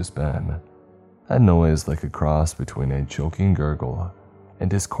tunnel we had just been, a noise like a cross between a choking gurgle and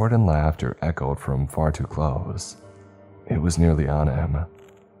discordant laughter echoed from far too close. It was nearly on him.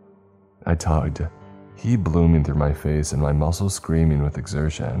 I tugged, heat blooming through my face and my muscles screaming with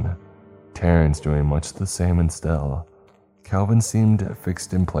exertion. Terrence doing much the same, and still, Calvin seemed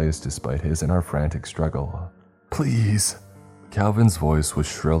fixed in place despite his and our frantic struggle. "Please." Calvin's voice was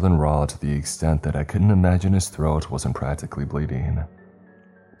shrill and raw to the extent that I couldn't imagine his throat wasn't practically bleeding.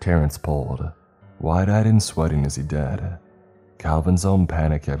 Terrence pulled, wide-eyed and sweating as he did, Calvin's own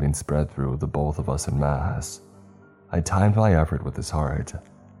panic having spread through the both of us en masse. I timed my effort with his heart,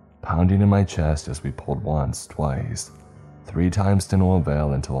 pounding in my chest as we pulled once, twice, 3 times to no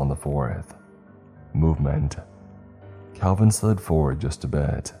avail until on the 4th movement, Calvin slid forward just a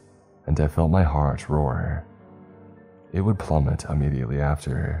bit, and I felt my heart roar. It would plummet immediately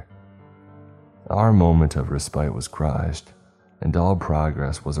after. Our moment of respite was crushed, and all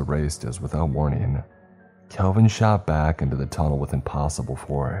progress was erased as, without warning, Calvin shot back into the tunnel with impossible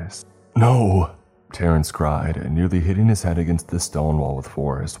force. "No!" Terrence cried, nearly hitting his head against the stone wall with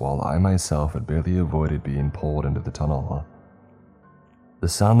force, while I myself had barely avoided being pulled into the tunnel. The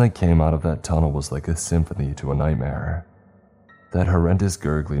sound that came out of that tunnel was like a symphony to a nightmare. That horrendous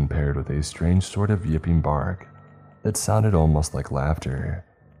gurgling paired with a strange sort of yipping bark that sounded almost like laughter,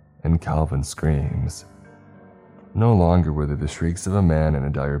 and Calvin's screams. No longer were they the shrieks of a man in a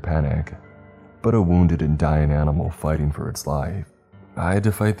dire panic, but a wounded and dying animal fighting for its life. I had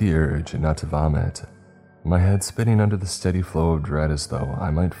to fight the urge not to vomit, my head spinning under the steady flow of dread as though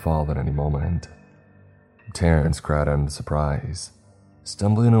I might fall at any moment. Terrence cried out in surprise,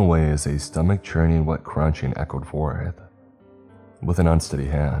 stumbling away as a stomach-churning wet crunching echoed forth. With an unsteady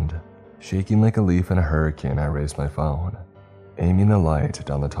hand, shaking like a leaf in a hurricane, I raised my phone, aiming the light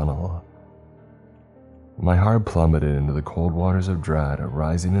down the tunnel. My heart plummeted into the cold waters of dread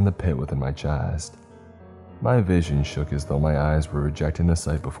rising in the pit within my chest. My vision shook as though my eyes were rejecting the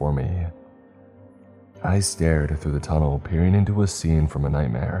sight before me. I stared through the tunnel, peering into a scene from a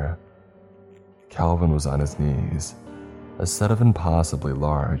nightmare. Calvin was on his knees, a set of impossibly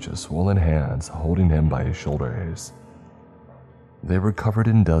large, swollen hands holding him by his shoulders. They were covered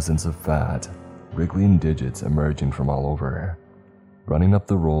in dozens of fat, wriggling digits emerging from all over, running up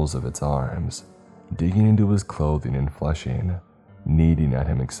the rolls of its arms, digging into his clothing and fleshing, kneading at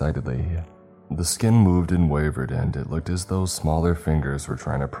him excitedly. The skin moved and wavered, and it looked as though smaller fingers were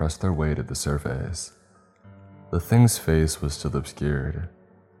trying to press their way to the surface. The thing's face was still obscured,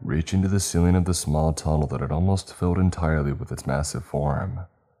 reaching to the ceiling of the small tunnel that had almost filled entirely with its massive form.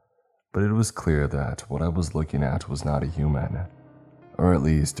 But it was clear that what I was looking at was not a human, or at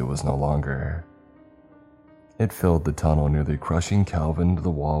least it was no longer. It filled the tunnel, nearly crushing Calvin to the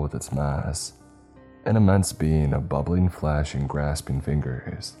wall with its mass, an immense being of bubbling flesh and grasping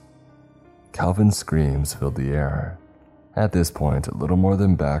fingers. Calvin's screams filled the air, at this point little more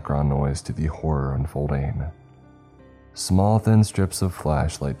than background noise to the horror unfolding. Small thin strips of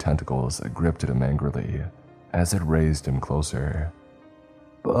flesh like tentacles gripped at him angrily as it raised him closer.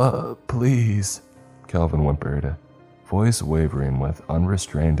 Please," Calvin whimpered, voice wavering with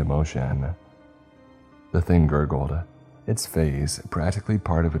unrestrained emotion. The thing gurgled, its face, practically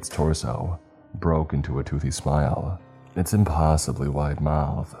part of its torso, broke into a toothy smile, its impossibly wide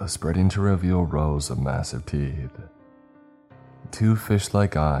mouth spreading to reveal rows of massive teeth. 2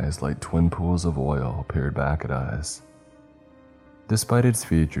 fish-like eyes like twin pools of oil peered back at us. Despite its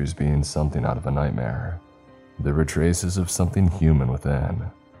features being something out of a nightmare, there were traces of something human within,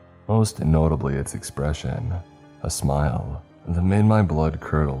 most notably its expression, a smile that made my blood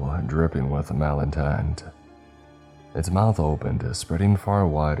curdle, dripping with malintent. Its mouth opened, spreading far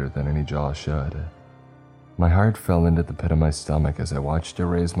wider than any jaw should. My heart fell into the pit of my stomach as I watched it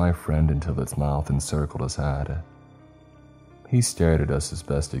raise my friend until its mouth encircled his head. He stared at us as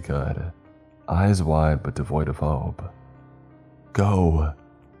best he could, eyes wide but devoid of hope. "Go,"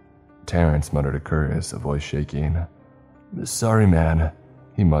 Terrence muttered a curse, a voice shaking. "Sorry, man,"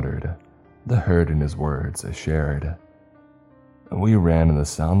 he muttered, the hurt in his words shared. We ran, and the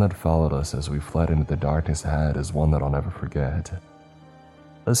sound that followed us as we fled into the darkness ahead is one that I'll never forget.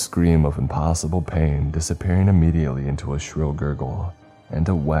 A scream of impossible pain disappearing immediately into a shrill gurgle and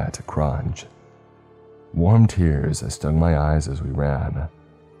a wet crunch. Warm tears stung my eyes as we ran.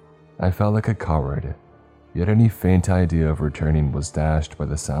 I felt like a coward, yet any faint idea of returning was dashed by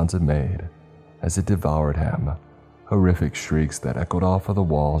the sounds it made as it devoured him, horrific shrieks that echoed off of the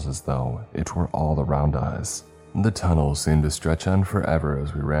walls as though it were all around us. The tunnel seemed to stretch on forever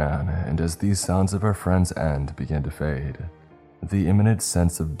as we ran, and as these sounds of our friend's end began to fade, the imminent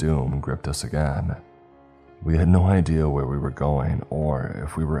sense of doom gripped us again. We had no idea where we were going or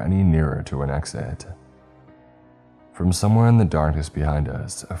if we were any nearer to an exit. From somewhere in the darkness behind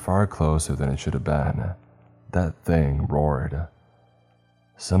us, far closer than it should have been, that thing roared.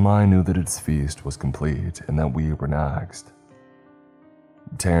 Somehow I knew that its feast was complete and that we were next.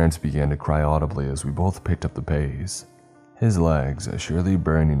 Terrence began to cry audibly as we both picked up the pace, his legs surely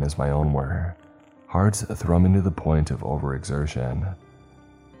burning as my own were, hearts thrumming to the point of overexertion.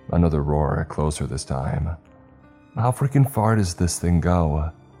 Another roar, closer this time. How freaking far does this thing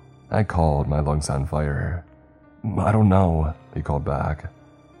go? I called, my lungs on fire. I don't know, he called back.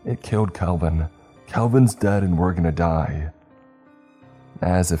 It killed Kelvin. Kelvin's dead and we're gonna die.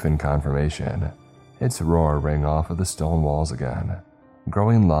 As if in confirmation, its roar rang off of the stone walls again,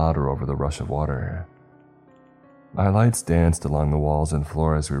 growing louder over the rush of water. Our lights danced along the walls and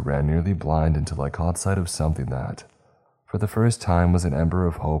floor as we ran nearly blind until I caught sight of something that, for the first time, was an ember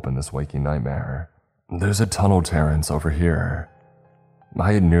of hope in this waking nightmare. There's a tunnel, Terrence, over here.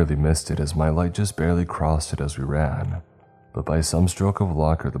 I had nearly missed it as my light just barely crossed it as we ran, but by some stroke of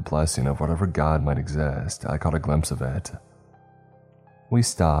luck or the blessing of whatever God might exist, I caught a glimpse of it. We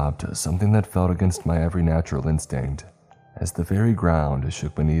stopped, something that felt against my every natural instinct, as the very ground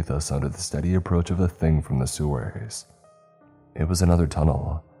shook beneath us under the steady approach of the thing from the sewers. It was another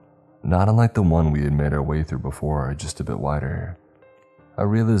tunnel, not unlike the one we had made our way through before, just a bit wider. A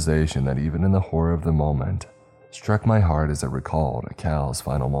realization that even in the horror of the moment struck my heart as I recalled Cal's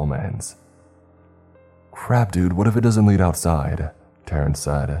final moments. Crap, dude, what if it doesn't lead outside? Terrence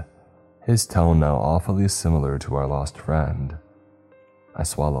said, his tone now awfully similar to our lost friend. I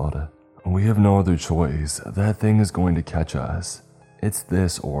swallowed. We have no other choice. That thing is going to catch us. It's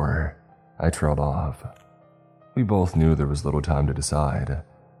this or... I trailed off. We both knew there was little time to decide.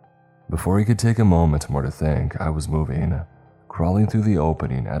 Before he could take a moment more to think, I was moving, crawling through the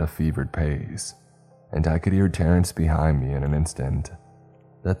opening at a fevered pace, and I could hear Terrence behind me in an instant,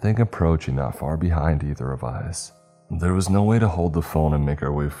 that thing approaching not far behind either of us. There was no way to hold the phone and make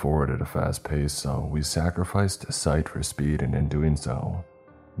our way forward at a fast pace, so we sacrificed sight for speed, and in doing so,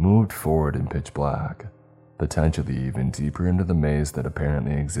 moved forward in pitch black, potentially even deeper into the maze that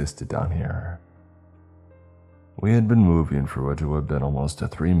apparently existed down here. We had been moving for what would have been almost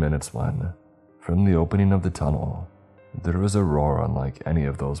 3 minutes when, from the opening of the tunnel, there was a roar unlike any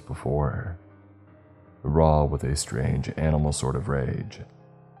of those before. Raw with a strange animal sort of rage,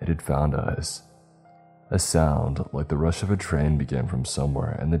 it had found us. A sound like the rush of a train began from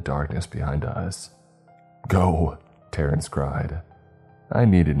somewhere in the darkness behind us. Go, Terrence cried. I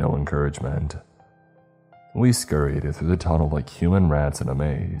needed no encouragement. We scurried through the tunnel like human rats in a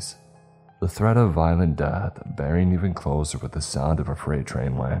maze, the threat of violent death bearing even closer with the sound of a freight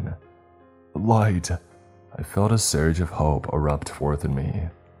train when... Light! I felt a surge of hope erupt forth in me,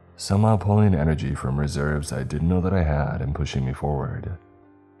 somehow pulling energy from reserves I didn't know that I had and pushing me forward.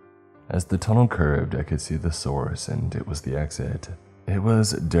 As the tunnel curved, I could see the source, and it was the exit. It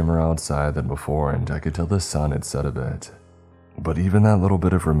was dimmer outside than before, and I could tell the sun had set a bit. But even that little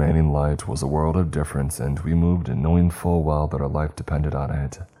bit of remaining light was a world of difference, and we moved knowing full well that our life depended on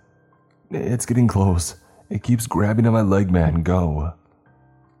it. It's getting close. It keeps grabbing at my leg, man. Go.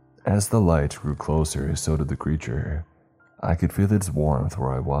 As the light grew closer, so did the creature. I could feel its warmth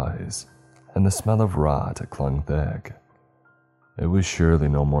where I was, and the smell of rot clung thick. It was surely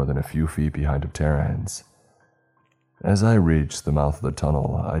no more than a few feet behind of Terrence. As I reached the mouth of the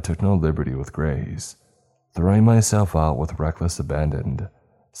tunnel, I took no liberty with grace, throwing myself out with reckless abandon,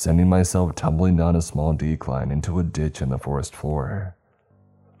 sending myself tumbling down a small decline into a ditch in the forest floor.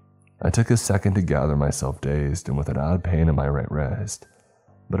 I took a second to gather myself dazed and with an odd pain in my right wrist,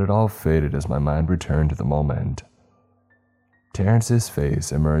 but it all faded as my mind returned to the moment. Terrence's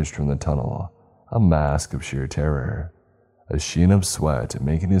face emerged from the tunnel, a mask of sheer terror, a sheen of sweat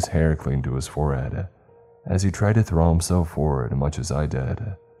making his hair cling to his forehead, as he tried to throw himself forward much as I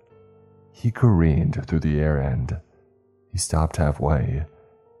did. He careened through the air and he stopped halfway,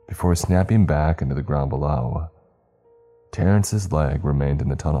 before snapping back into the ground below. Terrence's leg remained in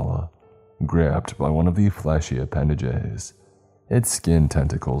the tunnel, gripped by one of the fleshy appendages, its skin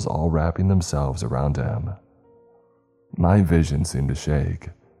tentacles all wrapping themselves around him. My vision seemed to shake,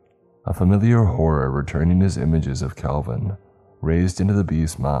 a familiar horror returning as images of Kelvin, raised into the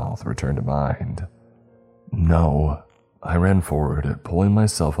beast's mouth, returned to mind. No. I ran forward, pulling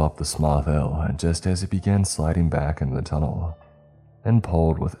myself up the small hill just as it began sliding back into the tunnel, and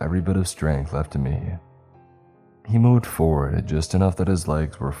pulled with every bit of strength left in me. He moved forward just enough that his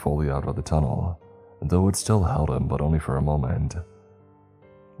legs were fully out of the tunnel, though it still held him, but only for a moment.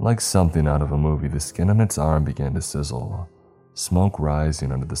 Like something out of a movie, the skin on its arm began to sizzle, smoke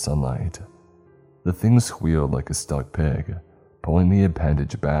rising under the sunlight. The thing squealed like a stuck pig, pulling the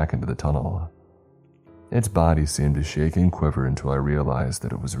appendage back into the tunnel. Its body seemed to shake and quiver until I realized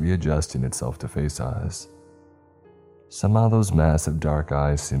that it was readjusting itself to face us. Somehow those massive dark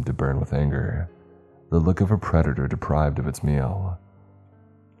eyes seemed to burn with anger, the look of a predator deprived of its meal.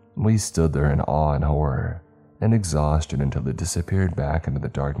 We stood there in awe and horror and exhaustion until it disappeared back into the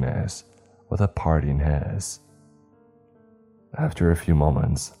darkness with a parting hiss. After a few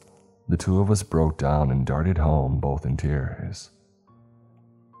moments, the two of us broke down and darted home, both in tears.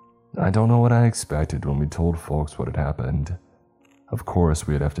 I don't know what I expected when we told folks what had happened. Of course,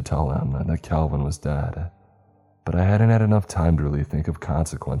 we'd have to tell them that Calvin was dead, but I hadn't had enough time to really think of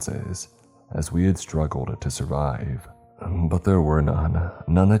consequences, as we had struggled to survive. But there were none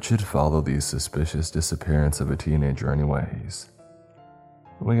that should follow the suspicious disappearance of a teenager anyways.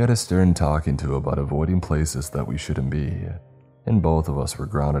 We got a stern talking to about avoiding places that we shouldn't be, and both of us were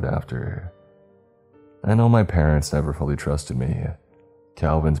grounded after. I know my parents never fully trusted me.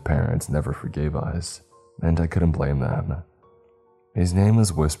 Calvin's parents never forgave us, and I couldn't blame them. His name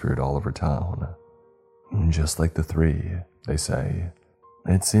was whispered all over town. Just like the three, they say.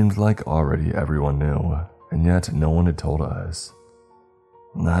 It seemed like already everyone knew, and yet no one had told us.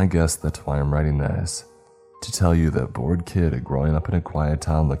 I guess that's why I'm writing this, to tell you that bored kid growing up in a quiet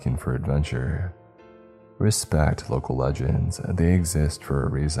town looking for adventure. Respect local legends, they exist for a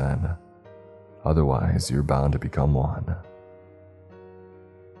reason. Otherwise, you're bound to become one.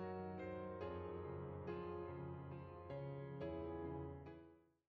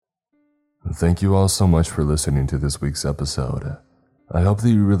 Thank you all so much for listening to this week's episode. I hope that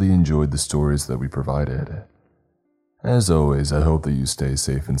you really enjoyed the stories that we provided. As always, I hope that you stay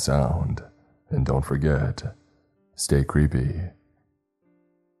safe and sound, and don't forget, stay creepy.